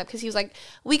video one time because he was like,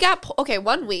 we got okay.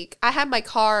 1 week I had my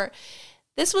car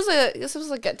This was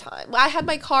a good time. I had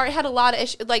my car. It had a lot of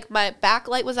issues. Like, my back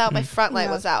light was out. My front light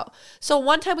was out. So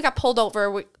one time we got pulled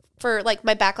over for, like,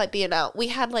 my backlight being out. We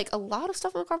had, like, a lot of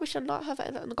stuff in the car. We should not have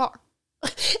it in the car.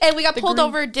 And we got pulled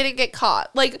over, didn't get caught.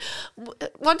 Like,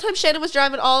 one time Shannon was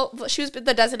driving she was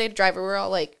the designated driver. We were all,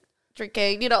 like,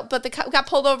 drinking, you know. But got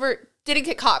pulled over, didn't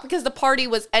get caught because the party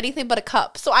was anything but a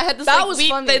cup. So I had this,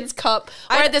 Wheat Thins cup.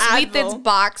 I had this Wheat Thins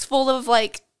box full of,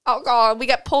 like, alcohol. And we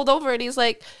got pulled over, and he's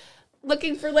like,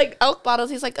 looking for, like, elk bottles.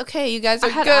 He's like, okay, you guys are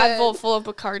good. I had Advil full of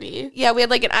Bacardi. Yeah, we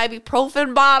had, like, an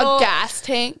ibuprofen bottle. A gas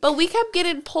tank. But we kept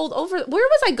getting pulled over. Where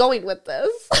was I going with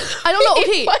this? I don't know.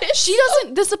 Okay, she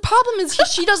doesn't, the problem is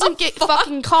she doesn't get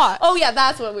fucking caught. Oh, yeah,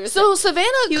 that's what we were saying. So Savannah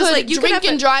could like, you drink could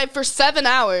have and drive for 7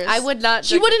 hours. I would not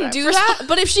She drink and wouldn't drive do for that,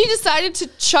 but if she decided to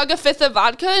chug a fifth of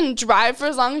vodka and drive for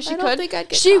as long as she I don't could, think I'd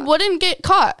get she caught. wouldn't get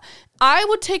caught. I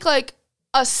would take, like,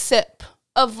 a sip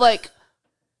of, like,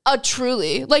 a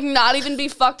Truly, like, not even be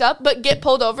fucked up, but get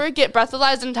pulled over, get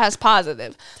breathalyzed, and test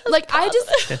positive. Like, I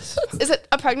just, is it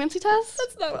a pregnancy test?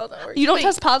 That's not how that works. You don't Wait,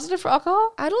 test positive for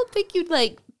alcohol? I don't think you'd,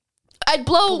 like, I'd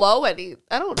blow any.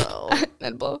 I don't know.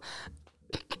 I'd blow.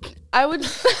 I would,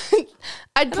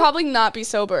 I'd probably not be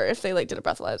sober if they, like, did a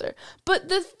breathalyzer. But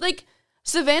the, like,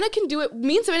 Savannah can do it.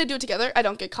 Me and Savannah do it together. I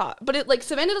don't get caught. But it, like,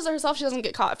 Savannah does it herself. She doesn't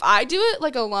get caught. If I do it,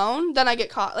 like, alone, then I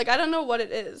get caught. Like, I don't know what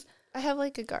it is. I have,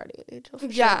 like, a guardian angel. For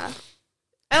Yeah. Sure.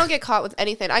 I don't get caught with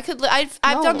anything. I've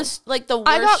done this, like, the worst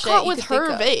I got shit caught you with could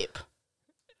her think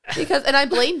of. vape. And I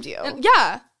blamed you.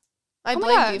 Yeah. I Oh my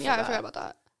blamed God. you for Yeah, that. I forgot about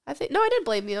that. No, I didn't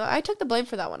blame you. I took the blame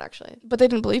for that one, actually. But they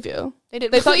didn't believe you. They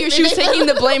didn't. They thought she was taking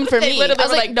the blame for They me. literally I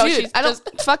was were like, like, no, dude, she's I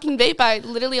don't fucking vape. I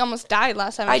literally almost died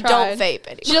last time I I tried. don't vape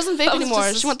anymore. She doesn't vape That was anymore.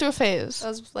 just- She went through a phase. I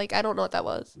was like, I don't know what that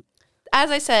was.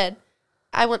 As I said,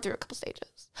 I went through a couple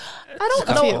stages. I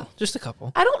don't know. Just a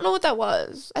couple. I don't know what that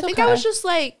was. I think I was just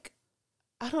like,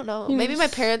 I don't know. Maybe my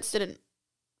parents didn't,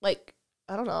 like,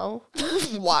 I don't know,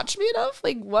 watch me enough.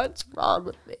 Like, what's wrong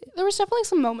with me? There was definitely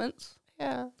some moments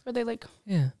Yeah. where they, like,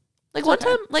 Yeah. Like, one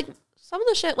time, like, some of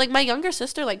the shit, like, my younger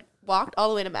sister, like, walked all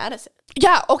the way to Madison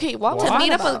yeah, okay, well, to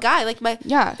meet up with a guy. Like,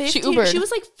 yeah, 15, she Ubered. She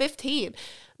was, like, 15.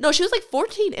 No, she was, like,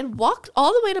 14 and walked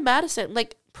all the way to Madison.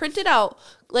 Like, printed out,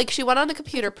 like, she went on the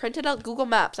computer, printed out Google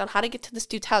Maps on how to get to this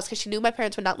dude's house because she knew my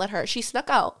parents would not let her. She snuck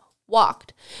out,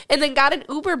 walked, and then got an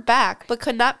Uber back, but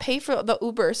could not pay for the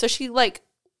Uber. So she, like,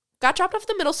 got dropped off at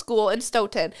the middle school in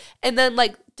Stoughton and then,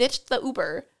 like, ditched the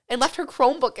Uber and left her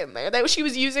Chromebook in there that she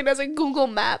was using as a Google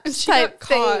Maps type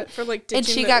thing. for, like, And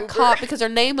she got caught because her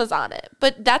name was on it.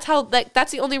 But that's how, like,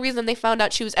 that's the only reason they found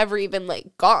out she was ever even,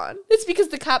 like, gone. It's because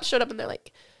the cops showed up and they're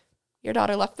like, your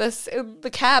daughter left this in the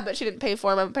cab that she didn't pay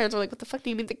for. My parents were like, what the fuck do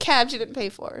you mean the cab she didn't pay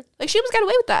for? Like, she almost got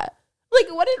away with that. Like,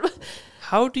 what did...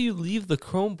 How do you leave the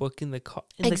Chromebook in the car?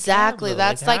 Exactly.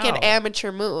 That's like an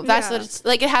amateur move. That's Yeah. what it's...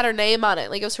 Like, it had her name on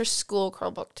it. Like, it was her school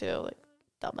Chromebook, too. Like,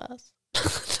 dumbass.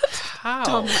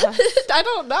 How? I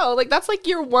don't know. Like, that's like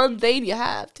your one thing you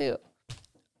have, too.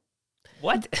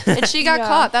 What? And she got Yeah.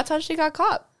 caught. That's how she got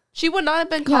caught. She would not have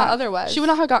been caught otherwise. She would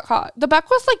not have got caught. The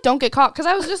Beckwiths, like, don't get caught. Because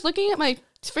I was just looking at my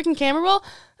freaking camera roll.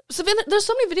 Savannah, there's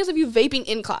so many videos of you vaping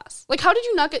in class. Like, how did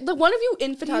you not get... The one of you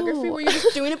in photography Ew. where you're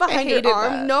just doing it behind your hated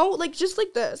arm. that. No, like, just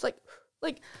like this. Like,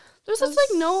 there's just,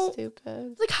 like, no...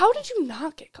 Stupid. Like, how did you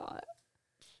not get caught?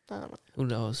 I don't know. Who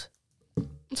knows?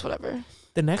 It's whatever.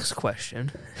 The next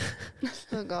question.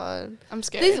 Oh, God. I'm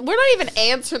scared. We're not even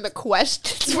answering the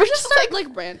questions. We're just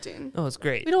like ranting. Oh, it's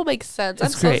great. We don't make sense.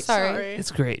 It's I'm great. so sorry.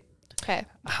 It's great. Okay.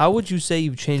 How would you say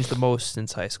you've changed the most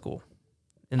since high school?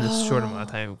 In this short amount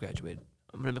of time you graduated.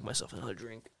 I'm gonna make myself another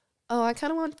drink. Oh, I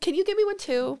kind of want... Can you give me one,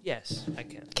 too? Yes, I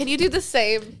can. Can you do the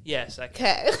same? Yes, I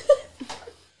can. Okay.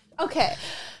 Okay.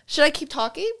 Should I keep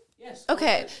talking? Yes.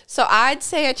 Okay. So I'd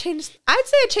say I changed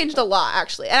a lot,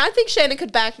 actually. And I think Shannon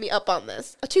could back me up on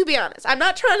this. To be honest. I'm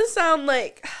not trying to sound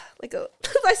like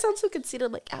I sound so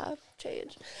conceited, like, I've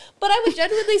changed. But I would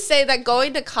genuinely say that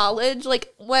going to college,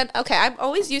 like, I'm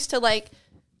always used to, like,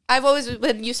 I've always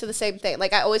been used to the same thing.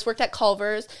 Like, I always worked at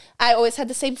Culver's. I always had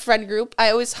the same friend group. I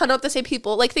always hung out with the same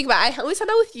people. Like, think about it. I always hung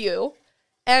out with you.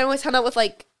 And I always hung out with,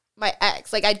 like, my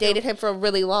ex. Like, I dated him for a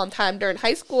really long time during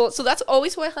high school. So that's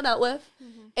always who I hung out with.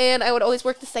 And I would always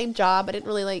work the same job. I didn't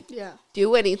really, like,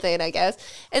 do anything, I guess.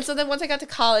 And so then once I got to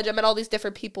college, I met all these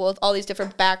different people with all these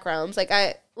different backgrounds. Like,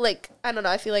 I don't know.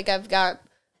 I feel like I've got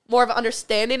more of an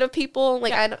understanding of people.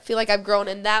 Like, I feel like I've grown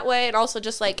in that way. And also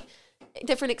just, like,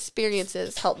 different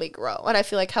experiences help me grow. And I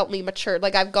feel like help me mature.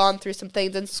 Like, I've gone through some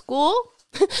things in school.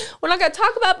 We're not going to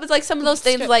talk about, but, like, some of those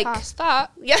things, like,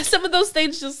 some of those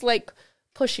things just, like,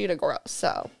 push you to grow.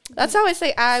 So that's how I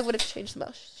say I would have changed the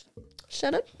most.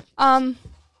 Shannon?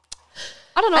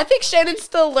 I don't know. I think Shannon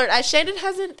still learned. Shannon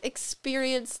hasn't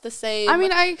experienced the same. I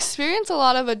mean, I experience a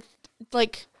lot of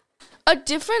a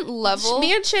different level.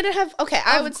 Me and Shannon have. Okay,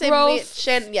 I of would say me growth. and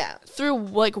Shannon. Yeah, Through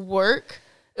like work.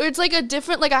 It's like a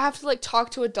different, like I have to like talk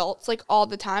to adults like all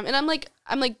the time, and I'm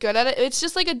like good at it. It's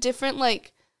just like a different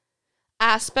like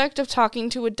aspect of talking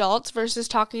to adults versus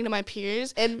talking to my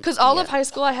peers. And because all of high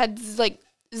school I had like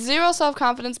zero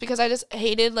self-confidence because I just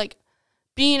hated like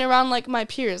being around like my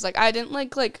peers. Like I didn't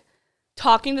like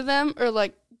talking to them or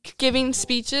like giving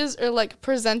speeches or like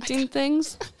presenting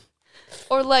things.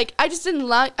 Or like I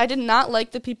did not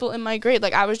like the people in my grade.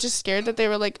 Like I was just scared that they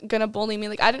were like gonna bully me.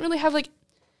 Like I didn't really have like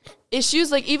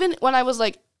issues. Like even when I was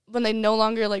like when they no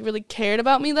longer like really cared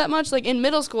about me that much. Like in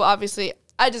middle school, obviously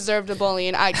I deserved a bully,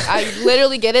 and I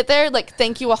literally get it there. Like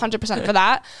thank you 100% for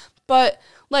that. But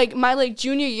like my like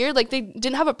junior year, like they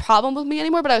didn't have a problem with me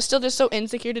anymore. But I was still just so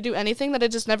insecure to do anything that I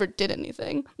just never did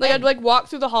anything. Like I'd like walk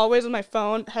through the hallways with my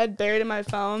phone, head buried in my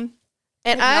phone.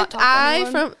 and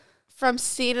from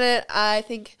seeing it, I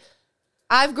think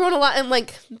I've grown a lot in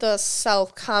like the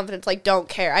self-confidence, like don't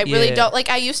care. I really don't. Like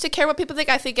I used to care what people think.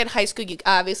 I think in high school you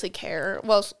obviously care.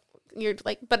 Well, you're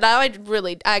like, but now I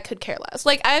could care less.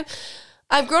 Like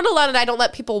I've grown a lot, and I don't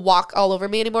let people walk all over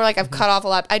me anymore. Like I've cut off a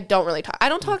lot. I don't really talk. I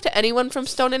don't talk to anyone from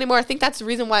Stone anymore. I think that's the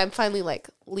reason why I'm finally like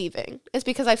leaving. It's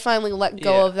because I finally let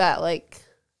go of that. Like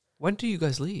When do you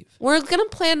guys leave? we're gonna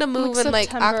plan to move in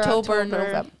like September, October, October.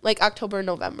 November, like October,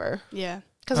 November. Yeah.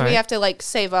 Because All we right. have to like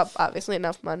save up obviously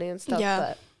enough money and stuff.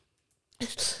 Yeah.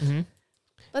 Mm-hmm.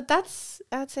 But that's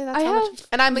I'd say that's I how much. have-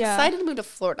 And I'm yeah. excited to move to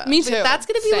Florida. Me Like, too. that's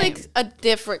gonna be Same. like a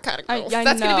different kind of I- growth. I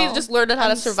That's gonna be know. just learning how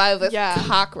to I'm survive with yeah.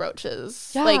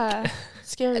 cockroaches, Yeah. like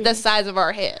scary. the size of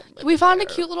our head. We found a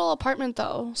cute little apartment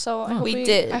though, so I hope We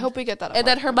did. I hope we get that. And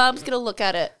then her apartment. mom's gonna look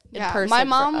at it in Yeah, person. my for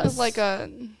mom us. is like a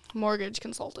mortgage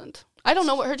consultant. I don't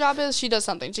know what her job is. She does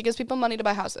something. She gives people money to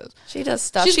buy houses. She does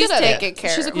stuff. She's She's good at it. taking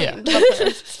care. She's a of. queen. Yeah. Love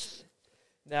her.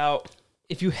 Now,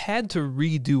 if you had to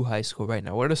redo high school right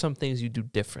now, what are some things you do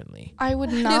differently? I would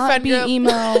friend not be group.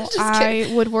 emo. Just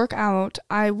I would work out.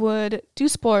 I would do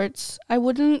sports. I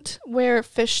wouldn't wear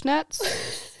fishnets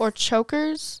or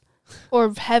chokers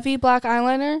or heavy black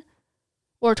eyeliner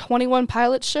or 21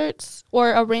 Pilot shirts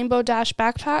or a Rainbow Dash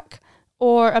backpack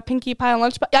or a Pinkie Pie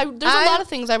lunchbox. There's a lot of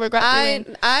things I regret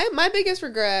doing. My biggest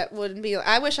regret would be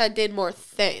I wish I did more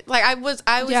things. Like I always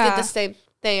did Yeah. the same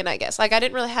thing. I guess like I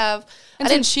didn't really have. And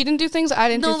since she didn't do things, I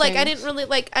didn't do No, like I things. didn't really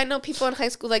like. I know people in high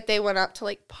school like they went out to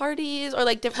like parties or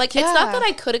like different. Like it's not Yeah. that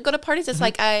I couldn't go to parties. It's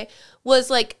like I was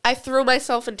like I threw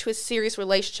myself into a serious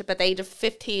relationship at the age of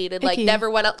 15 and like Icky. never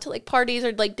went out to like parties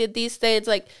or like did these things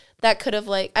like that could have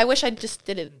like. I wish I just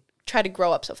didn't try to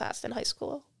grow up so fast in high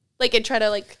school. Like and try to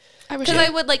like. I wish Because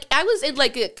I would like I was in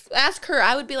like ask her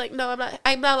I would be like no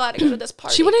I'm not allowed to go to this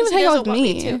party. She wouldn't 'cause even he hang out doesn't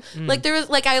with want me. to. Like there was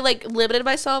like I like limited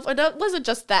myself and it wasn't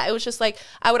just that it was just like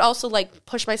I would also like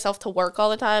push myself to work all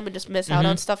the time and just miss out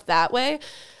on stuff that way.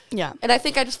 Yeah. And I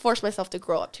think I just forced myself to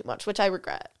grow up too much, which I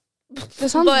regret.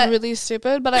 This sounds But- really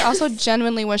stupid, but I also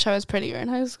genuinely wish I was prettier in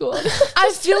high school.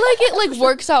 I feel like it like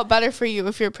works out better for you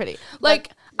if you're pretty. Like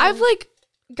I've like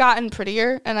gotten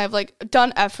prettier and I've like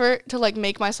done effort to like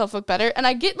make myself look better and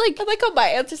I get like I'm like on my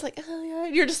answers like oh yeah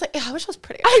and you're just like I wish I was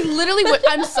prettier. I literally would.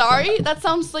 I'm sorry. That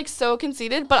sounds like so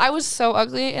conceited, but I was so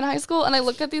ugly in high school, and I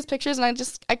looked at these pictures, and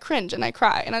I cringe and I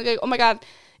cry, and I go, oh my god,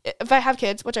 if I have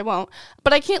kids, which I won't,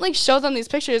 but I can't like show them these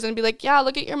pictures and be like, yeah,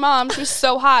 look at your mom, she's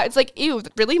so hot. It's like, ew,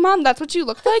 really, mom? That's what you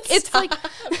look like? It's like,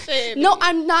 no,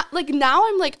 I'm not. Like now,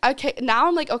 I'm like, okay, now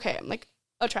I'm like, okay, I'm like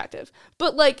attractive,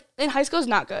 but like in high school is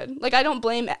not good. Like I don't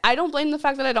blame the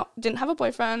fact that I didn't have a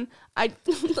boyfriend. I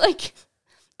like.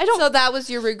 I don't. So that was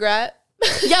your regret?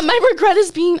 Yeah, my regret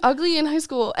is being ugly in high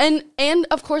school, and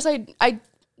of course I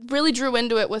really drew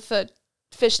into it with the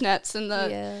fishnets and the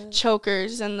Yeah.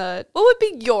 chokers and the What would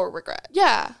be your regret?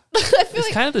 yeah. I feel It's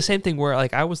like kind of the same thing where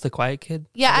like I was the quiet kid.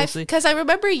 yeah, obviously. because I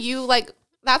remember you like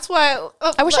that's why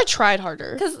I wish I tried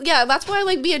harder. Because yeah, that's why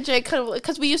like me and Jay kind of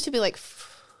because we used to be like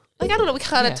I don't know, we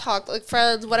kind of Yeah. talked like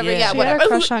friends, whatever. Yeah. Yeah, She whatever. had a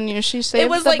crush on you. She saved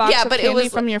was the like- box yeah, of but it candy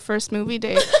was from your first movie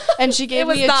date, and she gave It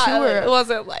was me a not. tour. It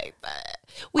wasn't like that.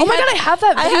 Oh my God, I have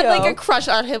that I had like video. a crush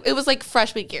on him. It was like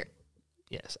freshman year.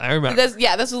 Yes, I remember. This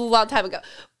was a long time ago.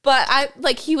 But I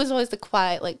like he was always the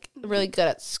quiet, like really good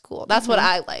at school. That's what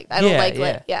I liked. I don't Yeah, like yeah.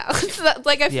 like yeah. So that-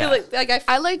 like I feel Yeah. I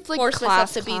I liked like forced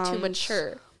myself class to be too clowns.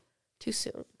 mature too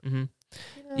soon. hmm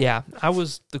Yeah, I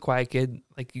was the quiet kid,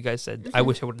 like you guys said. I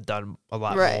wish I would have done a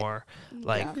lot Right. more.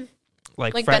 Like, Yeah.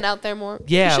 like, Like fri- been out there more.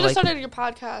 You yeah, should have like started your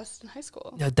podcast in high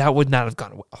school. yeah, that would not have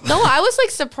gone well. No, I was like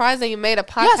surprised that you made a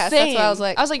podcast. That's why I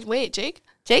was like, Jake.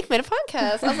 Jake made a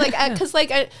podcast. I was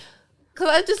like, because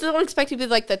Because I just don't expect you to be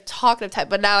like the talkative type,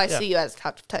 but now I see you as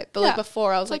talkative type. But like Yeah.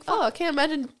 before, I was like, Like, oh, I can't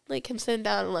imagine like him sitting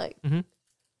down and like, Mhm.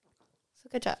 so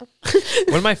good job.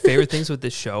 One of my favorite things with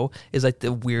this show is like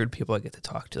the weird people I get to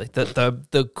talk to, like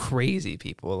the crazy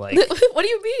people, like What do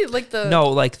you mean? Like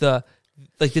the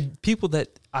like the people that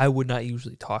I would not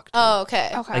usually talk to. Oh,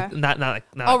 okay. Okay. Like not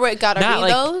Oh, right. Got to not read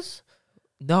like- those.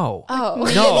 no. Oh,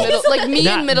 No. like me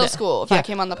Not- in middle not- school if yeah. I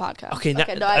came on the podcast. Okay,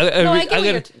 Okay, no, I get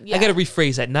what I gotta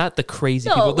rephrase that. Not the crazy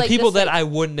No, people, the like people just, that like- I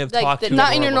wouldn't have like talked the- to.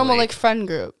 Not in your normal normally. like friend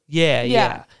group. Yeah.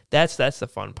 Yeah. That's the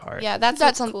fun part. Yeah, that's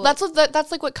That's cool.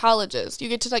 that's like what college is. You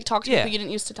get to like talk to Yeah. people you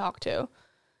didn't used to talk to.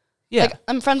 Yeah. Like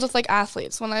I'm friends with like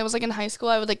athletes. When I was like in high school,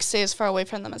 I would like stay as far away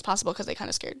from them as possible because they kind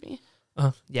of scared me.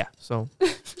 Yeah. So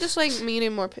just like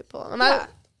meeting more people. And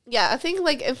Yeah. I think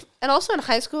like and also in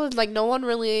high school, like no one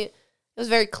really, it was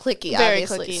very cliquey, Very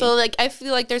obviously. cliquey. So like I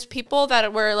feel like there's people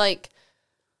that were like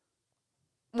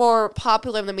more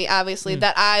popular than me, obviously,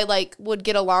 that I like would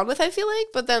get along with, I feel like.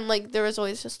 But then like there was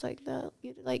always just like no,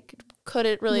 you like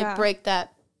couldn't really Yeah. break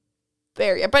that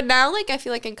barrier. But now like I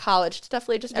feel like in college, it's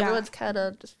definitely just Yeah. everyone's kind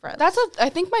of just friends. I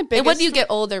think my biggest. and when you get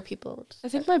older, people. I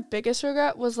think my biggest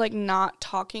regret was like not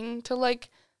talking to like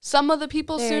some of the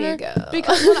people There sooner you go.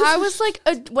 because when I was like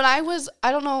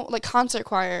I don't know, like concert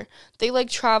choir, they like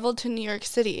traveled to New York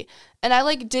City and I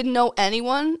like didn't know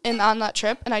anyone on that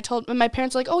trip, and and my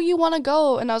parents were like, oh, you want to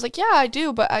go? And I was like, yeah, I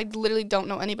do, but I literally don't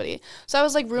know anybody. So I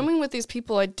was like rooming with these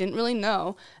people I didn't really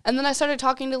know, and then I started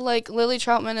talking to like Lily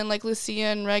Troutman and like Lucia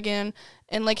and Reagan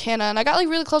and like Hannah, and I got like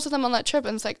really close with them on that trip,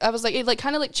 and it's like I was like it like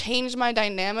kind of like changed my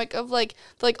dynamic of like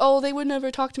oh, they would never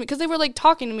talk to me because they were like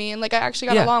talking to me, and like I actually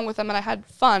got Yeah. along with them and I had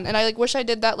fun, and I like wish I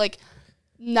did that like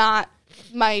not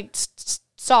my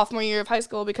sophomore year of high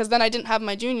school, because then I didn't have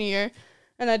my junior year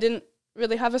and I didn't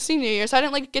really have a senior year, so I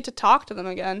didn't like get to talk to them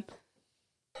again.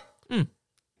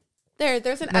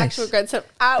 There's an Nice. actual regret. So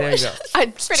I there you wish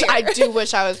go. I do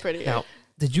wish I was prettier. Now,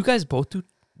 did you guys both do?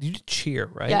 You did cheer,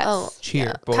 right? Yes. Oh, Cheer,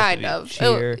 yeah, both kind of you.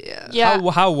 of. Cheer. Yeah.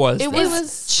 Yeah. How was It that?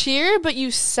 was cheer, but you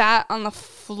sat on the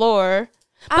floor.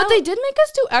 I But they don't- did make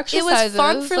us do exercises.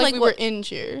 fun for, like, we what- were in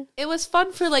cheer. It was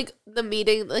fun for like the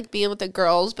meeting, like being with the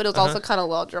girls, but it was also kind of a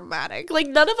little dramatic. Like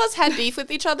none of us had beef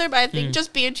with each other, but I think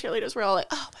just being cheerleaders, we're all like,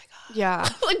 oh my god, Yeah.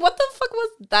 like what the fuck was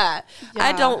that?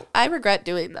 Yeah. I regret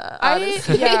doing that.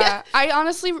 Honestly. I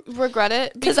honestly regret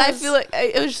it because I feel like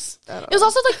it was just. I don't it was know.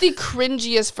 also like the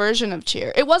cringiest version of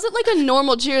cheer. It wasn't like a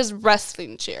normal cheer, as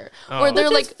wrestling cheer, where they're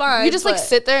Which is like fine, you just like but-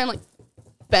 sit there and like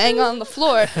bang on the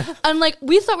floor, and like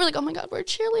we thought we're like, oh my god, we're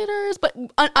cheerleaders, but in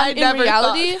never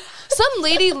reality, some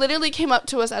lady literally came up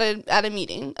to us at a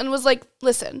meeting and was like,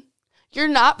 listen, you're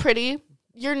not pretty,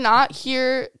 you're not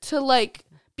here to like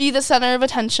be the center of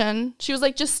attention. She was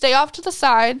like, just stay off to the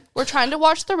side. We're trying to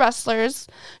watch the wrestlers.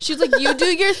 She's like, you do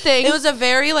your thing. It was a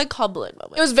very like humbling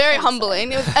moment. It was very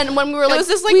humbling. And when we were like, was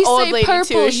this, like, we old say lady,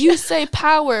 purple, too. you say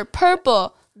power,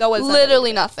 purple. No one said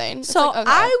Literally nothing. It's So like,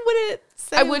 okay. I wouldn't.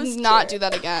 Say I it would was not cheer. do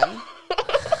that again.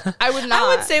 I would not.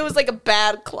 I would say it was like a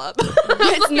bad club.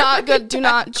 it's not good. Do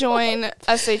not join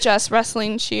SHS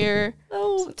wrestling cheer.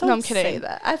 No, No, I'm say kidding.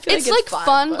 that. I feel It's like like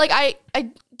fun. but- Like I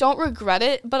don't regret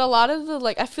it, but a lot of the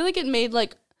like I feel like it made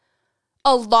like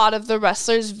a lot of the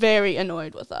wrestlers very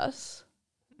annoyed with us.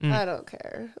 I don't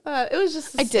care. It was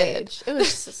just a I did. stage. It was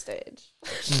just a stage.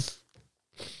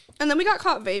 And then we got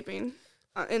caught vaping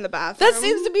in the bathroom. That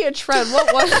seems to be a trend.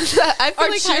 What was that? I feel Our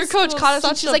like cheer high coach school caught is us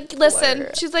and such she's a like, listen,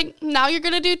 blur. she's like, now you're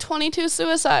going to do 22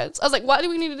 suicides. I was like, why do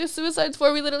we need to do suicides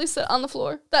for? We literally sit on the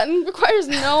floor. That requires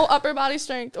no upper body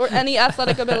strength or any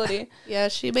athletic ability. Yeah,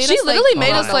 she made She us literally like,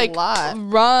 made run us a like lot.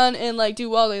 run and like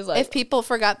do all these like If people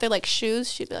forgot their like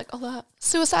shoes, she'd be like, "Oh, that."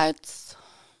 suicides.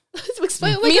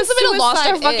 Explain Me and Savannah lost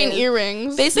our suicide fucking is.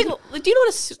 earrings. Basically, like, do you know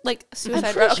what a like a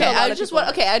suicide? pretty Okay, sure a lot I of just people want.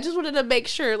 Okay, I just wanted to make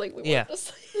sure. Like, we Yeah. weren't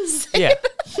just saying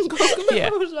Yeah.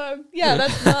 yeah. Yeah,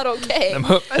 that's not okay. I'm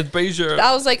pretty sure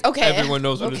I was like, okay, everyone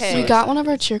knows what okay. we it's. got one of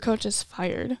our cheer coaches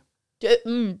fired.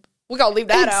 We gotta leave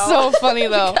that It's out. so funny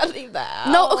though. We gotta leave that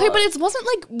out. No, okay, but it wasn't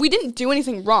like we didn't do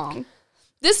anything wrong.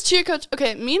 This cheer coach,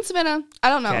 okay, me and Savannah, I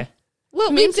don't know. Okay. Well,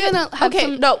 Me and Savannah had okay,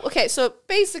 some- no, okay. So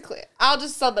basically, I'll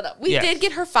just sum it up. We Yes. did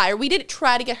get her fired. We didn't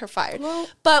try to get her fired, Well,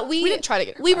 but we didn't try to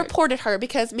get her We fired. reported her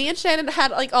because me and Shannon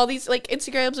had like all these like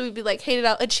Instagrams. We'd be like hated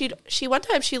out, and she one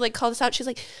time she like called us out. She's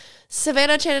like,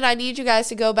 Savannah, Shannon, I need you guys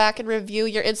to go back and review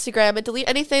your Instagram and delete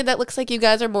anything that looks like you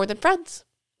guys are more than friends.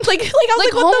 I was like,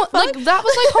 what the fuck? like that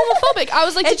was like homophobic. I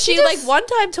was like, And did she she like just- one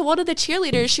time to one of the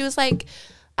cheerleaders, she was like,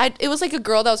 it was like a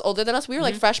girl that was older than us. We were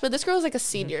like freshmen. This girl was like a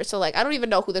senior, so like I don't even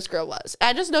know who this girl was.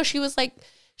 I just know she was like,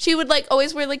 she would like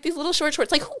always wear like these little short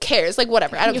shorts. Like who cares? Like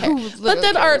whatever, I don't care. Who But literally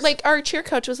then cares? our cheer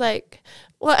coach was like,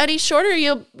 well, any shorter,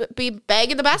 you'll be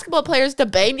begging the basketball players to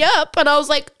bang you up. And I was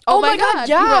like, oh my God,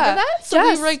 yeah. you remember that? So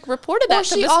Yes. we like reported Well, that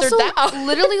to she Mr. also Dow.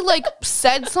 literally like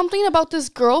said something about this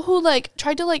girl who like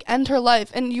tried to like end her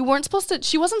life, and you weren't supposed to.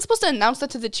 She wasn't supposed to announce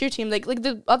that to the cheer team. Like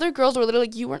the other girls were literally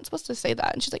like, you weren't supposed to say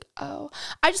that, and she's like, oh,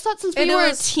 I just thought since we And it were a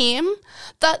was- team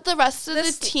that the rest of the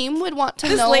This- team would want to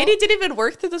This know. lady didn't even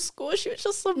work through the school. She was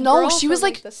just some no, girl she was from,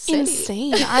 like the city.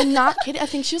 insane. I'm not kidding. I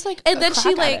think she was like, And a then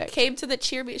she crack like addict. came to the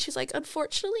cheer meeting. She's like,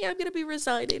 unfortunately, I'm gonna be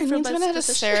resigning And from me my and had to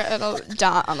position. stare at a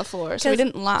dot on the floor, so we 'Cause-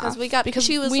 didn't laugh 'cause we got- because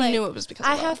she was we like, knew it was because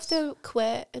I of have us. to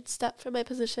quit and step from my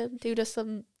position due to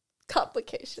some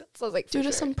complications. I was like, Due for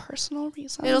to sure. some personal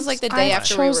reasons. It was like the day I've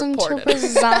after we chosen reported. to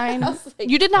resign. I was like,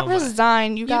 You did not Oh my.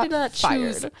 resign. You you got did not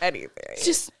fired. choose anything.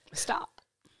 Just stop.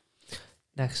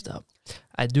 Next up,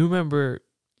 I do remember.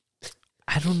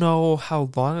 I don't know how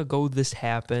long ago this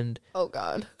happened, Oh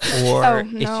God. or Oh, if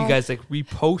no. you guys like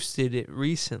reposted it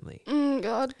recently.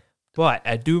 God. But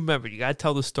I do remember. You gotta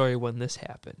tell the story when this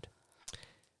happened.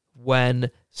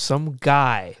 When some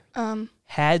guy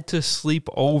had to sleep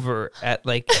over at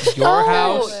like your Oh.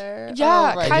 house.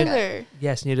 Yeah, Oh my Kyler.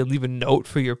 Yes, and you had to leave a note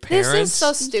for your This parents. is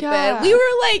so stupid. Yeah. We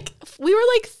were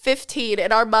like 15,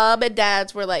 and our mom and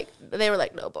dads were like, they were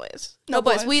like, no boys, no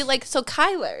boys. boys. We like, so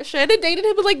Kyler, Shannon dated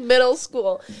him in like middle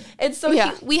school, and so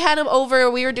Yeah. we had him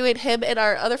over. We were doing him and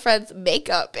our other friends'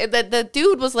 makeup, and then the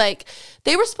dude was like,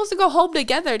 they were supposed to go home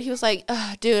together, and he was like,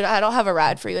 dude, I don't have a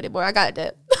ride for you anymore. I got a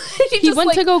dip. He just, went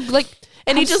like, to go like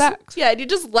and he have just sex. yeah, and he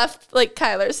just left like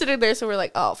Kyler sitting there. So we're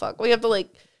like, oh fuck, we have to like.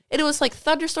 And it was like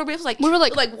thunderstorm. It was like We were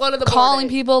like one of the calling morning.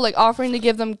 people, like offering to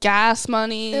give them gas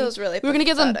money. It was really We were gonna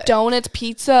give them pathetic. donuts,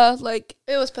 pizza, like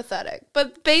It was pathetic.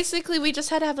 But basically, we just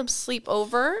had to have him sleep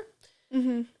over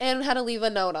and had to leave a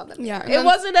note on the door. yeah. and It then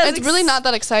wasn't as It's really not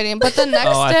that exciting. But the next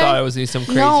Oh, I day, thought it was gonna be some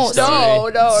crazy No,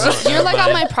 story. no. you're like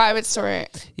on my private story. I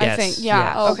Yes, think. Yeah.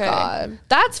 yeah. Oh, Okay. God.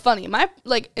 That's funny.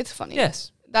 It's funny.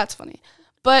 Yes. That's funny.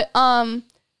 But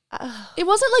it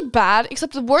wasn't like bad,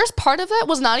 except the worst part of that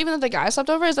was not even that the guy slept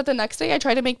over, is that the next day I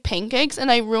tried to make pancakes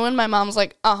and I ruined my mom's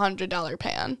like $100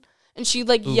 pan. And she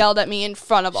like yelled at me in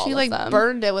front of all She of like them.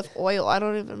 burned it with oil. I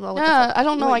don't even know. What Yeah, the fuck, I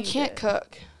don't know. what I you can't did.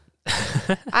 cook.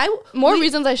 More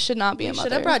Reasons I should not be a We mother.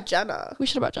 should have brought Jenna. We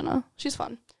should have brought Jenna. She's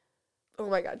fun. Oh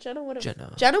my God, Jenna would have.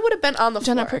 Jenna. Jenna would have been on the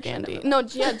Jenna floor. Pergandy. No,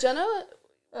 yeah, Jenna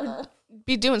would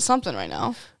be doing something right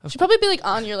now. She'd probably be like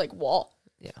on your like wall.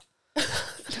 Yeah.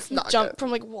 It's not Jump good.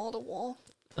 from like wall to wall.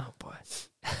 Oh boy.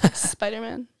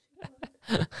 Spider-Man.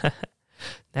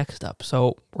 Next up,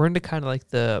 so we're into kind of like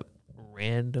the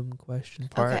random question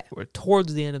part. Okay. We're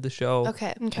towards the end of the show.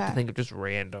 Okay. I Okay. think of just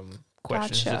random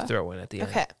questions to Gotcha. throw in at the end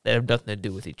Okay. that have nothing to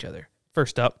do with each other.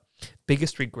 First up,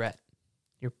 biggest regret.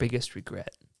 Your biggest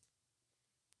regret.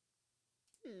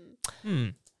 Hmm.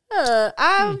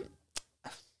 I'm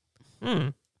Hmm.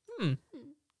 trying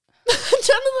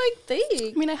to like I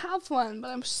think. mean, I have one, but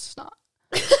I'm just not.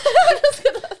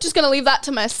 Just gonna leave that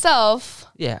to myself.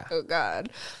 Yeah. Oh God.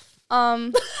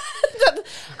 Oh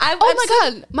I'm my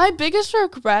God, my biggest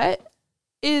regret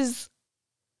is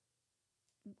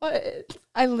what?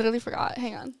 I literally forgot.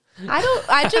 Hang on.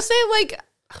 I just say like,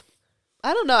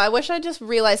 I don't know. I wish I just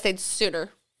realized things sooner.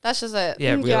 That's just it.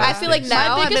 Yeah. Yeah. I feel like realistic.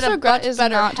 now my I'm biggest in a regret much is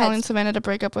better not telling heads- Savannah to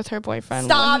break up with her boyfriend.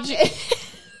 Stop. when he-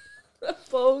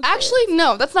 Actually,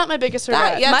 no, that's not my biggest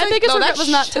regret. yeah, my it's like- biggest no, regret that was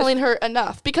not shit- telling her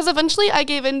enough, because eventually I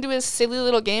gave into his silly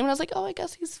little game and I was like, oh, I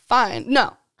guess he's fine.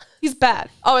 No, he's bad.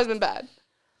 Always been bad.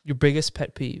 Your biggest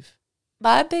pet peeve.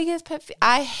 My biggest pet peeve.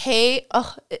 I hate.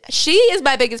 She is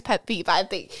my biggest pet peeve. I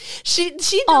think she.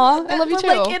 Aw, I love you but,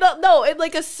 like, too. in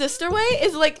like a sister way.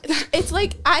 Is like it's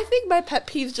like I think my pet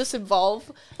peeves just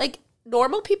involve like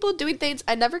normal people doing things.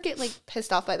 I never get like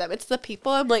pissed off by them. It's the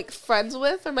people I'm like friends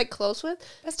with or like close with.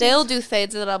 They'll do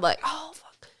things and then I'm like, oh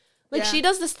fuck. Like Yeah. she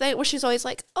does this thing where she's always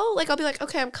like, oh, like I'll be like,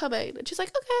 okay, I'm coming, and she's like,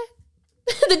 okay.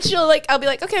 And then she'll like, I'll be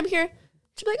like, okay, I'm here.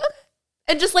 She'll be like, okay.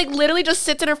 And just like literally just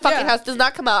sits in her fucking Yeah. house, does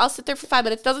not come out. I'll sit there for 5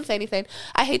 minutes, doesn't say anything.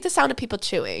 I hate the sound of people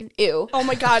chewing. Ew. Oh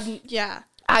my God, yeah.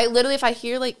 I literally, if I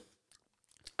hear like,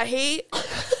 I hate,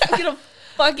 I'm gonna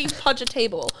fucking punch a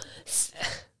table.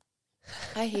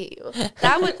 I hate you.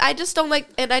 That would, I just don't like,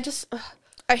 and I just,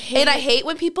 I hate. I hate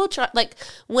when people try, like,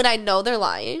 when I know they're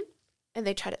lying and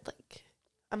they try to, like,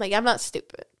 I'm like, I'm not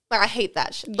stupid. Like, I hate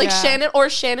that shit. Like, Yeah.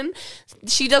 Shannon,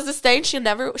 she does this thing.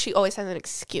 She always has an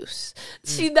excuse.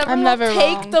 She never I'm will never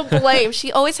take wrong. the blame.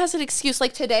 She always has an excuse.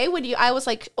 Like, today, when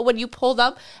you pulled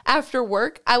up after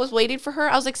work, I was waiting for her.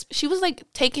 I was like, she was, like,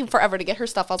 taking forever to get her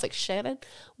stuff. I was like, Shannon,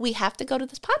 we have to go to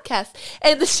this podcast.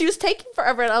 And she was taking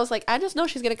forever. And I was like, I just know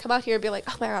she's going to come out here and be like,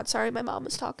 oh, my God, sorry, my mom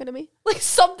was talking to me. Like,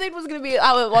 something was going to be,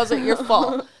 oh, it wasn't your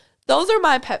fault. Those are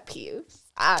my pet peeves.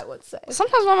 I would say.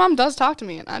 Sometimes my mom does talk to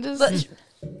me, and I just. But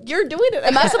you're doing it.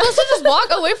 Am I supposed to just walk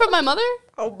away from my mother?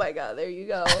 Oh my god, there you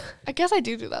go. I guess I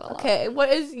do that a lot. Okay, what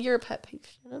is your pet peeve,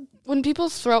 Shannon? When people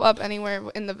throw up anywhere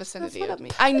in the vicinity That's not of a me.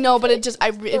 I know, but it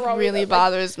really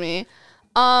bothers me.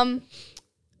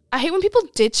 I hate when people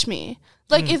ditch me.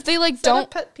 Like if they like Is that a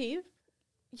don't. pet peeve?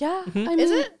 Yeah. Mhm. I mean,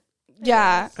 Is it?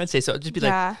 Yeah. I'd say so. Just be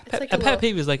Yeah. like, It's like a a pet little-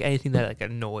 peeve is like anything that like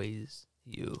annoys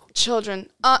you. Children.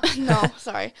 No,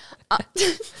 sorry.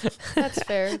 That's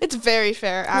fair. It's very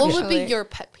fair, actually. What would be your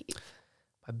pet peeve?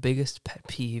 My biggest pet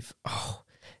peeve. Oh,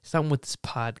 something with this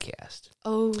podcast.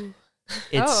 Oh,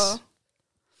 It's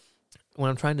when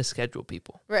I'm trying to schedule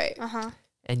people, right. Uh-huh.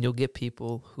 and you'll get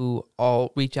people who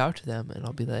I'll reach out to them, and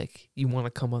I'll be like, "You want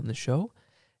to come on the show?"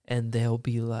 And they'll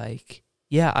be like,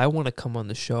 "Yeah, I want to come on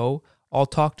the show. I'll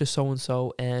talk to so and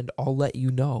so, and I'll let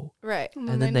you know." Right.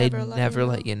 And then they never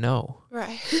let you know.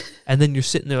 Right. And then you're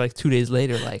sitting there like 2 days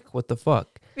later, like, "What the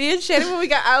fuck?" Me and Shannon, when we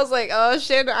got, I was like, "Oh,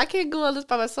 Shannon, I can't go on this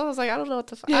by myself." I was like, "I don't know what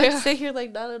to." I Yeah. sit here like,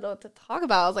 I don't know what to talk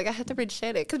about. I was like, I have to bring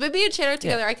Shannon because me and Shannon are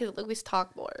together, I can at least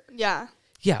talk more. Yeah.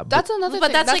 Yeah, but That's another But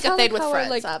thing. that's like a how, thing with how I, friends,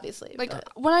 like, obviously. Like but-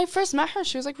 when I first met her,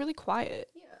 she was like really quiet.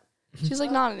 yeah. She's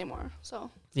like not anymore. So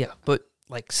yeah, but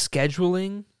like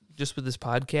scheduling just with this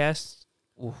podcast.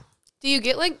 Oof. Do you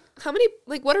get like how many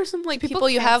like what are some like people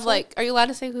you have cancel? like? Are you allowed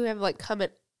to say who have like coming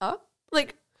up?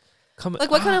 Like Come,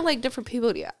 what kind of like different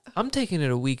people do you have? I'm taking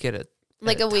it a week at a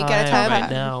Like a week at a time? right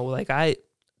Okay. now. Like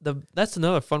that's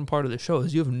another fun part of the show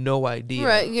is you have no idea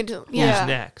Right, you can do who's Yeah.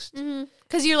 next.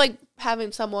 because you're like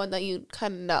having someone that you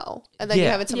kind of know, and then you're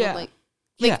Yeah. having someone Yeah. like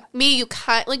Yeah, me. You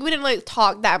kind like we didn't like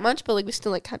talk that much, but like we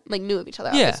still like kind like knew of each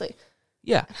other. Yeah. Obviously,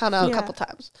 yeah, hung out a Yeah. couple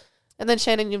times, and then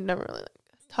Shannon you've never really like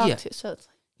talked Yeah. to, so it's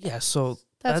like yeah. So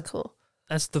that's That- cool.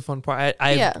 that's the fun part.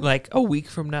 I Yeah. like a week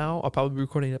from now, I'll probably be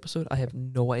recording an episode. I have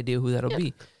no idea who that'll Yeah.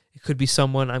 be. It could be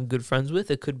someone I'm good friends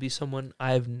with. It could be someone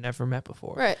I've never met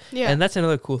before. Right. yeah. And that's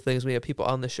another cool thing is we have people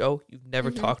on the show you've never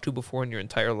Mhm. talked to before in your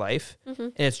entire life, Mm-hmm.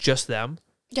 and it's just them.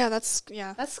 yeah, That's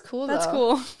cool. that's though.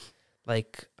 cool.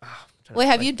 Like, I'm trying to Wait,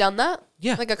 have like- you done that?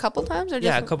 Yeah. Like a couple times, or just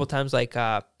Yeah, a couple times. Like,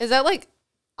 Is that like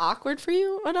awkward for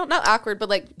you? Or no, not awkward, but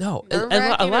like no,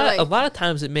 Nerve-wracking or, like- a lot of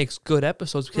times it makes good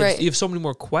episodes because Right. you have so many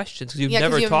more questions because you've yeah, 'cause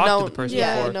never you have talked no, to the person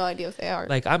yeah, before. no idea what they are.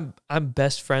 Like I'm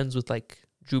best friends with like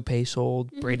Drew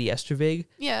Paysold, Brady Estervig.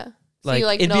 yeah. So Like, you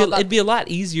like it'd know be about it'd be a lot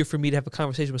easier for me to have a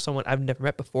conversation with someone I've never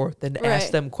met before than to ask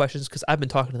Right. them questions because I've been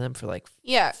talking to them for like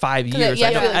yeah. 5 'Cause years. yeah,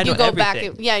 I know, like I know you go everything. back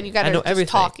and and you got I know just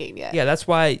everything. talking. Yeah. Yeah, that's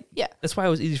why. Yeah. That's why it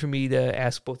was easy for me to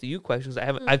ask both of you questions. I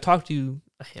haven't. I've talked to you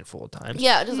a handful of times.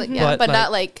 Yeah, just like Mhm. yeah, But, but like-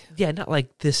 not like Yeah, not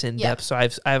like this in Yeah. depth. So I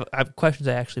have questions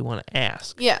I actually want to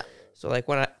ask. yeah. So like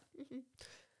when I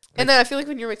And then I feel like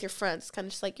when you're with your friends, it's kind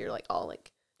of just like you're like all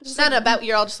like Just it's not like about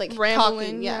you're all just like rambling,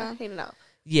 talking, yeah. hanging out.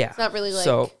 yeah. It's not really like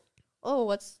So oh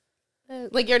what's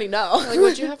like you already know. like,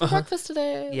 what'd you have for breakfast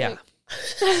today? yeah.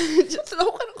 Like, Just no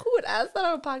one who would ask that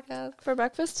on a podcast. for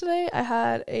breakfast today, I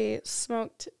had a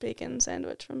smoked bacon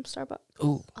sandwich from Starbucks.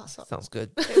 Ooh, Awesome. sounds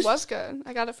good. It was good.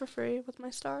 I got it for free with my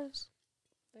stars.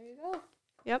 There you go.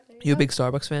 Yep. You a big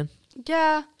Starbucks fan?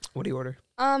 Yeah. What do you order?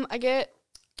 I get.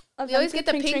 You always venti get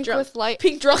the pink drink drunk. with light.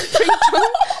 Pink drunk.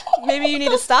 Maybe you need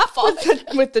to stop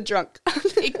with the drunk.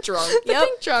 Pink drunk. The Yep.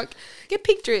 pink drunk. Get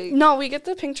pink drink. No, we get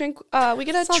the pink drink. We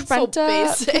get a Sounds so Trenta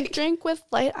basic. pink drink with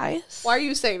light ice. Why are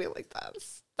you saying it like that?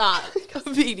 Stop.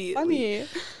 Immediately.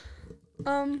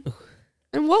 Funny.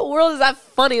 In what world is that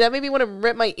funny? That made me want to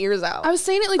rip my ears out. I was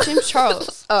saying it like James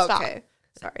Charles. Oh, Stop. okay.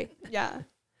 Sorry. Yeah.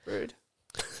 Rude.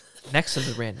 Next to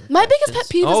the random. My biggest questions. pet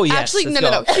peeve is Oh, yes, actually let's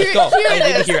no. go. Here, Let's go. here I it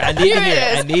need to is. hear it. I need to Here hear it it.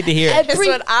 I is. need to hear it. Every It's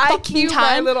when I fucking cue my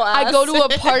time little I go to a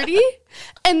ass. party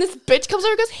and this bitch comes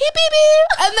over and goes, "Hey,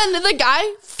 baby," and then the guy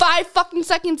 5 fucking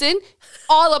seconds in,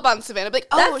 all up on Savannah, like,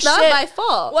 "Oh That's shit, not my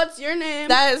fault. what's your name?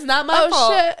 That is not my oh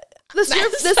fault. shit, this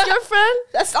your friend?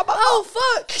 That's not my Oh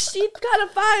fault. fuck, she got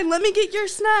a fine. Let me get your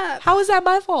snap." How is that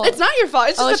my fault? It's not your fault.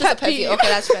 It's just, Oh, it's a, just pet peeve. Okay,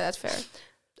 that's fair. That's fair.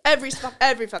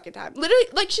 Every fucking time. Literally,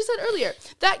 like she said earlier,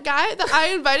 that guy that I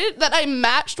invited, that I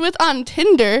matched with on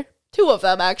Tinder. 2 of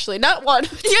them, actually. Not 1.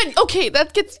 Yeah, okay,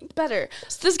 that gets better.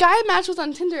 So this guy I matched with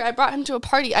on Tinder, I brought him to a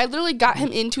party. I literally got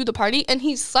him into the party, and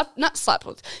he not slept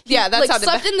with. He, Yeah, that like, sounded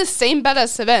slept bad. in the same bed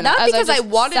as Savannah. Not as because I just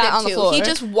wanted sat him on the to. floor. He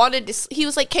just wanted to. He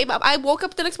was like, came up. I woke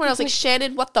up the next morning. I was like,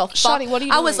 Shannon, what the fuck? Shawty, what are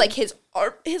you I was doing? like, his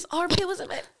armpit was in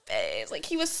my face. Like,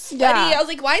 he was sweaty. Yeah. I was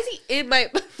like, why is he in my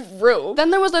room?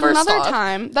 Then there was First another off.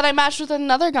 time that I matched with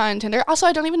another guy on Tinder. Also,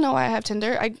 I don't even know why I have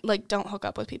Tinder. I like don't hook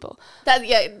up with people.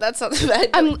 That's not bad.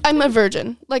 I'm a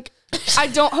virgin. Like I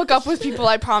don't hook up with people,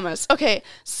 I promise. Okay,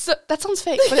 so that sounds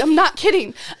fake, but I'm not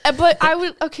kidding. But I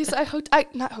would, okay, so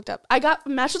I got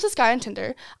matched with this guy on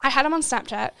Tinder. I had him on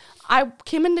Snapchat. I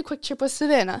came into Quick Trip with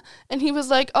Savannah, and he was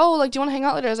like, oh, like, do you want to hang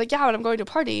out later? I was like, yeah, but I'm going to a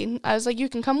party. And I was like, you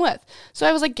can come with. So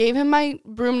I was like, gave him my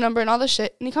room number and all this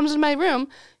shit, and he comes into my room,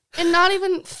 and not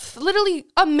even literally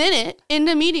a minute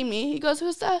into meeting me, he goes,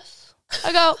 who's this?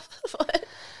 I go, What?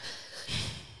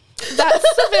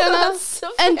 that's Savannah That's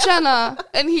Savannah. and Jenna.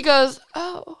 And he goes,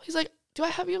 oh, he's like, do I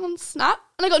have you on Snap?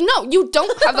 And I go, no, you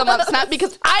don't have them on Snap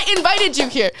because I invited you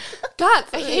here. God,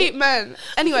 I hate men.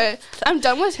 Anyway, I'm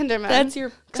done with Tinder, man. That's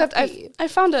your Except puppy. I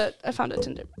found a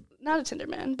Tinder, not a Tinder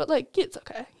man, but like, it's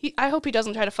okay. I hope he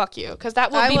doesn't try to fuck you because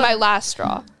that will I be would- my last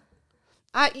straw.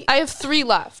 I I have 3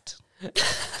 left.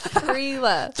 3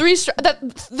 left.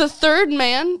 The third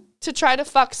man to try to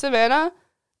fuck Savannah,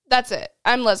 that's it.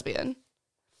 I'm lesbian.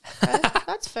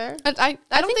 That's fair. And I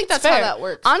don't think that's fair. how that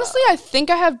works, Honestly, I think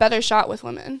I have better shot with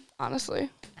women. Honestly,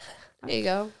 There you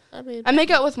go. I mean, I make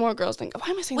out with more girls than. Why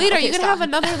am I saying? wait, that? are you Okay, gonna have stop.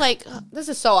 another like? This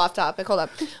is so off topic. Hold up.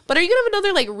 But are you gonna have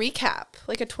another like recap,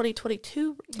 like a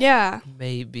 2022? Yeah,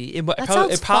 Maybe it, That probably,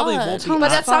 sounds it probably fun. won't be. But But on-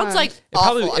 that sounds fun. like It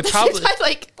probably- awful. it probably-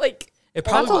 like it that's a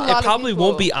probably, lot it of probably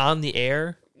won't people. be on the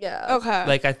air. yeah. okay.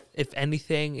 Like if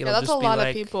anything, yeah, it'll that's just a be lot like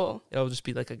of people. it'll just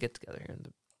be like a get together here in the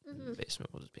Mhm. basement.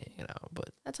 We'll just be hanging out, but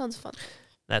That sounds fun.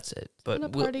 that's it. But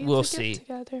Wanna party we'll to see. get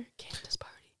together. Candace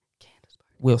party. Candace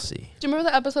party. We'll see. Do you remember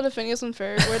the episode of Phineas and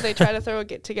Ferb where they try to throw a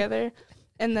get together,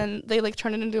 and then they like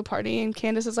turn it into a party, and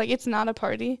Candace is like, "It's not a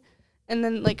party," and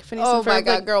then like Phineas Oh and Ferb. my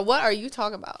god, like, girl, what are you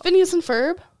talking about? Phineas and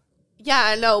Ferb. Yeah,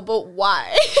 I know, but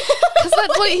why? Because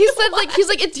that's what he said. Like he's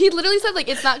like he literally said like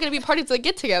it's not gonna be a party. It's a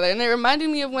get together. And it reminded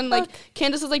me of when like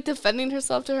Candace was like defending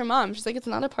herself to her mom. She's like, it's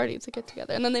not a party. It's a get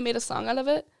together. And then they made a song out of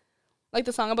it, like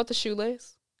the song about the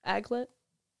shoelace, Aglet.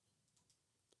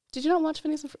 Did you not watch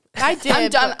Phineas and Ferb? I did. I'm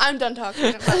done. but- I'm done talking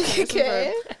about Phineas and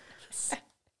Okay.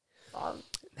 Ferb.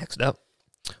 Next up,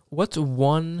 what's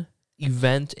one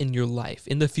event in your life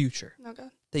in the future Oh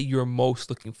god. that you're most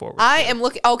looking forward to? I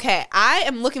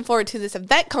am looking forward to this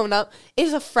event coming up. It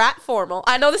is a frat formal.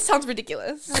 I know this sounds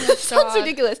ridiculous. Oh my It sounds God.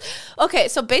 ridiculous. Okay,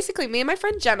 so basically me and my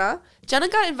friend Jenna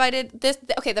got invited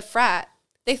the frat,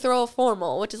 they throw a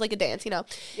formal, which is like a dance, you know.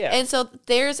 Yeah. And so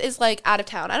theirs is like out of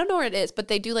town. I don't know where it is, but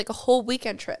they do like a whole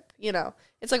weekend trip, you know.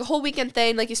 It's like a whole weekend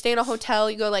thing. Like you stay in a hotel,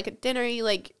 you go like a dinner, you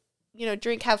like, you know,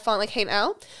 drink, have fun, like hang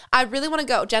out. I really want to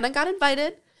go. Jenna got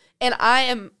invited. And I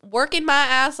am working my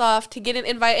ass off to get an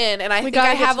invite in, and I think I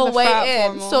gotta get have to a the way frat in.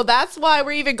 formal. So that's why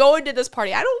we're even going to this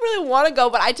party. I don't really want to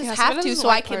go, but I just Yeah, have Savannah to, doesn't so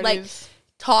I can like parties.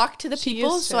 talk to the She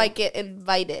people, used so to. I get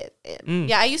invited in. Mm.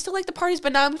 Yeah, I used to like the parties,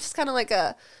 but now I'm just kind of like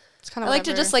It's kind I of like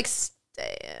to just like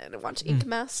stay and watch Ink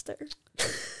Master.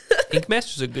 Ink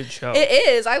Master's a good show. It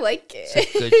is. I like it.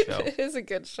 It's a good show. It is a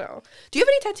good show. Do you have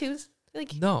any tattoos?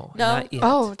 Like, No, No? not yet.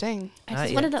 Oh dang! I Not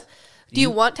just want to yet. know. Do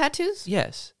you want tattoos?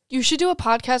 Yes. You should do a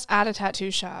podcast at a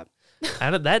tattoo shop. I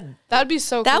don't, that That'd be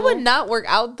so. That cool. would not work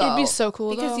out though. It'd be so cool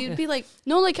because though. you'd be like,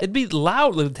 No, like it'd be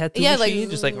loud with a tattoo Yeah, like, machine,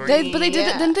 just like But they did.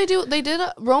 Yeah. Didn't they do? They did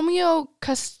Romeo I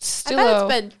Castillo.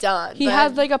 bet it's been done. He but-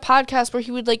 had like a podcast where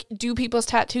he would like do people's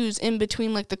tattoos in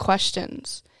between like the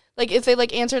questions. Like if they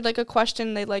like answered like a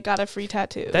question, they like got a free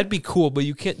tattoo. that'd be cool, but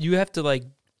you can't. You have to like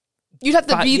You'd have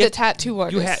to fi- be you the have- tattoo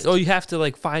artist. you have to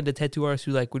like find a tattoo artist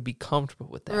who like would be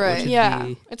comfortable with that. Right. Which would Yeah,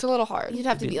 be- it's a little hard. You'd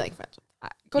have to It'd be be- like friends.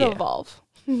 Go to Yeah. Evolve.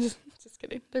 Just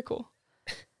kidding. They're cool.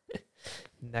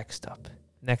 Next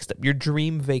up, your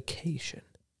dream vacation.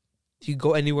 If you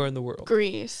go anywhere in the world,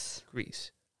 Greece.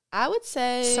 Greece. I would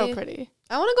say So pretty.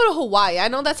 I want to go to Hawaii. I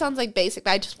know that sounds like basic,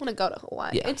 but I just want to go to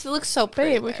Hawaii. Yeah. It looks so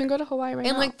pretty. Babe, we there. can go to Hawaii right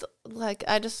and now. like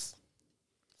I just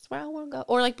that's where I want to go.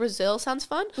 Or like Brazil sounds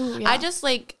fun. Ooh, yeah. I just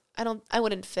like I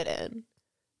wouldn't fit in.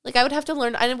 Like I would have to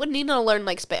learn. I would need to learn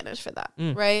like Spanish for that,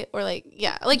 Mm. right? Or like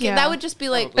Yeah. that would just be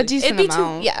like A decent it'd be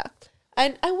amount. Too, yeah.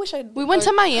 I wish I We went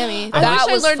to Miami. I That wish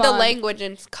I was learned the fun. language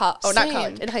in not Same.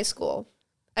 college, in high school.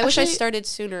 I wish I Actually- started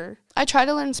sooner. I tried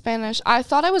to learn Spanish. I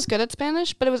thought I was good at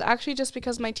Spanish, but it was actually just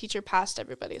because my teacher passed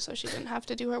everybody, so she didn't have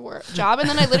to do her work job. And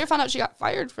then I later found out she got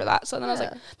fired for that. So then I was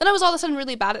like, Yeah. then I was all of a sudden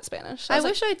really bad at Spanish. So I was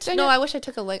wish like, dang no, it. I wish I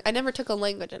took I never took a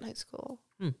language in high school.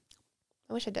 Hmm.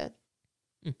 I wish I did.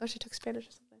 Hmm. I wish I took Spanish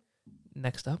or something.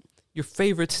 Next up, your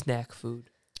favorite snack food.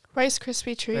 Rice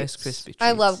Krispie treats. Rice Krispie treats.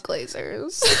 I love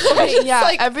Glazers. Right, yeah,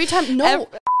 Like, every time. No,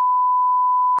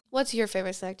 what's your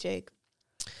favorite snack, Jake?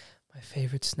 My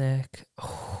favorite snack.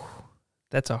 Oh,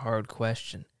 that's a hard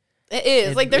question. It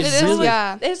is It- like there's it really-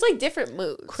 yeah. there's like different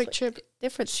moods. Quick like, Trip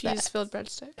different snacks. cheese-filled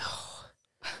breadstick.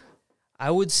 I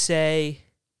would say,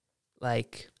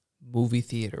 like movie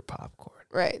theater popcorn.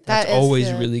 Right. That's that is always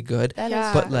good. really good. That is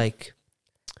Yeah. But like,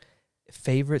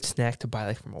 favorite snack to buy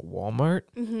like from a Walmart.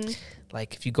 Mm-hmm.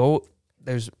 Like if you go,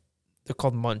 they're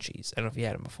called Munchies. I don't know if you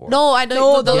had them before. No, I No,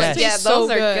 know those. those Yeah, taste those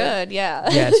so are good. good. Yeah.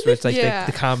 Yes, where it's like Yeah.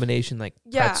 the combination like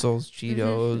Yeah. pretzels,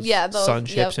 Cheetos, Yeah, those- Sun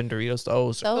yep. Chips, and Doritos.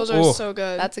 Those Those Those are Oh. so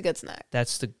good. That's a good snack.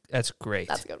 that's great.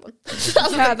 That's a good one.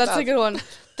 Yeah, that's a good one.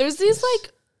 There's these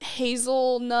like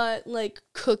hazelnut like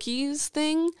cookies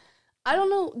thing. I don't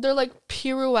know. They're like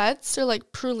pirouettes or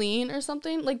like praline or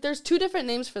something. Like there's 2 different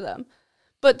names for them.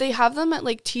 But they have them at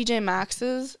like TJ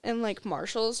Maxx's and like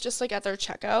Marshall's just like at their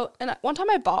checkout. And one time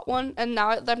I bought one and now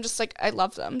I'm just like I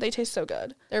love them. They taste so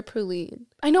good. They're praline.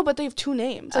 I know, but they have 2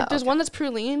 names. Like Oh, there's okay. one that's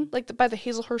praline like by the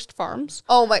Hazelhurst Farms.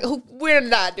 Oh my! We're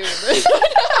not doing this.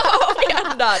 We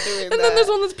are not doing that. And then there's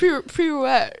one that's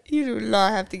pirouette. You do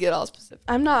not have to get all specific.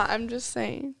 I'm not. I'm just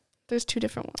saying. There's 2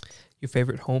 different ones. Your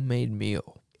favorite homemade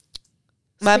meal?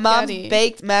 My mom Spaghetti.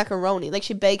 baked macaroni. Like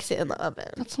she bakes it in the oven.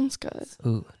 That sounds good.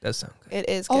 Ooh, that sounds good. It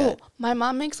is Oh, good. my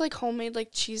mom makes like homemade like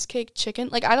cheesecake chicken.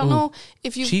 Like I don't Ooh, know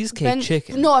if you've cheesecake been,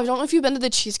 chicken. No, I don't know if you've been to the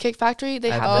Cheesecake Factory.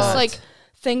 They I've have this not. like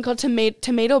thing called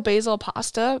tomato basil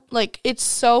pasta. Like it's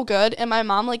so good, and my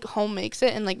mom like home makes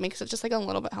it and like makes it just like a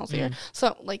little bit healthier.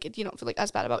 So like you don't feel like as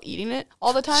bad about eating it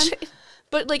all the time.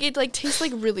 But like it like tastes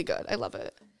like really good. I love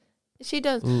it. She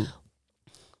does. Ooh,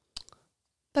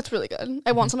 That's really good.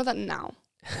 I want some of that now.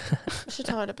 We should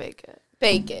tell her to bake it.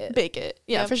 Bake it. Bake it.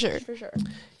 Yeah, Yep, for sure. For sure.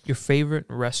 your favorite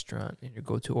restaurant and your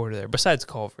go-to order there besides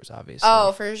Culver's, obviously.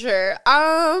 Oh, for sure.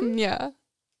 Yeah.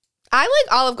 I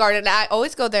like Olive Garden. I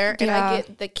always go there and I Yeah.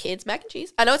 get the kids mac and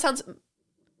cheese. I know it sounds,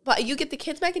 but you get the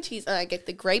kids mac and cheese and I get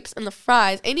the grapes and the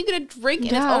fries and you get a drink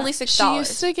and it's only $6. She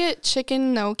used to get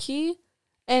chicken gnocchi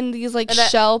and these like And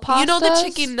that- shell pastas. You know the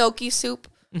chicken gnocchi soup?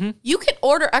 Mhm. You can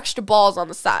order extra balls on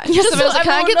the side. Yes, Just I was so like,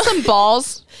 can I everyone get knows. some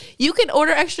balls? You can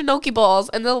order extra gnocchi balls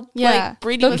and they'll like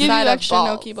breed you they'll give you inside of extra balls.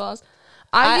 gnocchi balls.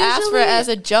 I asked for it as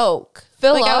a joke.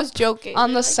 fill Like I up was joking.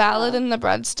 on the Like, salad oh. and the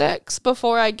breadsticks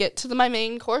before I get to my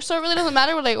main course. So it really doesn't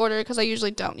matter what I order because I usually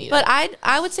don't eat But it.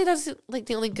 I would say that's like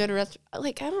the only good restaurant.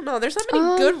 Like I don't know. There's not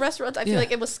many good restaurants. I feel yeah.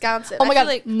 like in Wisconsin. Oh my I feel god,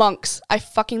 like Monks! I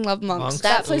fucking love Monks. Monks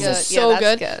That is place good. is Yeah, so that's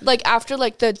good. good. Like after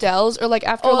like the Dells or like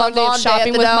after Oh, a long day long of day at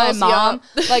shopping the with my Dells, mom,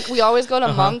 like we always go to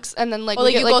Uh-huh. Monks and then like Or, we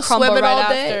like, get you like go crumble swimming right all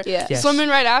day? after. Yeah. Yes. Swimming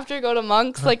right after, go to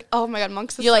Monks. Like oh my god,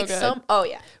 Monks is you so like good. some. Oh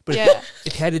yeah. But Yeah.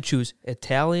 if you had to choose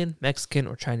Italian, Mexican,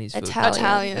 or Chinese food,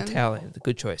 Italian. Italian,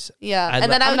 good choice. Yeah. I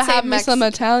And then lo- I I'm would gonna say have me some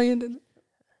Italian.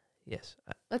 Yes.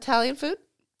 Italian food.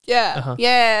 Yeah. Uh-huh.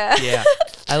 Yeah. Yeah.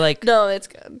 I like. No, it's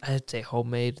good. I'd say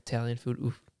homemade Italian food.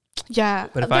 Oof. Yeah.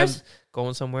 But if I'm There's-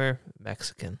 going somewhere,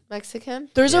 Mexican. Mexican.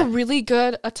 There's Yeah. a really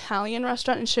good Italian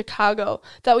restaurant in Chicago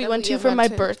that we That went we to for went my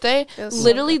to. birthday. It was so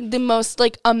Literally the most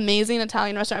like amazing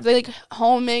Italian restaurant. They like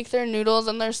home make their noodles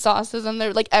and their sauces and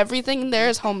their like everything there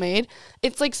is homemade.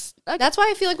 It's like That's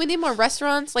why I feel like we need more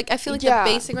restaurants. Like I feel like Yeah. the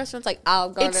basic restaurants, like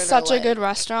Olive Garden. it's are, such a like- good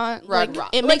restaurant. Red Like, Rock.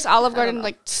 it Like, makes Olive I don't Garden know.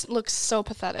 like look so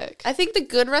pathetic. I think the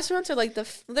good restaurants are like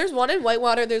there's one in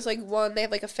Whitewater. There's like one. They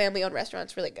have like a family-owned restaurant.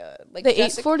 It's really good. Like The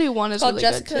Jessica- 841 is called really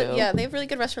Jessica. good too. Yeah, they have really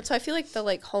good restaurants. So I feel like the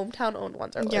like hometown-owned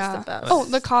ones are always the best. Oh,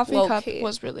 the coffee cup Low-key.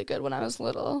 was really good when I was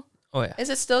little. Oh yeah. Is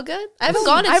it still good? I haven't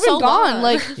gone. In I haven't so gone. long.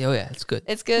 Like Yeah, oh yeah, it's good.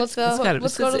 it's good. Let's So It's gotta-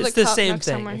 let's it's, go to it's the the cup same next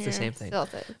thing. time we're It's the here. same thing. still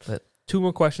thing. But 2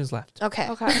 more questions left. Okay.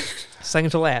 Okay.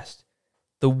 Second to last.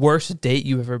 The worst date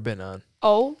you've ever been on.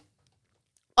 Oh.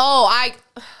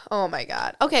 Oh my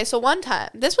god. Okay, so one time,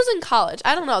 this was in college.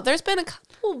 I don't know. There's been a couple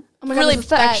Oh my really god, is this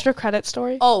the bad. extra credit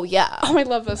story? Oh yeah. Oh, I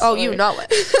love this. Oh, story. you know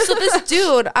it. So this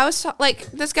dude, I was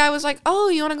like, this guy was like, "Oh,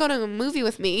 you want to go to a movie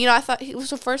with me?" You know, I thought he was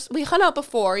the first. We hung out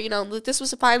before. You know, this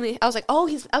was finally. I was like, "Oh,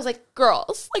 I was like,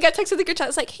 girls." Like I texted the group chat.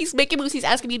 It's like he's making movies. He's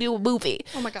asking me to do a movie.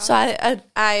 Oh my god. So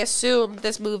I assumed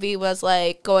this movie was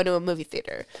like going to a movie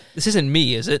theater. This isn't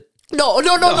me, is it? No.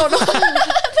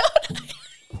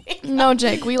 No,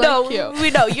 Jake, we like you.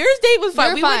 we know yours date was fine.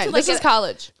 You're we fine. went to like this is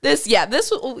college. this. Yeah,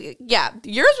 this was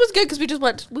yours was good because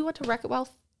we went to Wreck-It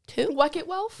Ralph 2. Wreck-It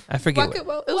Ralph? I forget. Wreck-It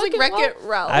what- Ralph. It was like Wreck-It Wreck-It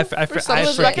Ralph. I or It something.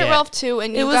 was forget. Wreck-It Ralph 2,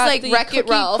 and you It was got like the Wreck-It Cookie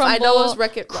Ralph. I know it Crumble was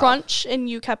Wreck-It Ralph. Crunch, and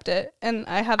you kept it, and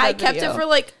I have that I kept video. it for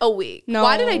like a week. No.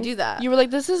 Why did I do that? You were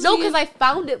like, this is no, me. because I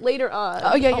found it later on.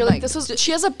 Oh yeah, you're my like, this was.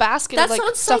 She has a basket That of like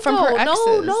sounds stuff from her psycho.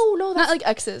 exes. No, not that's- like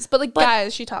exes, but like But-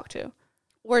 guys she talked to.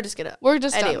 We're just gonna. We're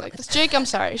just done Anyway. like this. Jake, I'm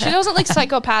sorry. She wasn't like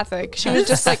psychopathic. She was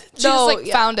just like she No, just like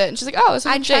yeah. found it, and she's like, oh, this is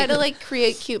I try Jake. to like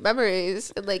create cute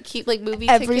memories and like keep like movie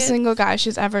Every tickets. single guy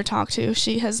she's ever talked to,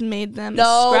 she has made them a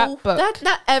No, scrapbook. that's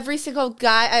not every single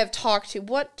guy I have talked to.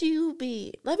 What do you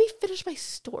mean? Let me finish my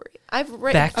story. I've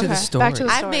written. Back to the Okay, story. back to the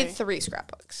I've story. made 3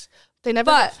 scrapbooks. They never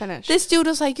But got finished. this dude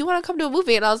was like, "You want to come to a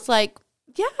movie?" And I was like,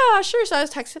 yeah, sure. So I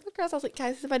was texting the girls. I was like,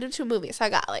 guys, if I did to a movie. So I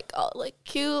got like all like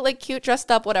cute,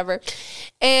 dressed up, whatever.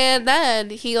 And then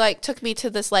he like took me to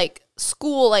this like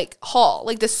school like hall,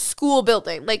 like this school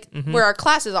building, like where our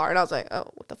classes are. And I was like, oh,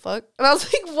 what the fuck? And I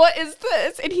was like, what is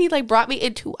this? And he like brought me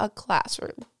into a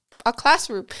classroom,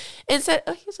 and said,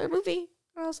 oh, here's our movie.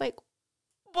 And I was like,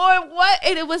 boy, what?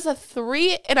 And it was a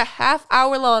 3.5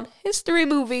 hour long history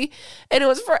movie, and it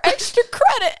was for extra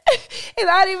credit, and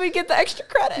I didn't even get the extra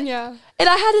credit. Yeah. And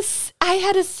I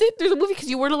had to sit through the movie because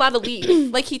you weren't allowed to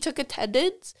leave. Like, he took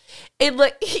attendance, and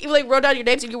like he like wrote down your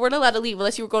names, and you weren't allowed to leave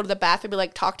unless you were going to the bathroom and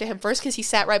like talk to him first, because he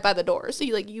sat right by the door. So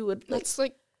you would like, That's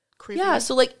like creepy. yeah.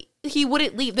 So like he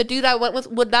wouldn't leave. The dude I went with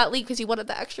would not leave because he wanted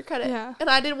the extra credit. Yeah. And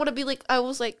I didn't want to be like, I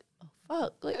was like, oh,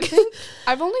 fuck. Like,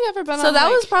 I've only ever been so on that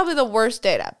like, was probably the worst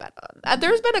date I've been on.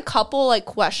 There's been a couple like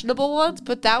questionable ones,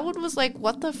 but that one was like,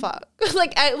 what the fuck?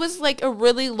 Like, it was like a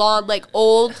really long, like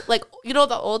old, like, you know,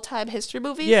 the old time history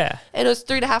movie. Yeah. And it was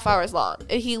 3.5 hours long,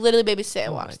 and he literally made me sit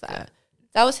and watch that. God.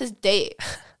 That was his date.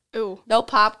 ooh. No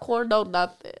popcorn, no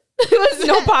nothing. It was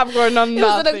No popcorn, no It was in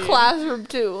nothing. a classroom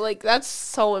too. Like, that's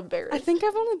so embarrassing. I think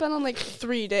I've only been on like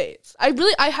 3 dates.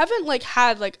 I haven't like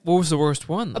had like What was the worst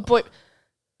one? a Though? boy.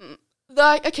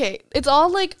 Okay, it's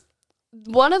all like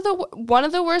one of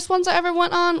the worst ones I ever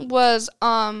went on was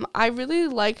I really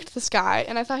liked this guy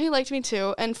and I thought he liked me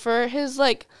too, and for his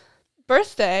like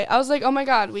birthday I was like, oh my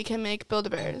god, we can make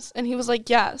Build-A-Bears, and he was like,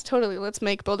 yes, totally, let's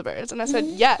make Build-A-Bears, and I said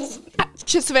yes.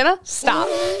 Savannah, stop.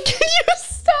 Can you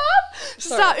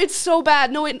stop? It's so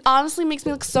bad. No, it honestly makes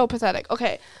me look so pathetic.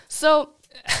 Okay, so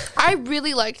I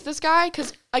really liked this guy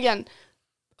because, again,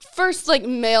 first like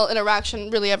male interaction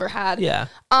really ever had. Yeah.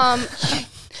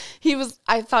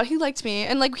 I thought he liked me,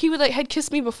 and like he would like had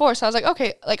kissed me before, so I was like,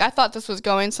 okay, like I thought this was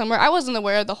going somewhere. I wasn't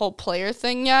aware of the whole player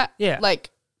thing yet. Yeah. Like,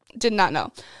 did not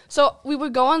know. So we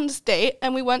would go on this date,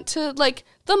 and we went to like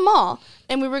the mall,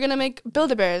 and we were gonna make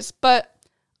Build-A-Bears, but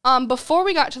before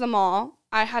we got to the mall,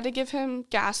 I had to give him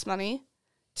gas money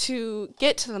to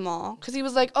get to the mall, because he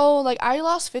was like, oh, like I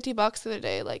lost $50 the other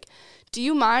day, like, do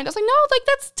you mind? I was like, no, like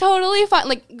that's totally fine.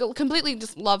 Like, completely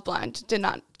just love blind, did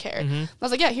not care. I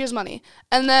was like, yeah, here's money.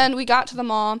 And then we got to the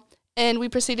mall, and we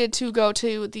proceeded to go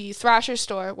to the Thrasher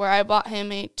store, where I bought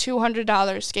him a $200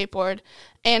 skateboard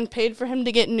and paid for him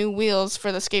to get new wheels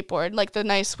for the skateboard, like the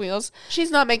nice wheels.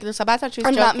 She's not making this up. I thought she was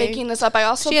I'm joking. not making this up. I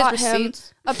also She has bought him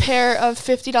receipts. a pair of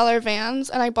 $50 Vans,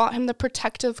 and I bought him the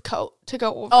protective coat to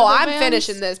go over Oh, the I'm Vans.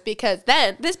 finishing this, because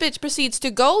then this bitch proceeds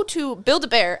to go to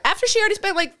Build-A-Bear after she already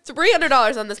spent like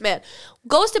 $300 on this man.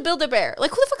 Goes to Build-A-Bear. Like,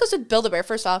 who the fuck goes to Build-A-Bear,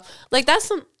 first off? Like, that's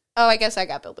some... Oh, I guess I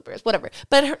got Build-A-Bears, whatever.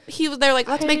 But he was there like,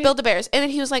 let's make Build-A-Bears. And then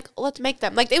he was like, let's make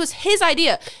them. Like, it was his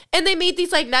idea. And they made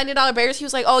these like $90 bears. He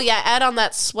was like, oh yeah, add on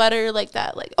that sweater, like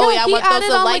that. Like, oh yeah, I he want those added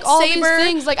with on like all these lightsaber.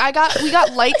 things. Like we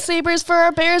got lightsabers for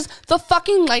our bears. The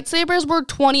fucking lightsabers were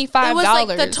 $25. It was like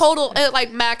the total, it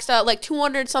like maxed out like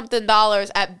 $200 something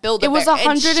at Build-A-Bear. It was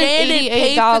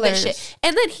 $188.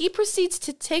 And then he proceeds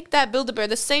to take that Build-A-Bear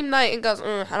the same night and goes,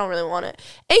 I don't really want it,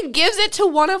 and gives it to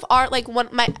one of our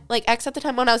my ex at the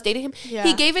time when I was dating him. Yeah.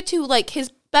 He gave it to like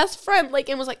his best friend, like,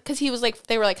 and was like, because he was like,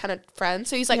 they were like kind of friends,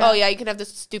 so he's like, Yeah. oh yeah, you can have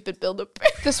this stupid Build-A-Bear.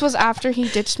 This was after he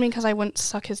ditched me because I wouldn't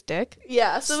suck his dick.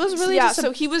 Yeah, so it was really yeah. just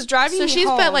So he was driving. so me she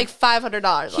home. spent like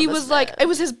 $500. He was like, it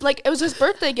was his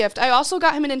birthday gift. I also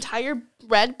got him an entire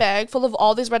red bag full of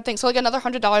all these red things. So like another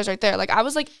 $100 right there. Like I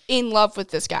was like in love with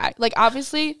this guy. Like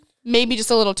obviously maybe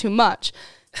just a little too much.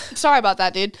 Sorry about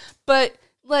that, dude. But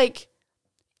like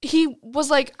he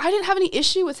was like, I didn't have any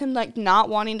issue with him like not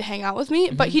wanting to hang out with me,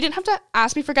 but he didn't have to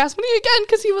ask me for gas money again,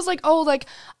 because he was like, oh, like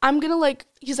I'm gonna like,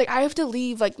 he's like, I have to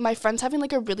leave, like my friend's having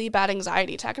like a really bad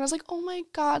anxiety attack. And I was like, oh my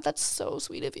god, that's so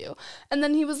sweet of you. And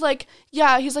then he was like,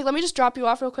 yeah, he's like, let me just drop you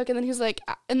off real quick. And then he's like,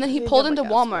 and then he pulled into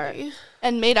Walmart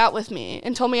and made out with me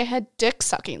and told me I had dick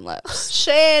sucking lips.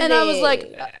 Shandy. And I was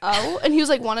like, oh. And he was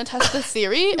like, want to test the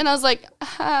theory? And I was like,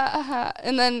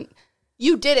 and then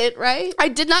you did it, right? I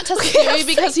did not test the theory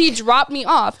because he dropped me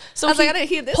off. So I was he like, I didn't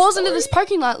hear this pulls story. into this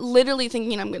parking lot, literally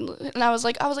thinking I'm gonna. And I was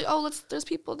like, oh, there's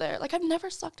people there. Like I've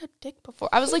never sucked a dick before.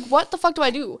 I was like, what the fuck do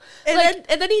I do? And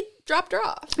then he dropped her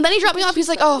off. Then he dropped me off. He's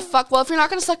like, oh fuck. Well, if you're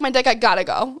not gonna suck my dick, I gotta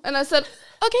go. And I said,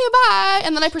 okay, bye.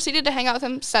 And then I proceeded to hang out with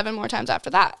him 7 more times after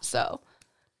that. So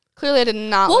clearly, I did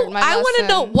not learn my lesson. I want to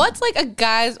know what's like a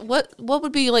guy's what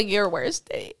would be like your worst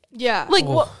date? Yeah. Like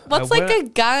Oh, what's I like a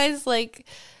went- guy's like.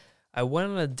 I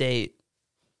went on a date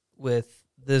with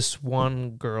this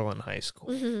one girl in high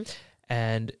school,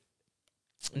 and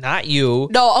not you.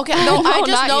 No, okay, no, No, I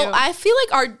just not know. you. I feel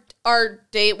like our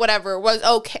date, whatever, was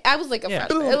okay. I was like a Yeah.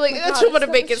 friend. Like, I God, don't want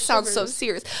to it's make so it sound so shivers.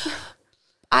 serious.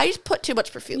 I just put too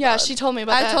much perfume. Yeah, on. she told me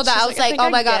about that. I told that. She's I was like, think oh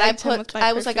my god, gagged him with my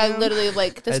I was like, I perfume. literally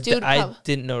like this dude. I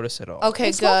didn't notice at all. Okay, It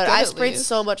good. smelled good I at sprayed least.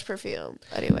 so much perfume.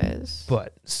 Anyways,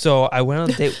 But so I went on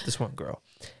a date with this one girl,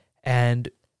 and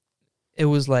it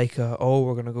was like, oh,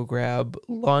 we're gonna go grab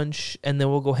lunch, and then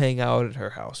we'll go hang out at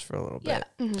her house for a little bit.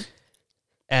 yeah. Mhm.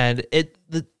 And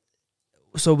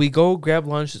so we go grab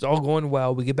lunch. It's all going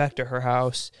well. We get back to her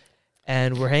house,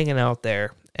 and we're hanging out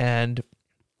there, and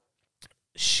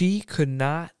she could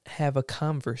not have a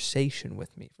conversation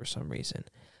with me for some reason.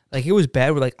 Like, it was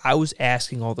bad. Where, like, I was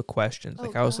asking all the questions.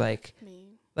 Like, I was like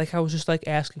I was just like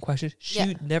asking questions.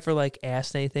 She never like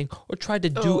asked anything or tried to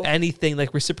do anything,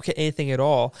 like reciprocate anything at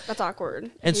all. That's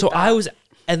awkward. And so I was,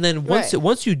 and then Right.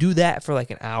 once you do that for like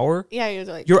an hour, Yeah, you're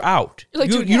like, you're out. You're like,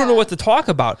 you dude, you don't know yeah. what to talk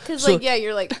about. because So like, yeah,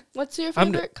 you're like, What's your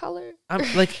I'm- favorite color? I'm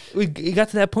like, it got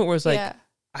to that point where it's like, yeah.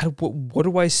 what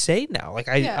do I say now? Like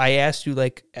Yeah. I asked you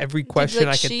like every question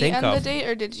I could she think end of. the date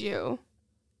or did you?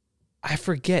 I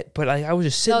forget, but I was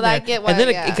just sitting No, I there, get why, and then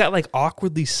yeah. it got like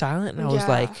awkwardly silent, and I was Yeah.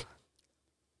 like,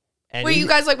 and were you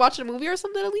guys like watching a movie or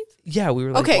something at least? Yeah, we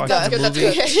were like Okay, watching good. the That's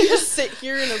movie. good. You just sit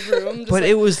here in a room. Just But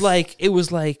like, it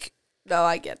was like No,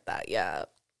 I get that. Yeah.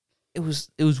 it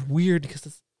was weird because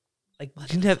it's like you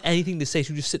didn't have anything to say.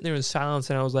 She was just sitting there in silence,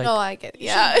 and I was like, No, I get it.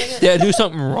 Yeah. did I do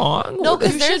something wrong? No, What-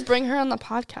 because you there's should bring her on the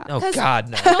podcast. oh 'cause- God,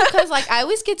 no. no, because like I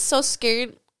always get so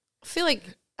scared. I feel like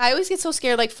I always get so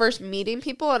scared like first meeting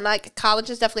people, and like college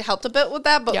has definitely helped a bit with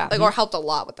that, but Yeah. like or helped a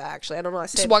lot with that actually. I don't know. I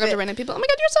say Just a walk up bit. to random people. Oh my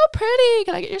god, you're so pretty.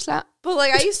 Can I get your snap? But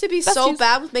like I used to be so Besties.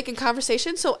 bad with making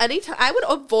conversation, so anytime I would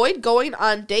avoid going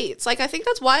on dates. Like I think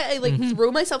that's why I like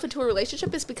threw myself into a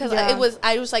relationship is because Yeah.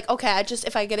 I was like, okay,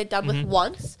 if I get it done with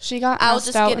once. She got I'll asked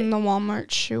just out get in it. the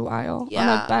Walmart shoe aisle on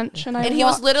Yeah. a bench, and And he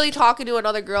was literally talking to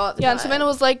another girl at the yeah. time. And Savannah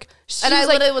was like, she And I was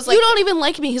like, literally was you like- don't even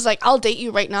like me. He's like, I'll date you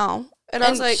right now. And I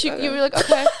was like, she, okay. you were like,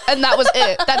 okay, and that was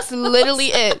it. That's literally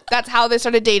it. That's how they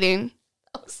started dating.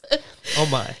 Oh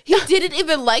my. He didn't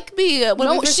even like me. When we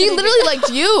No, first she started literally liked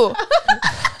you.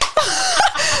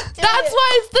 That's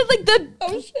why it's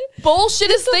the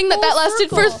bullshittest thing that full lasted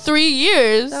for circle. 3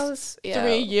 years. That was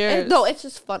 3 years. No, it's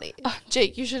just funny.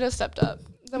 Jake, you should have stepped up.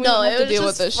 Then we No, don't have it to deal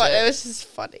was with this just fun. It shit. was just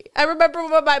funny. I remember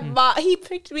when my mom he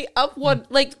picked me up one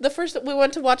like the first we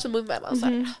went to watch the movie. My mom was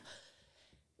like,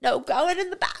 "No, going in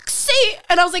the back seat,"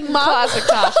 and I was like, "Mom." Classic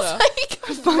I was Tasha.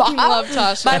 like, Fucking "Mom?" love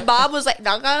Tasha. My mom was like,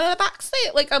 "Not going in the back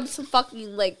seat." Like I'm some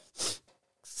fucking like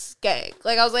skank.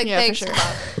 Like I was like, Yeah, for "Thanks, sure.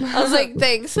 Mom." I was like,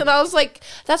 "Thanks," and I was like,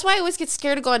 "That's why I always get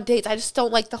scared to go on dates. I just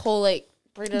don't like the whole like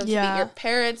bringing them to Yeah. meet your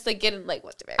parents, like getting like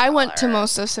what's the I went to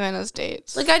most of Savannah's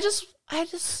dates. like I just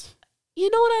you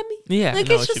know what I mean." Yeah, Like, I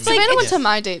know it's what you just mean. like- Savannah went Yeah. to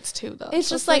my dates too, though. It's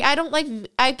So just like I don't like.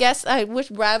 I guess I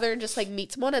would rather just like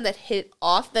meet someone and then hit it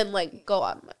off than like go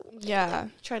on my yeah,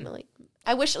 trying to like.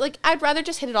 I wish like I'd rather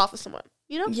just hit it off with someone,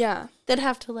 you know, yeah, than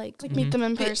have to like meet them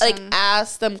in be- person. like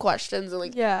ask them questions and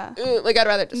like yeah, like I'd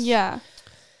rather just yeah.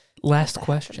 Last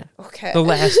question. okay. The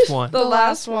last one. The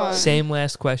last one. Same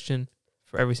last question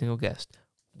for every single guest.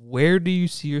 Where do you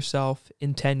see yourself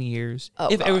in 10 years Oh,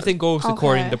 if God. everything goes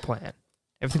according Okay. to plan?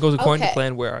 Everything goes according to Okay.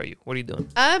 plan. Where are you? What are you doing?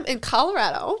 I'm in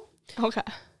Colorado Okay.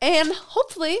 and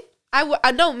hopefully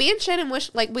I know me and Shannon wish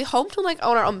like we hope to like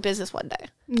own our own business one day.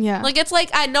 Yeah. Like it's like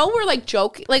I know we're like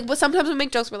joking like but sometimes we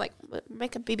make jokes we're like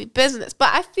make a BB business but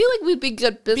I feel like we'd be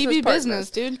good business BB partners. business,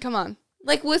 dude. Come on.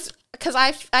 Like with because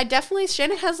I definitely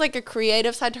Shannon has like a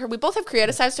creative side to her. We both have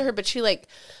creative sides to her, but she like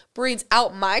breeds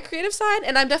out my creative side,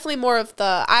 and I'm definitely more of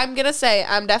the. I'm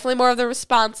definitely more of the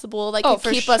responsible, like Oh, can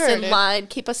for keep us sure, in dude. line,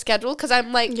 keep us scheduled. Because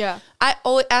I'm like, Yeah. I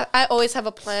always have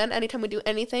a plan. Anytime we do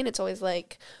anything, it's always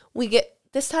like we get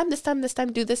this time, do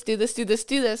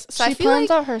this. So I She feel plans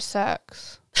like out her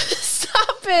sex.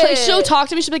 stop it. Like she'll talk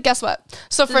to me. She'll be like, "Guess what?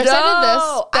 So first I did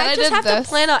this. Then I just did have this." to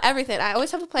plan out everything. I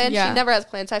always have a plan. Yeah. She never has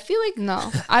plans. So I feel like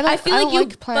No, I don't. I feel like you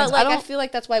like plans. but like I I, don't. feel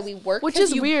like that's why we work, Which 'cause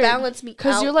is you weird, balance me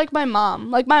Because out. you're like my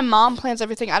mom. Like my mom plans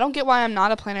everything. I don't get why I'm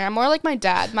not a planner. I'm more like my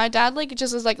dad. My dad like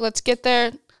just is like, let's get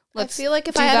there. Let's I feel like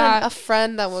if do I had that. a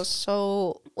friend that was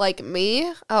so like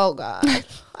me, oh god,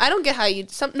 I don't get how you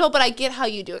but I get how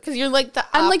you do it because you're like the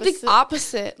I'm like opposite, the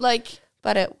opposite. Like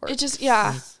but it works. it just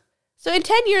yeah. So in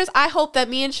 10 years, I hope that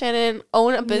me and Shannon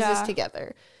own a business Yeah.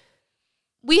 together.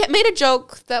 We made a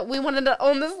joke that we wanted to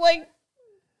own this like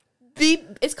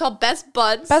it's called Best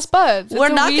Buds. Best buds. We're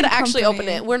It's a not weed gonna actually company.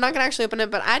 open it. We're not gonna actually open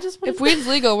it, but I just wanted If weed's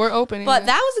legal, we're opening. But it.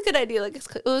 that was a good idea. Like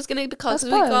it was gonna be called, Best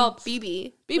we call Buds.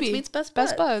 BB, BB which means Best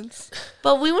Buds. best buds.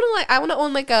 But we want to I want to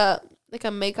own like a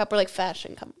makeup or like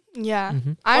fashion company Yeah.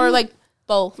 Mhm. I'm or like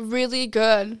both. really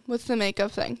good with the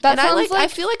makeup thing. That And I sounds like- I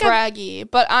like feel like I'm- braggy,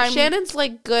 but I'm Shannon's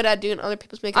like good at doing other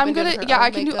people's makeup. I'm and good doing at her own I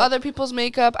can do makeup. other people's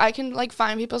makeup. I can like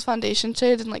find people's foundation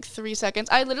shades in like 3 seconds.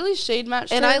 I literally shade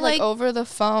matched And her I like like- over the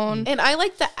phone. And I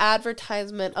like the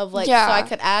advertisement of like, Yeah. so I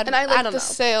could add. And I like don't the know.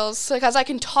 sales because I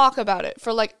can talk about it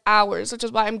for like hours, which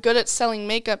is why I'm good at selling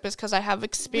makeup is because I have We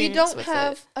experience. don't with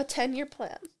have it. a 10-year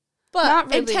plan, but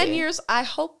Not in 10 really. years, I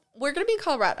hope we're gonna be in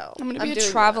Colorado. I'm gonna be a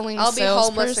doing traveling that. I'll be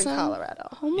homeless in salesperson. Colorado.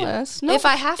 Homeless? No. If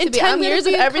I have to in be, 10 I'm years, gonna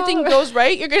if be in everything Colorado. goes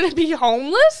right, you're gonna be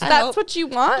homeless. I That's hope. what you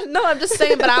want. No, I'm just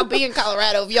saying, but I'll be in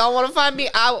Colorado. If y'all want to find me,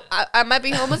 I might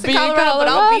be homeless in Be in Colorado, but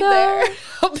I'll be Colorado. there.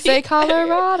 I'll be Say there.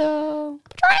 Colorado.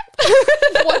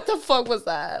 What the fuck was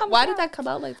that? Why did that come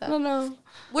out like I that? don't know.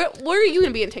 Where are you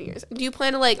gonna be in 10 years? Do you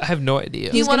plan to like? I have no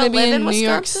idea. Do you He's want to gonna be live in in New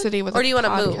York Wisconsin? City with Or a do you want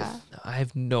to move? podcast. I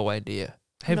have no idea.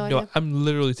 I have No no. idea. I'm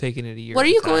literally taking it a year. What are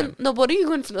at a you time. going? No, what are you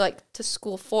going for? Like to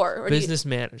school for? Or do you- Business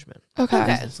management. Okay.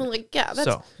 Okay, so like yeah, that's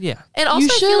So yeah, and also You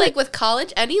I feel should- like with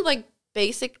college, any like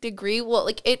basic degree, well,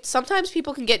 like it sometimes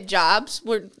people can get jobs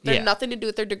where they're Yeah. nothing to do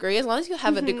with their degree as long as you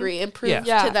have a degree and prove Yeah.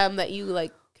 Yeah. to them that you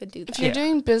like could do If that you're Yeah.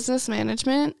 doing business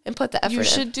management, and put the effort you in.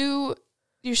 should do.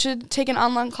 You should take an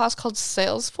online class called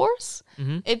Salesforce.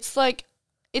 hmm It's like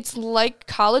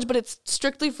college, but it's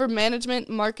strictly for management,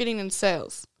 marketing, and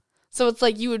sales. So it's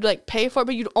like you would like pay for it,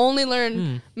 but you'd only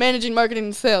learn managing, marketing,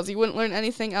 and sales. You wouldn't learn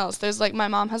anything else. There's like my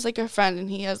mom has like a friend, and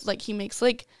he makes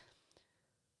like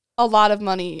a lot of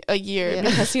money a year Yeah.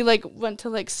 because he like went to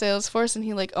like Salesforce and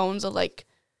he like owns a like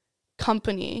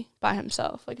company by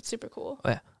himself. Like it's super cool. Oh,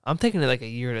 yeah. I'm taking it like a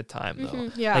year at a time though.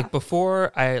 Mhm. Yeah. Like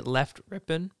before I left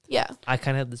Ripon, Yeah, I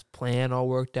kind of had this plan all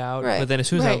worked out. Right. But then as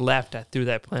soon as Right. I left, I threw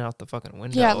that plan out the fucking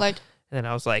window. yeah, like and then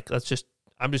I was like,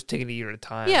 I'm just taking it a year at a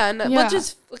time. yeah, and Yeah. but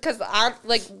just because I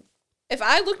like. If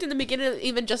I looked in the beginning of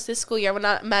even just this school year, I would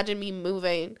not imagine me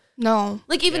moving. no.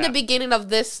 Like even Yeah. the beginning of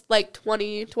this like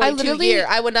 2022 literally- year,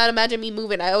 I would not imagine me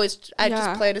moving. I Yeah.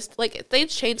 just planned to like they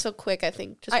change so quick. I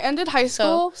think just I ended high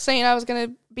school saying I was going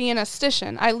to be an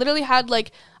esthetician. I literally had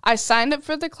like, I signed up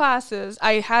for the classes.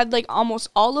 I had like almost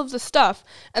all of the stuff.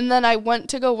 And then I went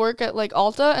to go work at like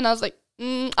Ulta and I was like, I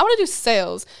want to do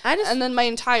sales. And then my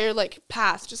entire like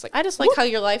path just like, I just like how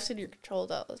your life's in your control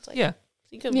though. It's like Yeah.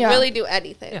 you can Yeah. really do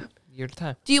anything. Yeah. Year at a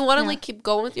time. Do you want to Yeah. like keep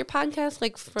going with your podcast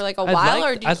like for like a while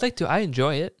or do you, I'd like to. I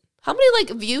enjoy it. how many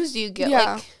like views do you get?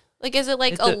 Yeah. Like is it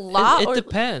like It a de- lot it or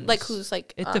depends. like who's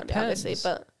like It on, obviously, depends.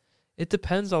 but It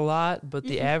depends a lot, but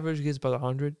the average gets about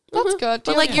 100. that's good.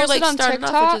 Do but you like you're post it like on starting off,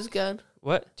 TikTok? which is good.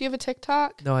 What? Do you have a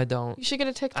TikTok? No, I don't. You should get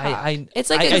a TikTok. It's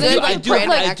like I, a I good do, like I do,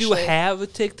 brand, I do actually. have a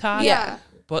TikTok. Yeah.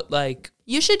 But like,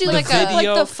 You should do The like Take, a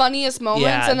video- like the funniest moments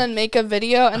Yeah. and then make a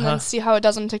video and Uh-huh. then see how it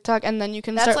does on TikTok and then you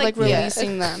can That's start like- like yeah.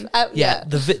 releasing them. yeah,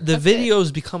 the That's it.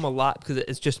 videos become a lot because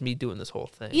it's just me doing this whole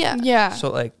thing. Yeah. Yeah. So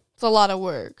like, It's a lot of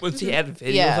work. once you add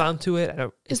videos Yeah. onto it,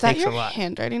 it Is that takes your a lot.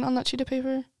 handwriting on that sheet of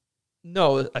paper?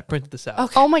 No, I printed this out.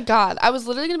 Okay. Oh my god. I was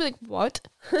literally gonna be like, what?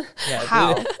 Yeah,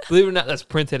 How? Believe it or not, that's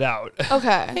printed out.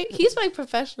 Okay. Hey, he's like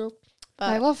professional.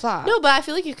 I But love that. no, but I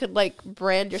feel like you could like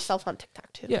brand yourself on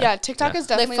TikTok too. Yeah. Yeah, TikTok Yeah. is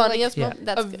The definitely funniest Yeah. moment.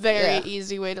 That's a good. very Yeah.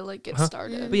 easy way to like get Uh-huh.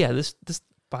 started. But yeah, this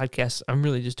podcast, I'm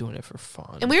really just doing it for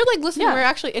fun. And we were like listening. Yeah. We were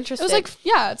actually It interested. was like,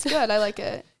 yeah, it's good. I like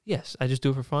it. yes, I just do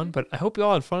it for fun. But I hope you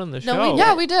all had fun on the No, show. we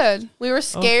Yeah, we did. we were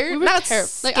scared. We were not terrified.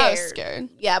 scared. Like I was scared.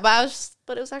 Yeah, but I was.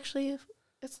 But it was actually.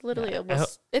 It's literally Yeah, I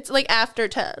almost. It's like after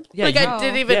 10. Yeah, like you- I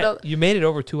didn't even Yeah, know. you made it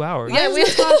over 2 hours. Yeah, we.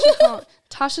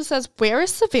 Tasha says, "Where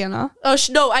is Savannah?" Oh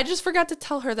no! I just forgot to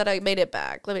tell her that I made it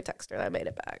back. Let me text her that I made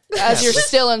it back. As you're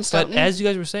still in But Stoughton. as you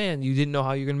guys were saying, you didn't know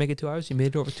how you were going to make it 2 hours. You made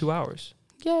it over 2 hours.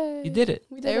 Yay. You did it.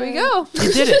 We did There we it. go.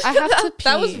 You did it. I have to pee.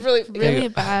 That was really. really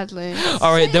badly.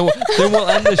 All right, then we'll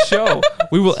end the show.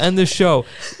 We will end the show.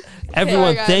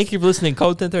 Everyone, guys. thank you for listening.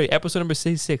 Code 1030, episode number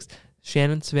 66.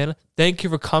 Shannon, Savannah, thank you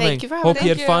for coming. Thank you for Hope having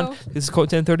you me. had fun. Thank This is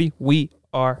Code 1030. We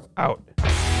are out.